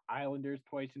 playing the Islanders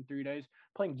twice in 3 days,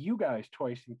 playing you guys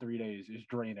twice in 3 days is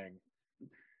draining.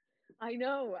 I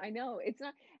know. It's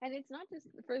not just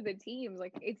for the teams.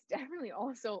 Like it's definitely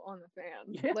also on the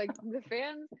fans. Yeah. Like the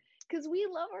fans, because we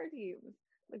love our teams.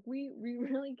 Like we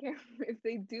really care if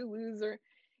they do lose or,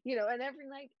 and every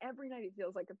night it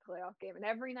feels like a playoff game, and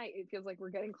every night it feels like we're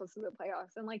getting close to the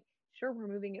playoffs. And like, sure, we're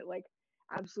moving at like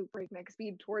absolute breakneck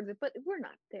speed towards it, but we're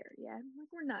not there yet. Like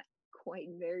we're not quite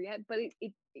there yet, but it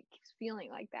keeps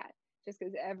feeling like that just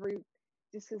because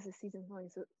the season's going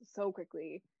so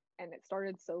quickly. And it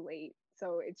started so late.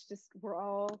 So it's just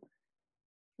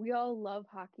we all love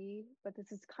hockey, but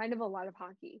this is kind of a lot of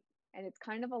hockey. And it's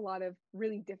kind of a lot of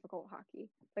really difficult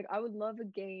hockey. Like I would love a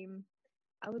game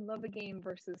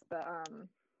versus the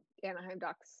Anaheim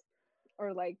Ducks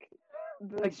or like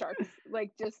the Sharks.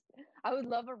 Like just I would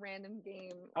love a random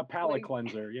game. A palate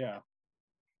cleanser, yeah.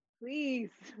 Please.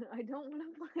 I don't want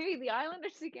to play the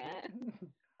Islanders again.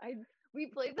 We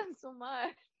played them so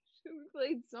much. We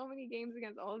played so many games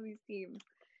against all of these teams,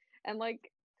 and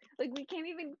like Like we can't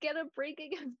even get a break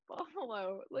against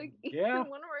Buffalo. Like Yeah. even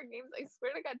one of our games, I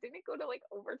swear to God, didn't it go to like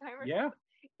overtime or Yeah. something?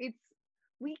 It's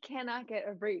we cannot get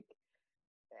a break.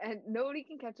 And nobody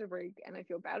can catch a break. And I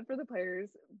feel bad for the players,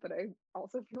 but I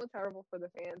also feel terrible for the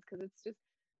fans because it's just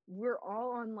we're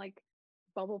all on like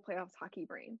bubble playoffs hockey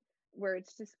brain where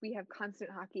it's just we have constant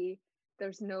hockey.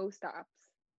 There's no stops.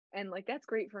 And like that's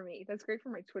great for me. That's great for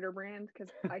my Twitter brand because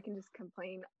I can just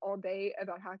complain all day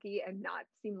about hockey and not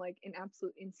seem like an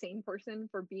absolute insane person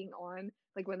for being on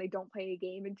like when they don't play a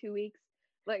game in 2 weeks.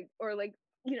 Like or like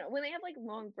when they have like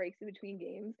long breaks in between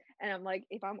games and I'm like,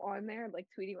 if I'm on there like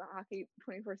tweeting about hockey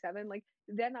 24/7, like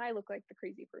then I look like the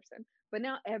crazy person. But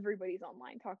now everybody's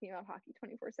online talking about hockey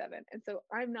 24/7. And so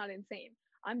I'm not insane.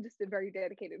 I'm just a very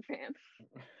dedicated fan.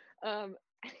 Um,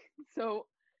 so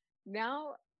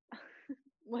now,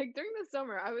 like during the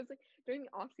summer, I was like, during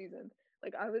the off season,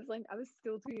 like I was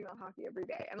still tweeting about hockey every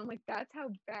day. And I'm like, that's how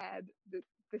bad this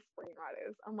spring rot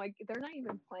is. I'm like, they're not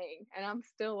even playing. And I'm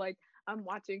still like, I'm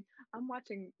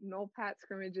watching null pat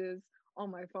scrimmages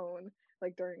on my phone,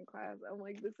 like during class. I'm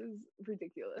like, this is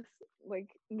ridiculous. Like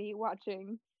me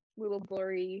watching little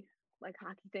blurry like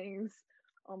hockey things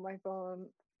on my phone.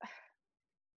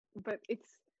 But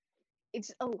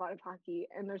it's a lot of hockey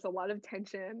and there's a lot of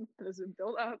tension that has been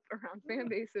built up around fan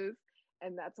bases.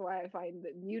 And that's why I find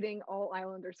that muting all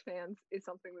Islanders fans is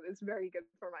something that is very good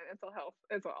for my mental health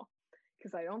as well.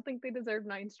 Because I don't think they deserve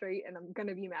 9 straight and I'm going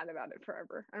to be mad about it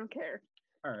forever. I don't care.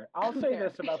 All right. I'll say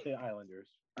this about the Islanders.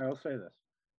 I will say this.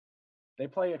 They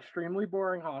play extremely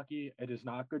boring hockey. It is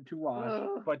not good to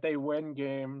watch, but they win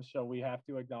games. So we have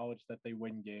to acknowledge that they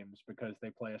win games because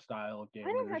they play a style of game.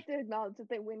 I don't have to acknowledge that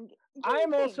they win games.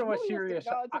 I'm also a serious.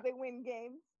 That they win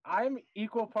games. I'm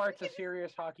equal parts a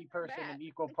serious hockey person and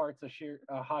equal parts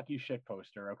a hockey shit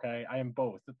poster. Okay, I am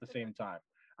both at the same time.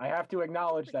 I have to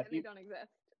acknowledge that they don't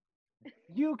exist.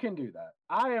 You can do that.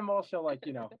 I am also like,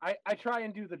 I try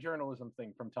and do the journalism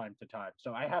thing from time to time.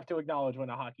 So I have to acknowledge when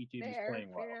a hockey team is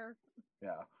playing well.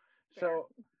 Yeah. So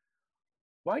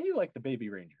why do you like the Baby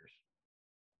Rangers?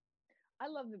 I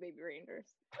love the Baby Rangers.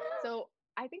 So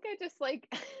I think I just like,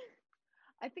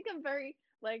 I think I'm very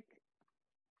like,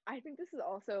 I think this is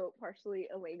also partially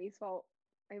Elaine's fault.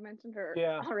 I mentioned her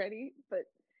already, but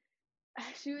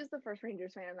she was the first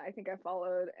Rangers fan I think I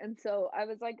followed. And so I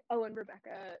was like, oh, and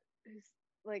Rebecca, who's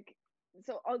like,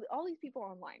 so all these people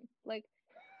online, like,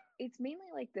 it's mainly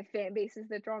like the fan bases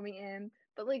that draw me in,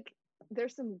 but like,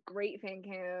 there's some great fan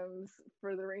cams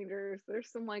for the Rangers.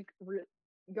 There's some like,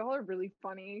 y'all are really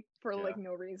funny for like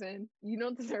no reason. You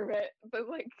don't deserve it, but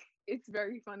like, it's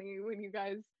very funny when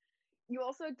you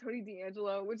also had Tony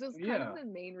DeAngelo, which is kind of the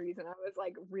main reason I was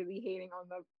like really hating on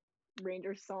the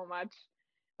Rangers so much.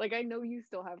 Like, I know you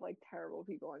still have like terrible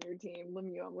people on your team.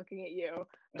 Lemieux, I'm looking at you,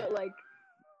 but like,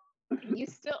 you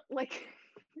still like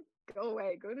go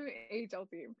away, go to an AHL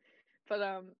team. But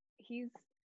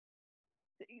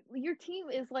your team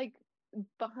is like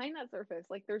behind that surface.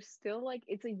 Like, there's still like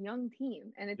it's a young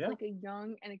team, and it's like a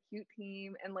young and a cute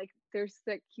team, and like there's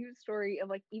that cute story of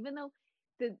like even though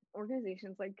the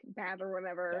organization's like bad or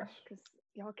whatever, because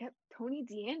y'all kept Tony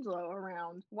DeAngelo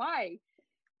around. Why?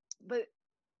 But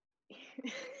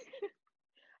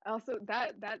also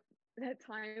that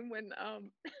time when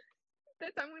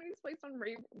that time when he was placed on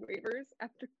waivers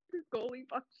after the goalie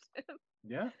punched him.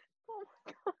 Yeah. Oh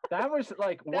my God. That was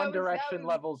like One Direction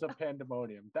levels of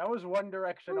pandemonium. That was One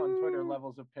Direction on Twitter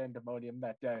levels of pandemonium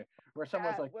that day, where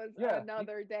someone's like,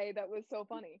 another day that was so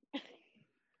funny.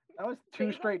 That was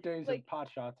 2 straight days of pot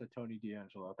shots at Tony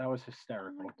DeAngelo. That was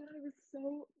hysterical. Oh my God, it was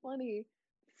so funny.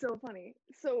 So funny.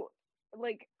 So,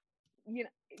 like,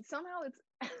 somehow it's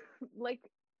like,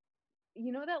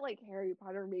 that like Harry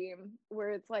Potter meme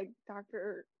where it's like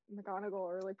Dr. McGonagall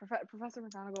or like Professor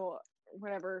McGonagall,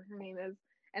 whatever her name is,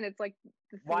 and it's like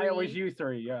the why always you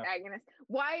three? Yeah. Agonists.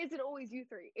 Why is it always you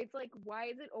three? It's like, why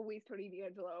is it always Tony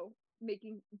DeAngelo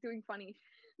doing funny,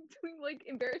 doing like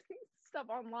embarrassing stuff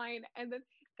online, and then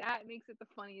that makes it the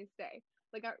funniest day.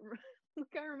 Like I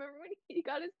remember when he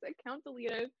got his account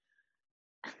deleted,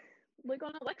 like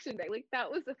on election day. Like that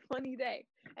was a funny day,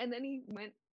 and then he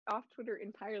went off Twitter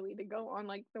entirely to go on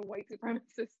like the white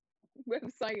supremacist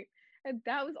website, and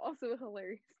that was also a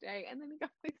hilarious day. And then he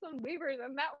got placed on waivers,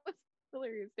 and that was a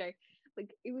hilarious day.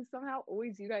 Like it was somehow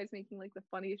always you guys making like the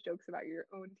funniest jokes about your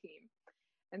own team.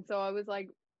 And so I was like,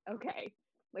 okay,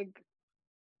 like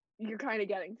you're kind of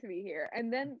getting to me here.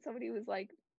 And then somebody was like,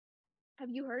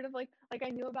 have you heard of like I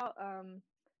knew about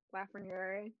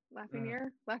Lafreniere.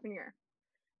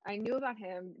 I knew about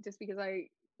him just because I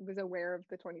was aware of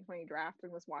the 2020 draft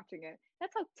and was watching it.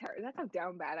 That's how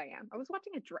down bad I am. I was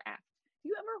watching a draft. Do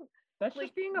you ever? That's like,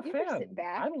 just being a you ever fan. sit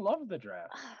back? I love the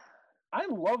draft. I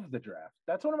love the draft.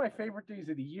 That's one of my favorite days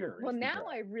of the year. Well, now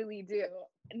I really do.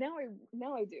 Now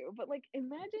I do. But like,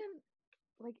 imagine,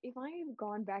 like, if I had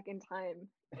gone back in time,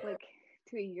 like,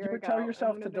 to a year you would ago, tell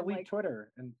yourself to have been delete like, Twitter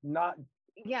and not.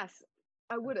 yes,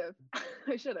 I would have.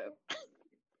 I should have.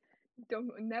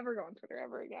 Don't never go on Twitter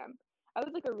ever again. I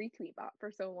was like a retweet bot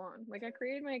for so long. Like, I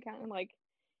created my account in like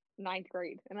 9th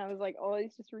grade, and I was like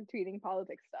always just retweeting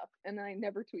politics stuff, and then I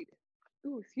never tweeted.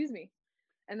 Ooh, excuse me.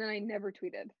 And then I never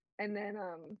tweeted. And then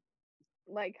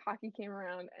like hockey came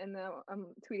around, and now I'm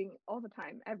tweeting all the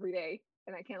time, every day,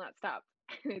 and I cannot stop.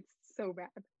 And it's so bad.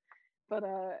 But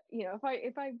you know,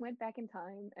 if I went back in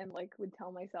time and like would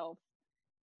tell myself,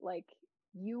 like,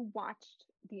 you watched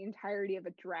the entirety of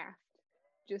a draft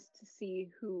just to see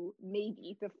who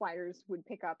maybe the Flyers would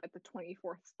pick up at the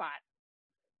 24th spot,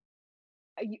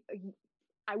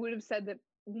 I would have said that,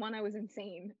 one, I was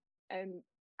insane, and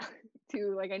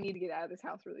two, like, I need to get out of this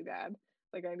house really bad.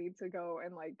 Like, I need to go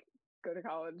and like go to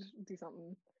college, do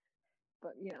something.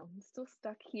 But you know, I'm still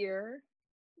stuck here,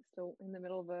 still in the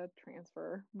middle of a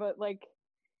transfer. But like,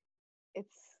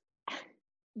 it's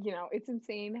you know, it's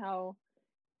insane how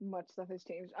much stuff has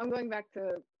changed. I'm going back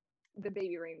to the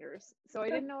Baby Rangers. So I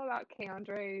didn't know about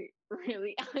K'Andre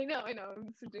really. I know,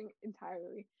 I'm switching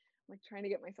entirely. I'm like trying to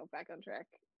get myself back on track.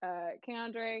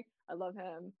 K'Andre, I love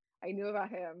him. I knew about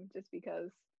him just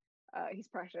because he's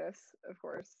precious, of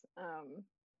course.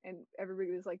 And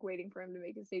everybody was like waiting for him to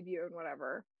make his debut and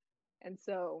whatever. And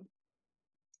so,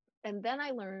 and then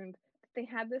I learned that they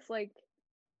had this, like,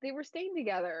 they were staying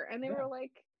together, and they were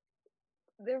like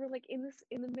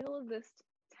in the middle of this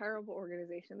terrible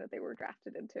organization that they were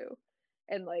drafted into,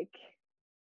 and like,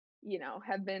 you know,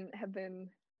 have been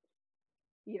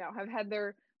you know, have had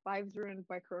their lives ruined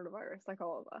by coronavirus, like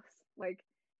all of us. Like,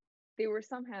 they were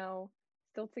somehow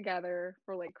still together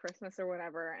for like Christmas or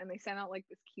whatever, and they sent out like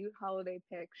this cute holiday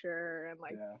picture, and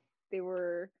like they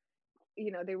were,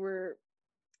 you know, they were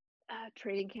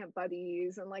training camp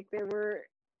buddies, and like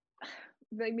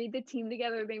they made the team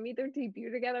together, they made their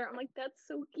debut together. I'm like, that's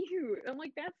so cute. I'm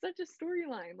like, that's such a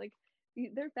storyline. Like,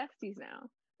 they're besties now,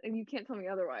 and you can't tell me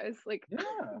otherwise. Like,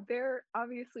 they're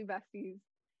obviously besties,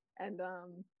 and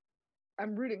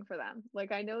I'm rooting for them.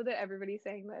 Like, I know that everybody's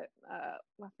saying that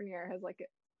Lafreniere is like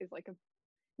a,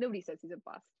 nobody says he's a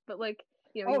bust, but like,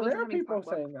 you know, there are people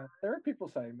saying that. There are people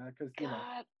saying that because, you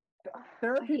know,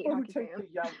 there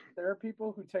are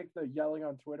people who take the yelling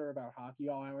on Twitter about hockey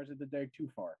all hours of the day too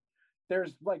far.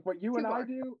 There's like what you and I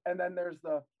do, and then there's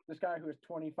this guy who has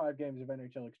 25 games of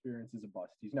NHL experience is a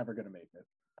bust. He's never going to make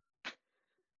it.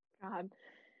 God,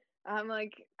 I'm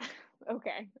like,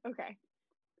 okay,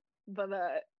 but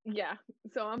yeah.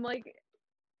 So I'm like,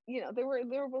 you know, they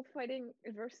were both fighting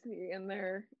adversity in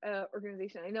their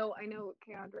organization. I know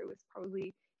K'Andre was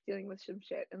probably dealing with some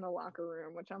shit in the locker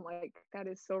room, which I'm like, that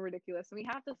is so ridiculous. And we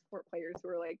have to support players who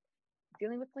are like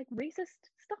dealing with like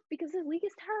racist stuff, because the league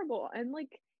is terrible, and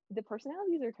like the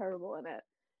personalities are terrible in it.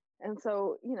 And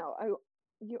so, you know,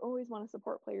 you always want to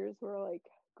support players who are like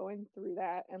going through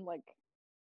that, and like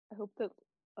I hope that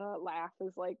Laugh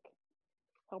is like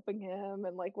helping him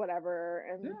and like whatever.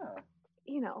 And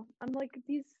you know, I'm like,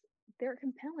 they're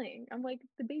compelling. I'm like,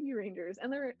 the Baby Rangers,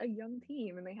 and they're a young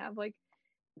team, and they have like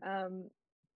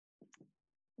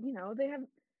you know, they have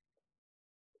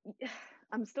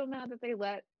I'm still mad that they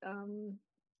let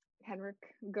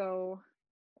Henrik go,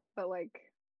 but like,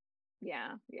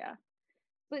 yeah.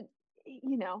 But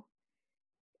you know,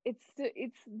 it's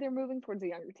they're moving towards a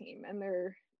younger team, and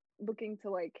they're looking to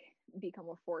like become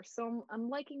a force. So I'm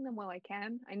liking them while I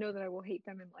can. I know that I will hate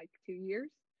them in like 2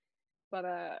 years,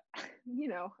 but you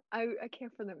know, I care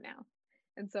for them now.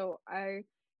 And so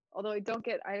although I don't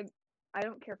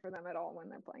care for them at all when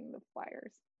they're playing the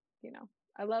Flyers. You know,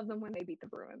 I love them when they beat the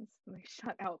Bruins, and they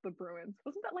shut out the Bruins.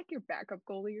 Wasn't that like your backup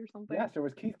goalie or something? Yes, it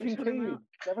was Keith Kincaid.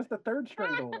 That was the third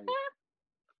string goalie.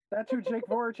 That's who Jake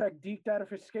Voracek deked out of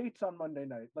his skates on Monday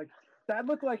night. Like, that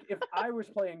looked like if I was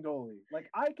playing goalie. Like,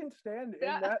 I can stand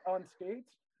in that on skates,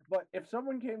 but if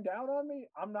someone came down on me,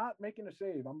 I'm not making a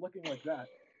save. I'm looking like that.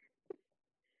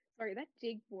 Sorry, that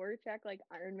Jake Voracek like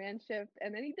Iron Man shift,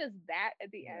 and then he does that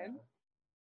at the end.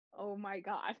 Oh my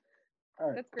God. All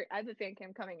right. That's great. I have a fan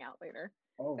cam coming out later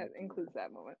that includes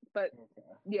that moment. But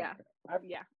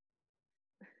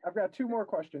I've got 2 more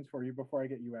questions for you before I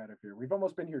get you out of here. We've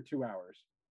almost been here 2 hours.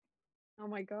 Oh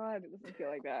my God, it doesn't feel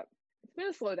like that. It's been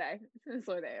a slow day.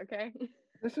 Okay?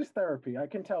 This is therapy. I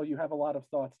can tell you have a lot of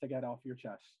thoughts to get off your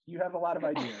chest. You have a lot of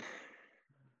ideas.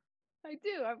 I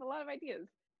do. I have a lot of ideas.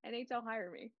 NHL,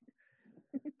 hire me.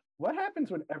 What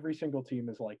happens when every single team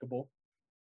is likable?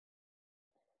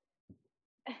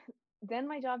 then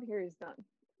my job here is done.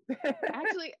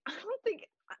 Actually, I don't think.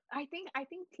 I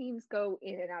think teams go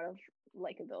in and out of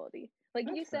likability. Like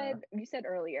That's fair. you said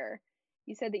earlier,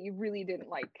 you said that you really didn't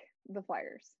like the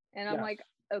Flyers, and I'm Yes. like,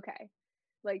 okay,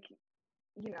 like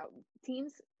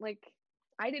teams like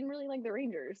I didn't really like the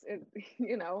Rangers,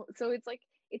 so it's like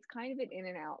it's kind of an in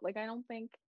and out. Like I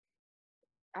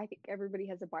think everybody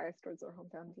has a bias towards their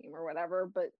hometown team or whatever,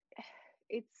 but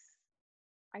it's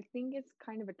I think it's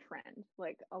kind of a trend.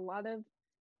 Like a lot of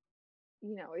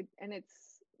and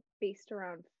it's based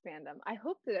around fandom. I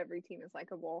hope that every team is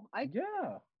likable.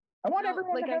 Yeah. I want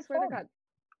everyone to like I have swear to fun. God,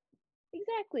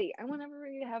 exactly. I want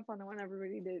everybody to have fun. I want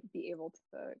everybody to be able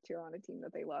to cheer on a team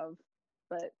that they love.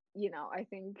 But I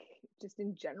think just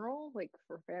in general, like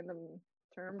for fandom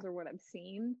terms or what I've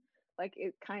seen, like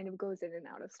it kind of goes in and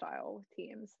out of style with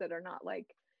teams that are not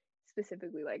like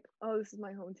specifically like, oh, this is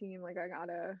my home team. Like I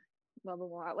gotta blah blah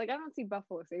blah. Like I don't see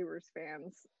Buffalo Sabres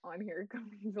fans on here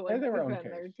coming to They're like their own defend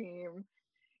case. their team.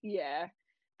 Yeah.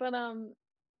 But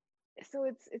so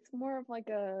it's more of like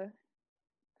a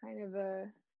kind of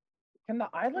a Can the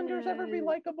Islanders ever be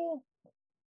likable?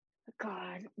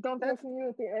 God, don't talk to me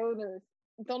with the Islanders.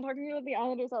 Don't talk to me with the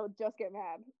Islanders. I would just get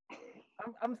mad.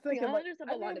 I'm The thinking like Islanders have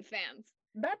a lot of fans.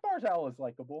 Matt Barzal is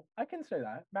likable. I can say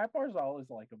that. Matt Barzal is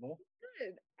likable.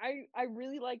 Good. I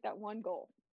really like that one goal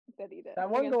that he did. That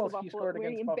one against goal the he Buffalo, scored where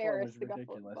against he Buffalo was embarrassed the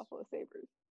ridiculous. Buffalo Sabres.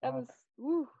 That Oh, was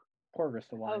woo. Poor I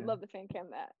Ristolainen. would love to fan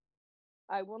cam that.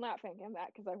 I will not fan cam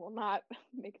that because I will not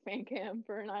make a fan cam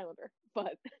for an Islander.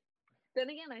 But then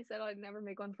again, I said I'd never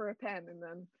make one for a Pen, and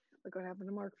then look what happened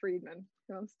to Mark Friedman,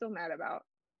 who I'm still mad about.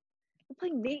 We're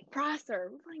playing Nate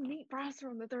Prosser.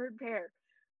 On the third pair.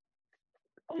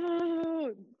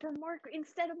 Oh, for Mark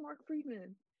instead of Mark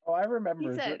Friedman. Oh, I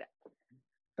remember. He said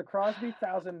the Crosby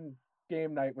 1,000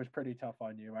 game night was pretty tough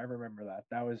on you. I remember that.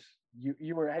 That was you.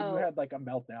 You had like a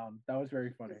meltdown. That was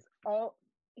very funny.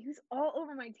 He was all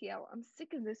over my TL. I'm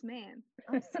sick of this man.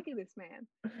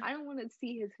 I don't want to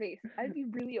see his face. I'd be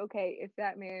really okay if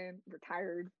that man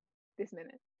retired this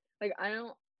minute. Like I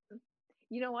don't.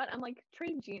 You know what? I'm like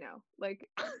trade Gino. Like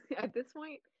at this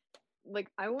point, like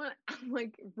I'm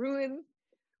like ruin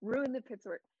the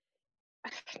Pittsburgh.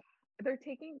 They're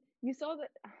taking. You saw that.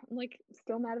 I'm like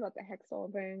still mad about the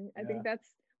Hextall thing. I think that's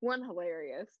one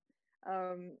hilarious.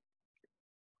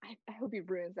 I hope he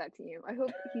ruins that team. I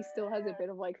hope he still has a bit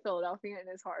of like Philadelphia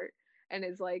in his heart and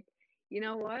is like, you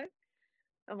know what?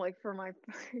 I'm like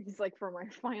he's like for my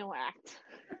final act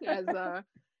as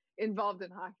involved in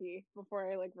hockey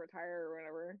before I like retire or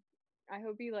whatever. I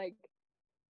hope he like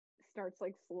starts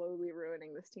like slowly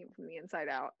ruining this team from the inside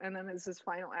out, and then as his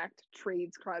final act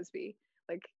trades Crosby.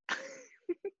 Like,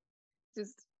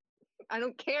 just I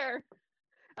don't care.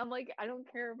 I'm like I don't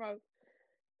care about.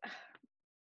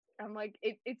 I'm like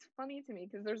it's funny to me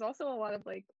because there's also a lot of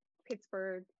like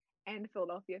Pittsburgh and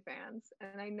Philadelphia fans,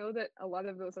 and I know that a lot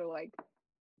of those are like.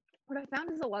 What I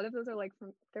found is a lot of those are like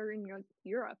they're in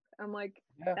Europe. I'm like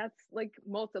that's like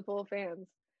multiple fans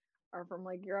are from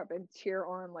like Europe and cheer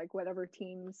on like whatever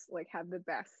teams like have the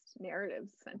best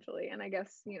narratives essentially. And I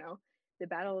guess the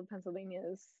Battle of Pennsylvania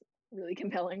is really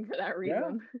compelling for that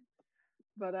reason. Yeah.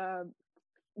 But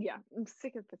yeah, I'm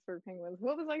sick of Pittsburgh Penguins.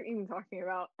 What was I even talking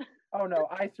about? Oh no,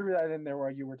 I threw that in there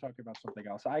while you were talking about something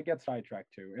else. I get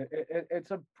sidetracked too.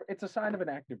 It's a sign of an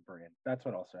active brand. That's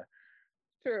what I'll say.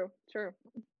 True.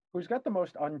 Who's got the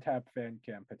most untapped fan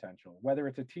cam potential, whether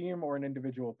it's a team or an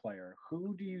individual player?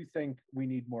 Who do you think we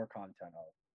need more content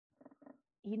of?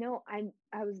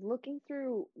 I was looking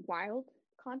through Wild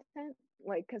content,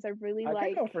 like because I really I like. I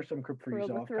could go for some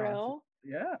Kaprizov content.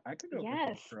 Yeah, I could go.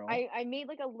 Yes, for some I made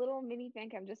like a little mini fan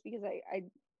cam just because I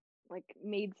like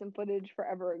made some footage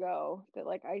forever ago that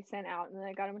like I sent out, and then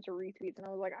I got a bunch of retweets, and I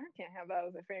was like, I can't have that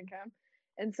as a fan cam,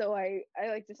 and so I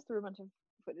like just threw a bunch of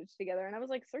footage together, and I was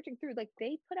like searching through, like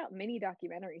they put out mini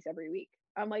documentaries every week.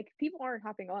 I'm like, people aren't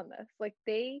hopping on this. Like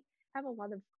they have a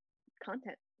lot of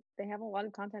content. They have a lot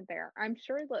of content there. I'm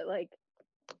sure that like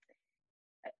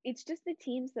it's just the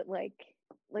teams that like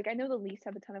I know the Leafs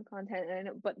have a ton of content, and I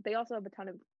know, but they also have a ton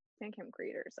of fan cam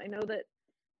creators. I know that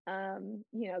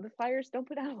the Flyers don't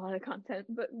put out a lot of content,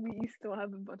 but we still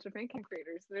have a bunch of fan cam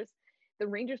creators. The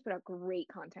Rangers put out great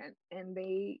content, and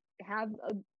they have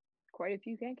quite a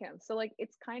few fan cams. So like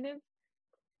it's kind of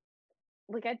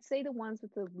like I'd say the ones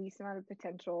with the least amount of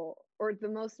potential or the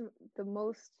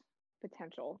most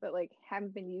potential that like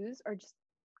haven't been used are just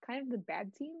kind of the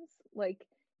bad teams. Like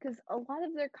because a lot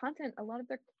of their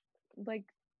like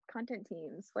content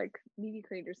teams, like media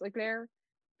creators, like they're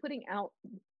putting out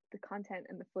the content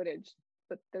and the footage,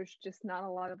 but there's just not a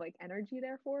lot of like energy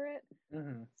there for it.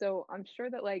 Mm-hmm. So I'm sure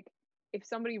that like if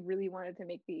somebody really wanted to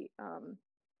make the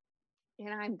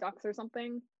Anaheim Ducks or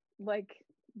something like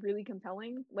really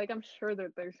compelling, like I'm sure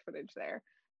that there's footage there,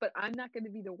 but I'm not going to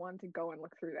be the one to go and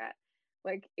look through that.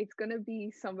 Like it's going to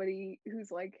be somebody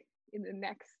who's like in the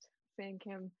next fan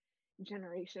cam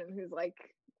generation who's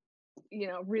like, you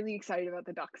know, really excited about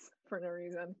the Ducks for no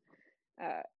reason.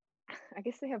 I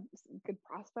guess they have good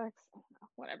prospects. I don't know,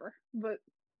 whatever. But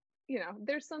you know,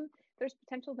 there's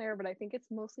potential there, but I think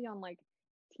it's mostly on like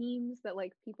teams that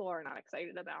like people are not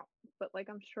excited about. But like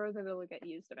I'm sure that it'll get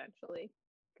used eventually,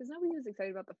 because nobody was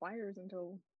excited about the Flyers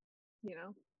until, you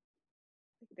know,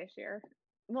 like this year.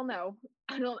 Well, no,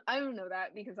 I don't know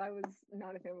that because I was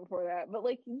not a fan before that. But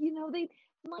like, you know, they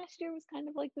last year was kind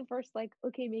of like the first like,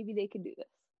 okay, maybe they can do this.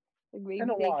 Like maybe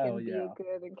they can be a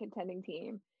good and contending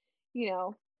team. You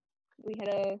know, we had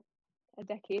a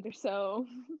decade or so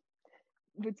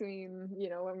between, you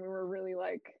know, when we were really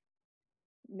like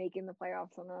making the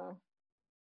playoffs on a,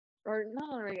 or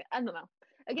not, I don't know.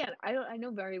 Again, I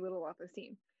know very little about this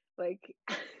team. Like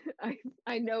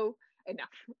I know enough.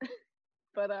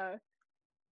 But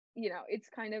you know, it's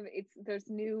kind of there's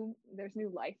new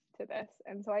life to this.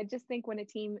 And so I just think when a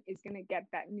team is going to get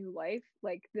that new life,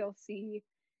 like they'll see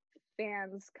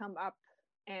fans come up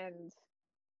and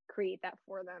create that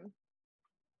for them.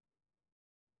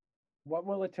 What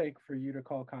will it take for you to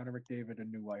call Connor McDavid a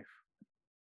new wife?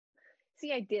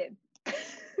 See, I did.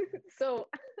 So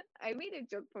I made a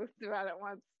joke post about it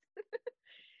once.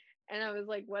 And I was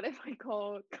like, what if I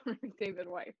call Connor McDavid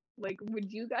wife? Like,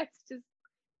 would you guys just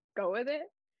go with it?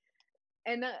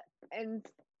 And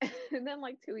then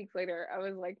like 2 weeks later, I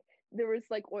was like, there was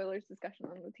like Oilers discussion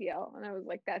on the TL, and I was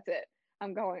like, that's it.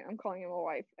 I'm calling him a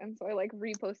wife. And so I like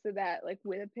reposted that like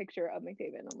with a picture of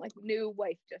McDavid. I'm like, new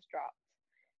wife just dropped,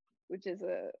 which is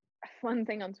a fun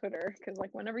thing on Twitter, because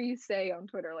like whenever you say on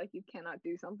Twitter like you cannot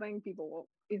do something, people will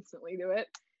instantly do it.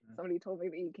 Somebody told me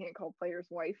that you can't call players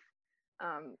wife.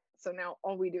 So now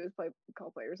all we do is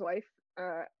call players wife.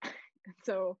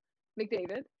 So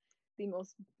McDavid, the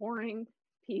most boring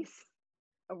piece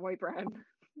of white bread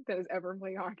that has ever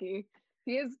played hockey.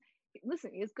 He is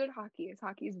good hockey. His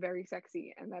hockey is very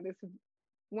sexy, and that is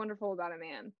wonderful about a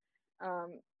man.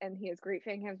 And he has great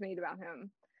fan cams made about him.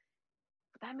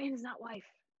 But that man is not wife.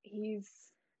 He's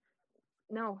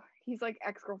like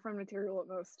ex-girlfriend material at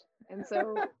most. And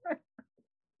so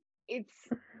it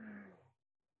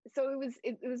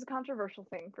was a controversial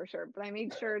thing for sure, but I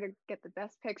made sure to get the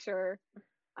best picture.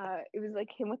 It was like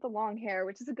him with the long hair,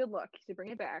 which is a good look. You should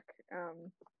bring it back.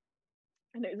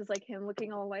 And it was like him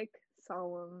looking all like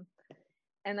solemn.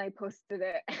 And I posted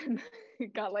it and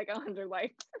it got like 100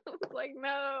 likes. I was like,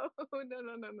 no.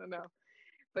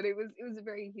 But it was a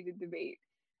very heated debate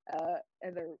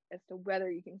as to whether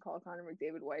you can call Connor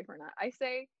McDavid wife or not. I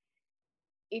say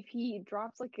if he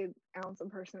drops like an ounce of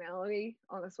personality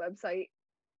on this website,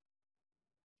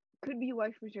 could be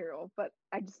wife material, but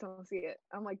I just don't see it.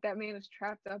 I'm like, that man is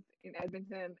trapped up in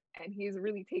Edmonton, and he's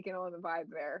really taken on the vibe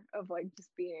there of like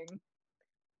just being,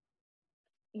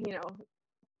 you know,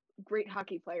 great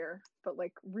hockey player, but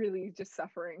like really just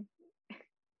suffering.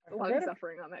 A lot of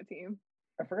suffering on that team.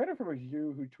 I forget if it was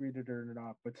you who tweeted it or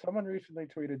not, but someone recently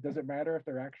tweeted, does it matter if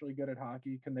they're actually good at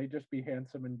hockey? Can they just be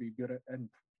handsome and be good at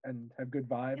and have good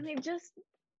vibes? And they just,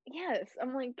 yes,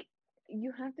 I'm like,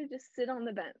 you have to just sit on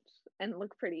the bench and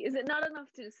look pretty. Is it not enough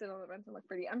to just sit on the bench and look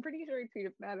pretty? I'm pretty sure he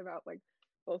tweeted that about like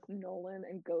both Nolan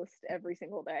and Ghost every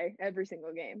single day, every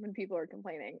single game when people are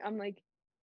complaining. I'm like,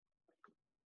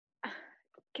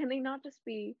 can they not just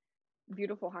be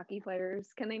beautiful hockey players?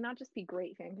 Can they not just be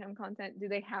great fan cam content? Do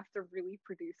they have to really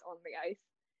produce on the ice?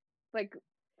 Like,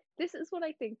 this is what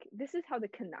I think. This is how the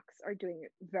Canucks are doing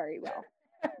it very well.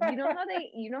 You know how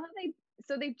they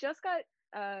so they just got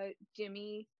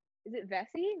Jimmy, is it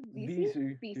Vesey?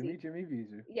 Vesey. Jimmy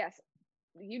Vesey. Yes.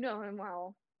 You know him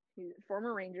well. He's a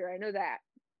former Ranger. I know that.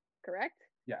 Correct?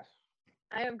 Yes.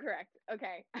 I am correct.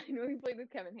 Okay. I know he played with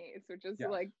Kevin Hayes, which is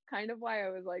like kind of why I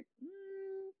was like,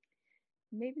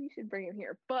 maybe you should bring him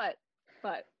here. But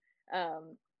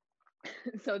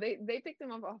so they picked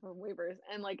him up off of waivers,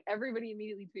 and like everybody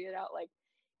immediately tweeted out like,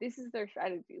 this is their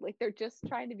strategy. Like they're just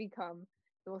trying to become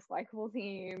the most likable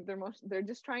team. They're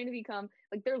just trying to become,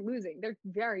 like, they're losing. They're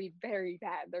very, very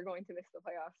bad. They're going to miss the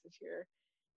playoffs this year.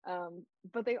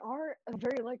 But they are a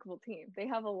very likable team. They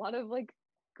have a lot of like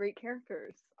great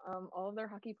characters. All of their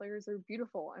hockey players are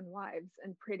beautiful and wives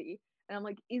and pretty. And I'm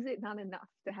like, is it not enough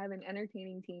to have an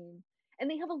entertaining team? And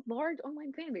they have a large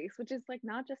online fan base, which is like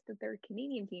not just that they're a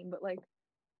Canadian team, but like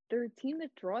they're a team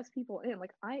that draws people in.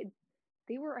 Like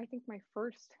they were, I think, my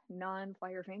first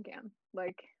non-Flyer fan cam,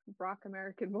 like Brock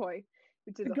American Boy,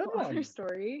 which is a whole other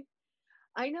story.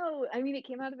 I know. I mean, it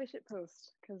came out of a shit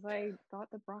post because I thought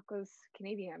that Brock was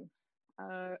Canadian.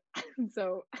 Uh,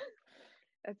 so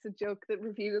that's a joke that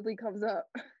repeatedly comes up.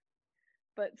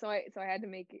 But so I had to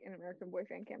make an American Boy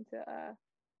fan cam to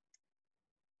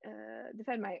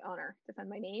defend my honor, defend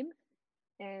my name,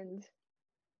 and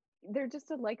they're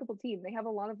just a likable team. They have a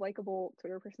lot of likable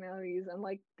Twitter personalities, and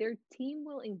like their team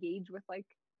will engage with like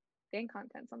fan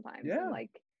content sometimes, and Yeah.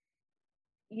 like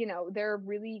they're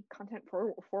really content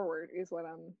forward is what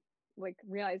I'm like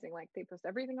realizing. Like they post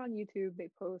everything on YouTube. They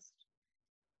post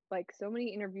like so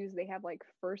many interviews. They have like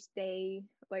first day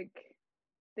like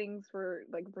things for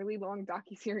like really long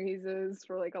docu-series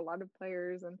for like a lot of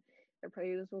players, and their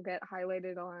players will get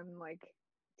highlighted on like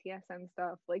TSN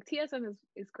stuff. Like TSN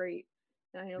is great,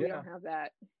 and I know we Yeah. don't have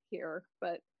that here,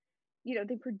 but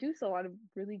they produce a lot of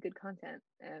really good content,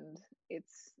 and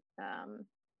it's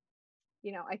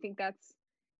I think that's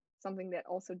something that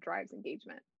also drives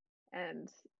engagement. And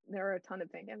there are a ton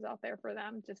of fan cams out there for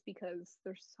them just because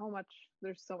there's so much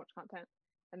content,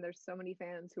 and there's so many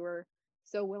fans who are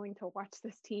so willing to watch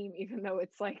this team even though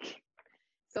it's like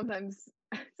sometimes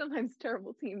sometimes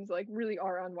terrible teams like really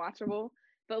are unwatchable,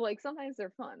 but like sometimes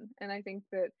they're fun. And I think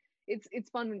that it's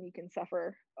fun when you can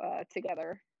suffer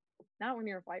together. Not when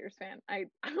you're a Flyers fan. I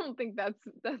don't think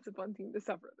that's a fun team to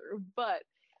suffer through, but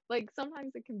like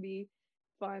sometimes it can be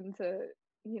fun to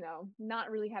not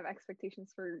really have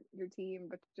expectations for your team,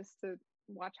 but just to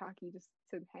watch hockey, just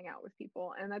to hang out with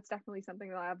people. And that's definitely something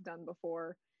that I've done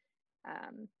before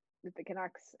with the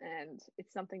Canucks, and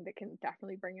it's something that can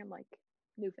definitely bring in like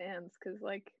new fans because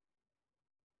like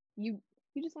you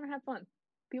just want to have fun.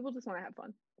 People just want to have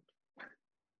fun.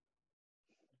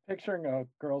 Picturing a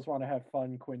girls want to have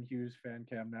fun Quinn Hughes fan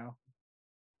cam now.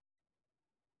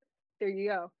 There you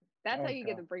go. That's Oh, how you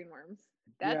get God. the brainworms.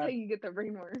 That's Yeah. how you get the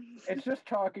brainworms. It's just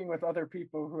talking with other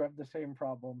people who have the same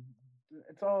problem.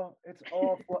 It's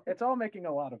all making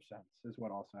a lot of sense, is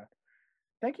what I'll say.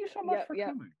 Thank you so much for Yep.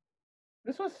 coming.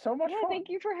 This was so much Yeah, fun. thank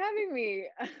you for having me.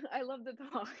 I love to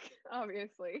talk,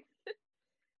 obviously.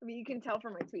 I mean, you can tell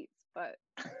from my tweets, but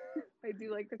I do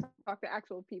like to talk to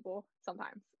actual people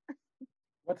sometimes.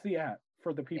 What's the at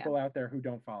for the Yeah. people out there who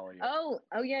don't follow you? Oh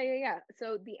yeah.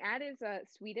 So the ad is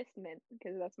sweetest mint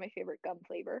because that's my favorite gum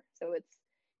flavor. So it's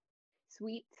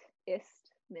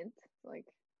sweetest mint, like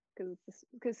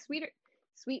because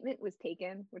sweet mint was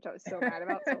taken, which I was so mad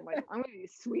about. So I'm like, I'm gonna do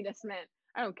sweetest mint.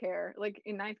 I don't care. Like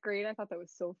in ninth grade, I thought that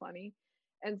was so funny,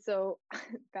 and so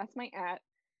that's my at.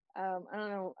 I don't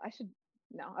know.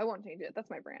 No, I won't change it. That's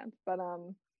my brand. But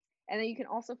and then you can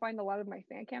also find a lot of my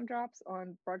fan cam drops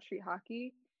on Broad Street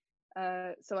Hockey.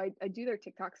 So I do their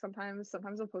TikTok sometimes.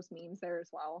 Sometimes I'll post memes there as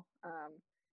well.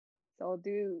 So I'll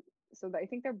do I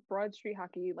think they're Broad Street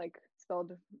Hockey, like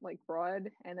spelled like broad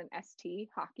and then ST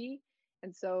hockey.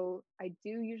 And so I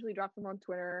do usually drop them on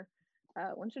Twitter.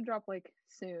 One should drop like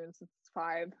soon since it's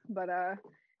 5. But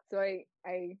so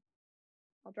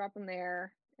I'll drop them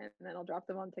there, and then I'll drop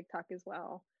them on TikTok as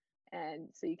well. And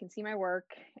so you can see my work,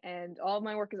 and all of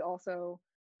my work is also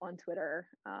on Twitter.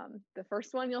 The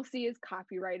first one you'll see is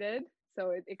copyrighted,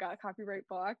 so it got copyright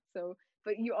blocked. So,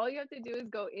 but all you have to do is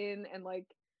go in and like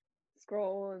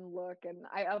scroll and look, and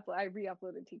I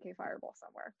re-uploaded TK Fireball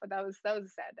somewhere, but that was a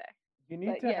sad day. You need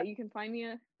But to. yeah, you can find me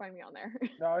on there.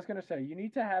 No, I was gonna say you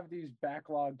need to have these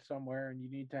backlogged somewhere, and you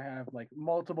need to have like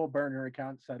multiple burner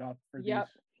accounts set up for Yep.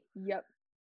 these. Yep.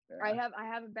 Yeah. I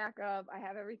have a backup. I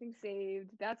have everything saved.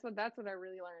 That's what I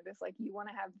really learned. Is like you want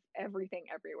to have everything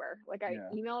everywhere. Like I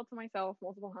email it to myself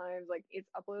multiple times. Like it's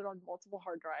uploaded on multiple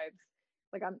hard drives.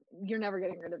 Like you're never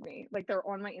getting rid of me. Like they're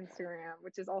on my Instagram,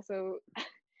 which is also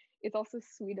it's also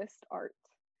sweetest art.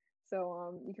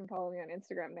 So you can follow me on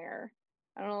Instagram there.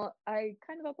 I don't know. I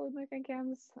kind of upload my fan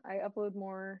cams. I upload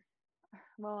more.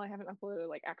 Well, I haven't uploaded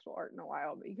like actual art in a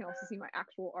while, but you can also see my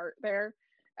actual art there.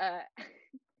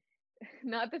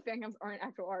 Not that fan cams aren't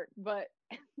actual art, but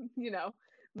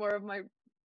more of my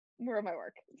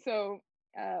work. So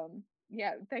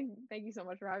yeah, thank you so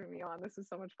much for having me on. This was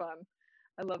so much fun.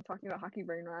 I love talking about hockey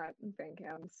brain rot and fan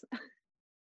cams.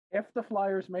 If the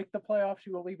Flyers make the playoffs,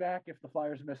 you will be back. If the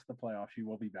Flyers miss the playoffs, you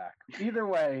will be back. Either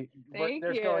way,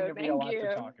 there's going to be a lot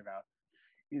to talk about.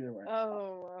 Either way.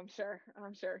 Oh, I'm sure.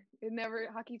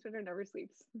 Hockey Twitter never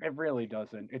sleeps. It really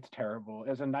doesn't. It's terrible.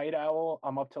 As a night owl,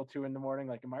 I'm up till 2 a.m.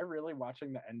 Like, am I really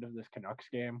watching the end of this Canucks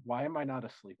game? Why am I not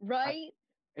asleep? Right.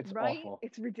 It's right. awful.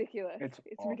 It's ridiculous. It's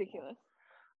ridiculous.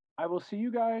 I will see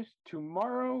you guys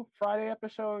tomorrow, Friday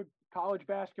episode, college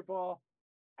basketball.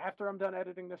 After I'm done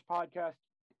editing this podcast,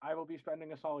 I will be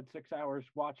spending a solid 6 hours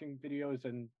watching videos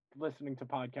and listening to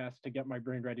podcasts to get my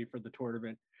brain ready for the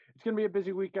tournament. It's going to be a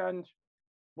busy weekend.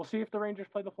 we'll see if the Rangers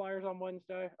play the Flyers on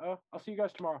Wednesday. I'll see you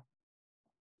guys tomorrow.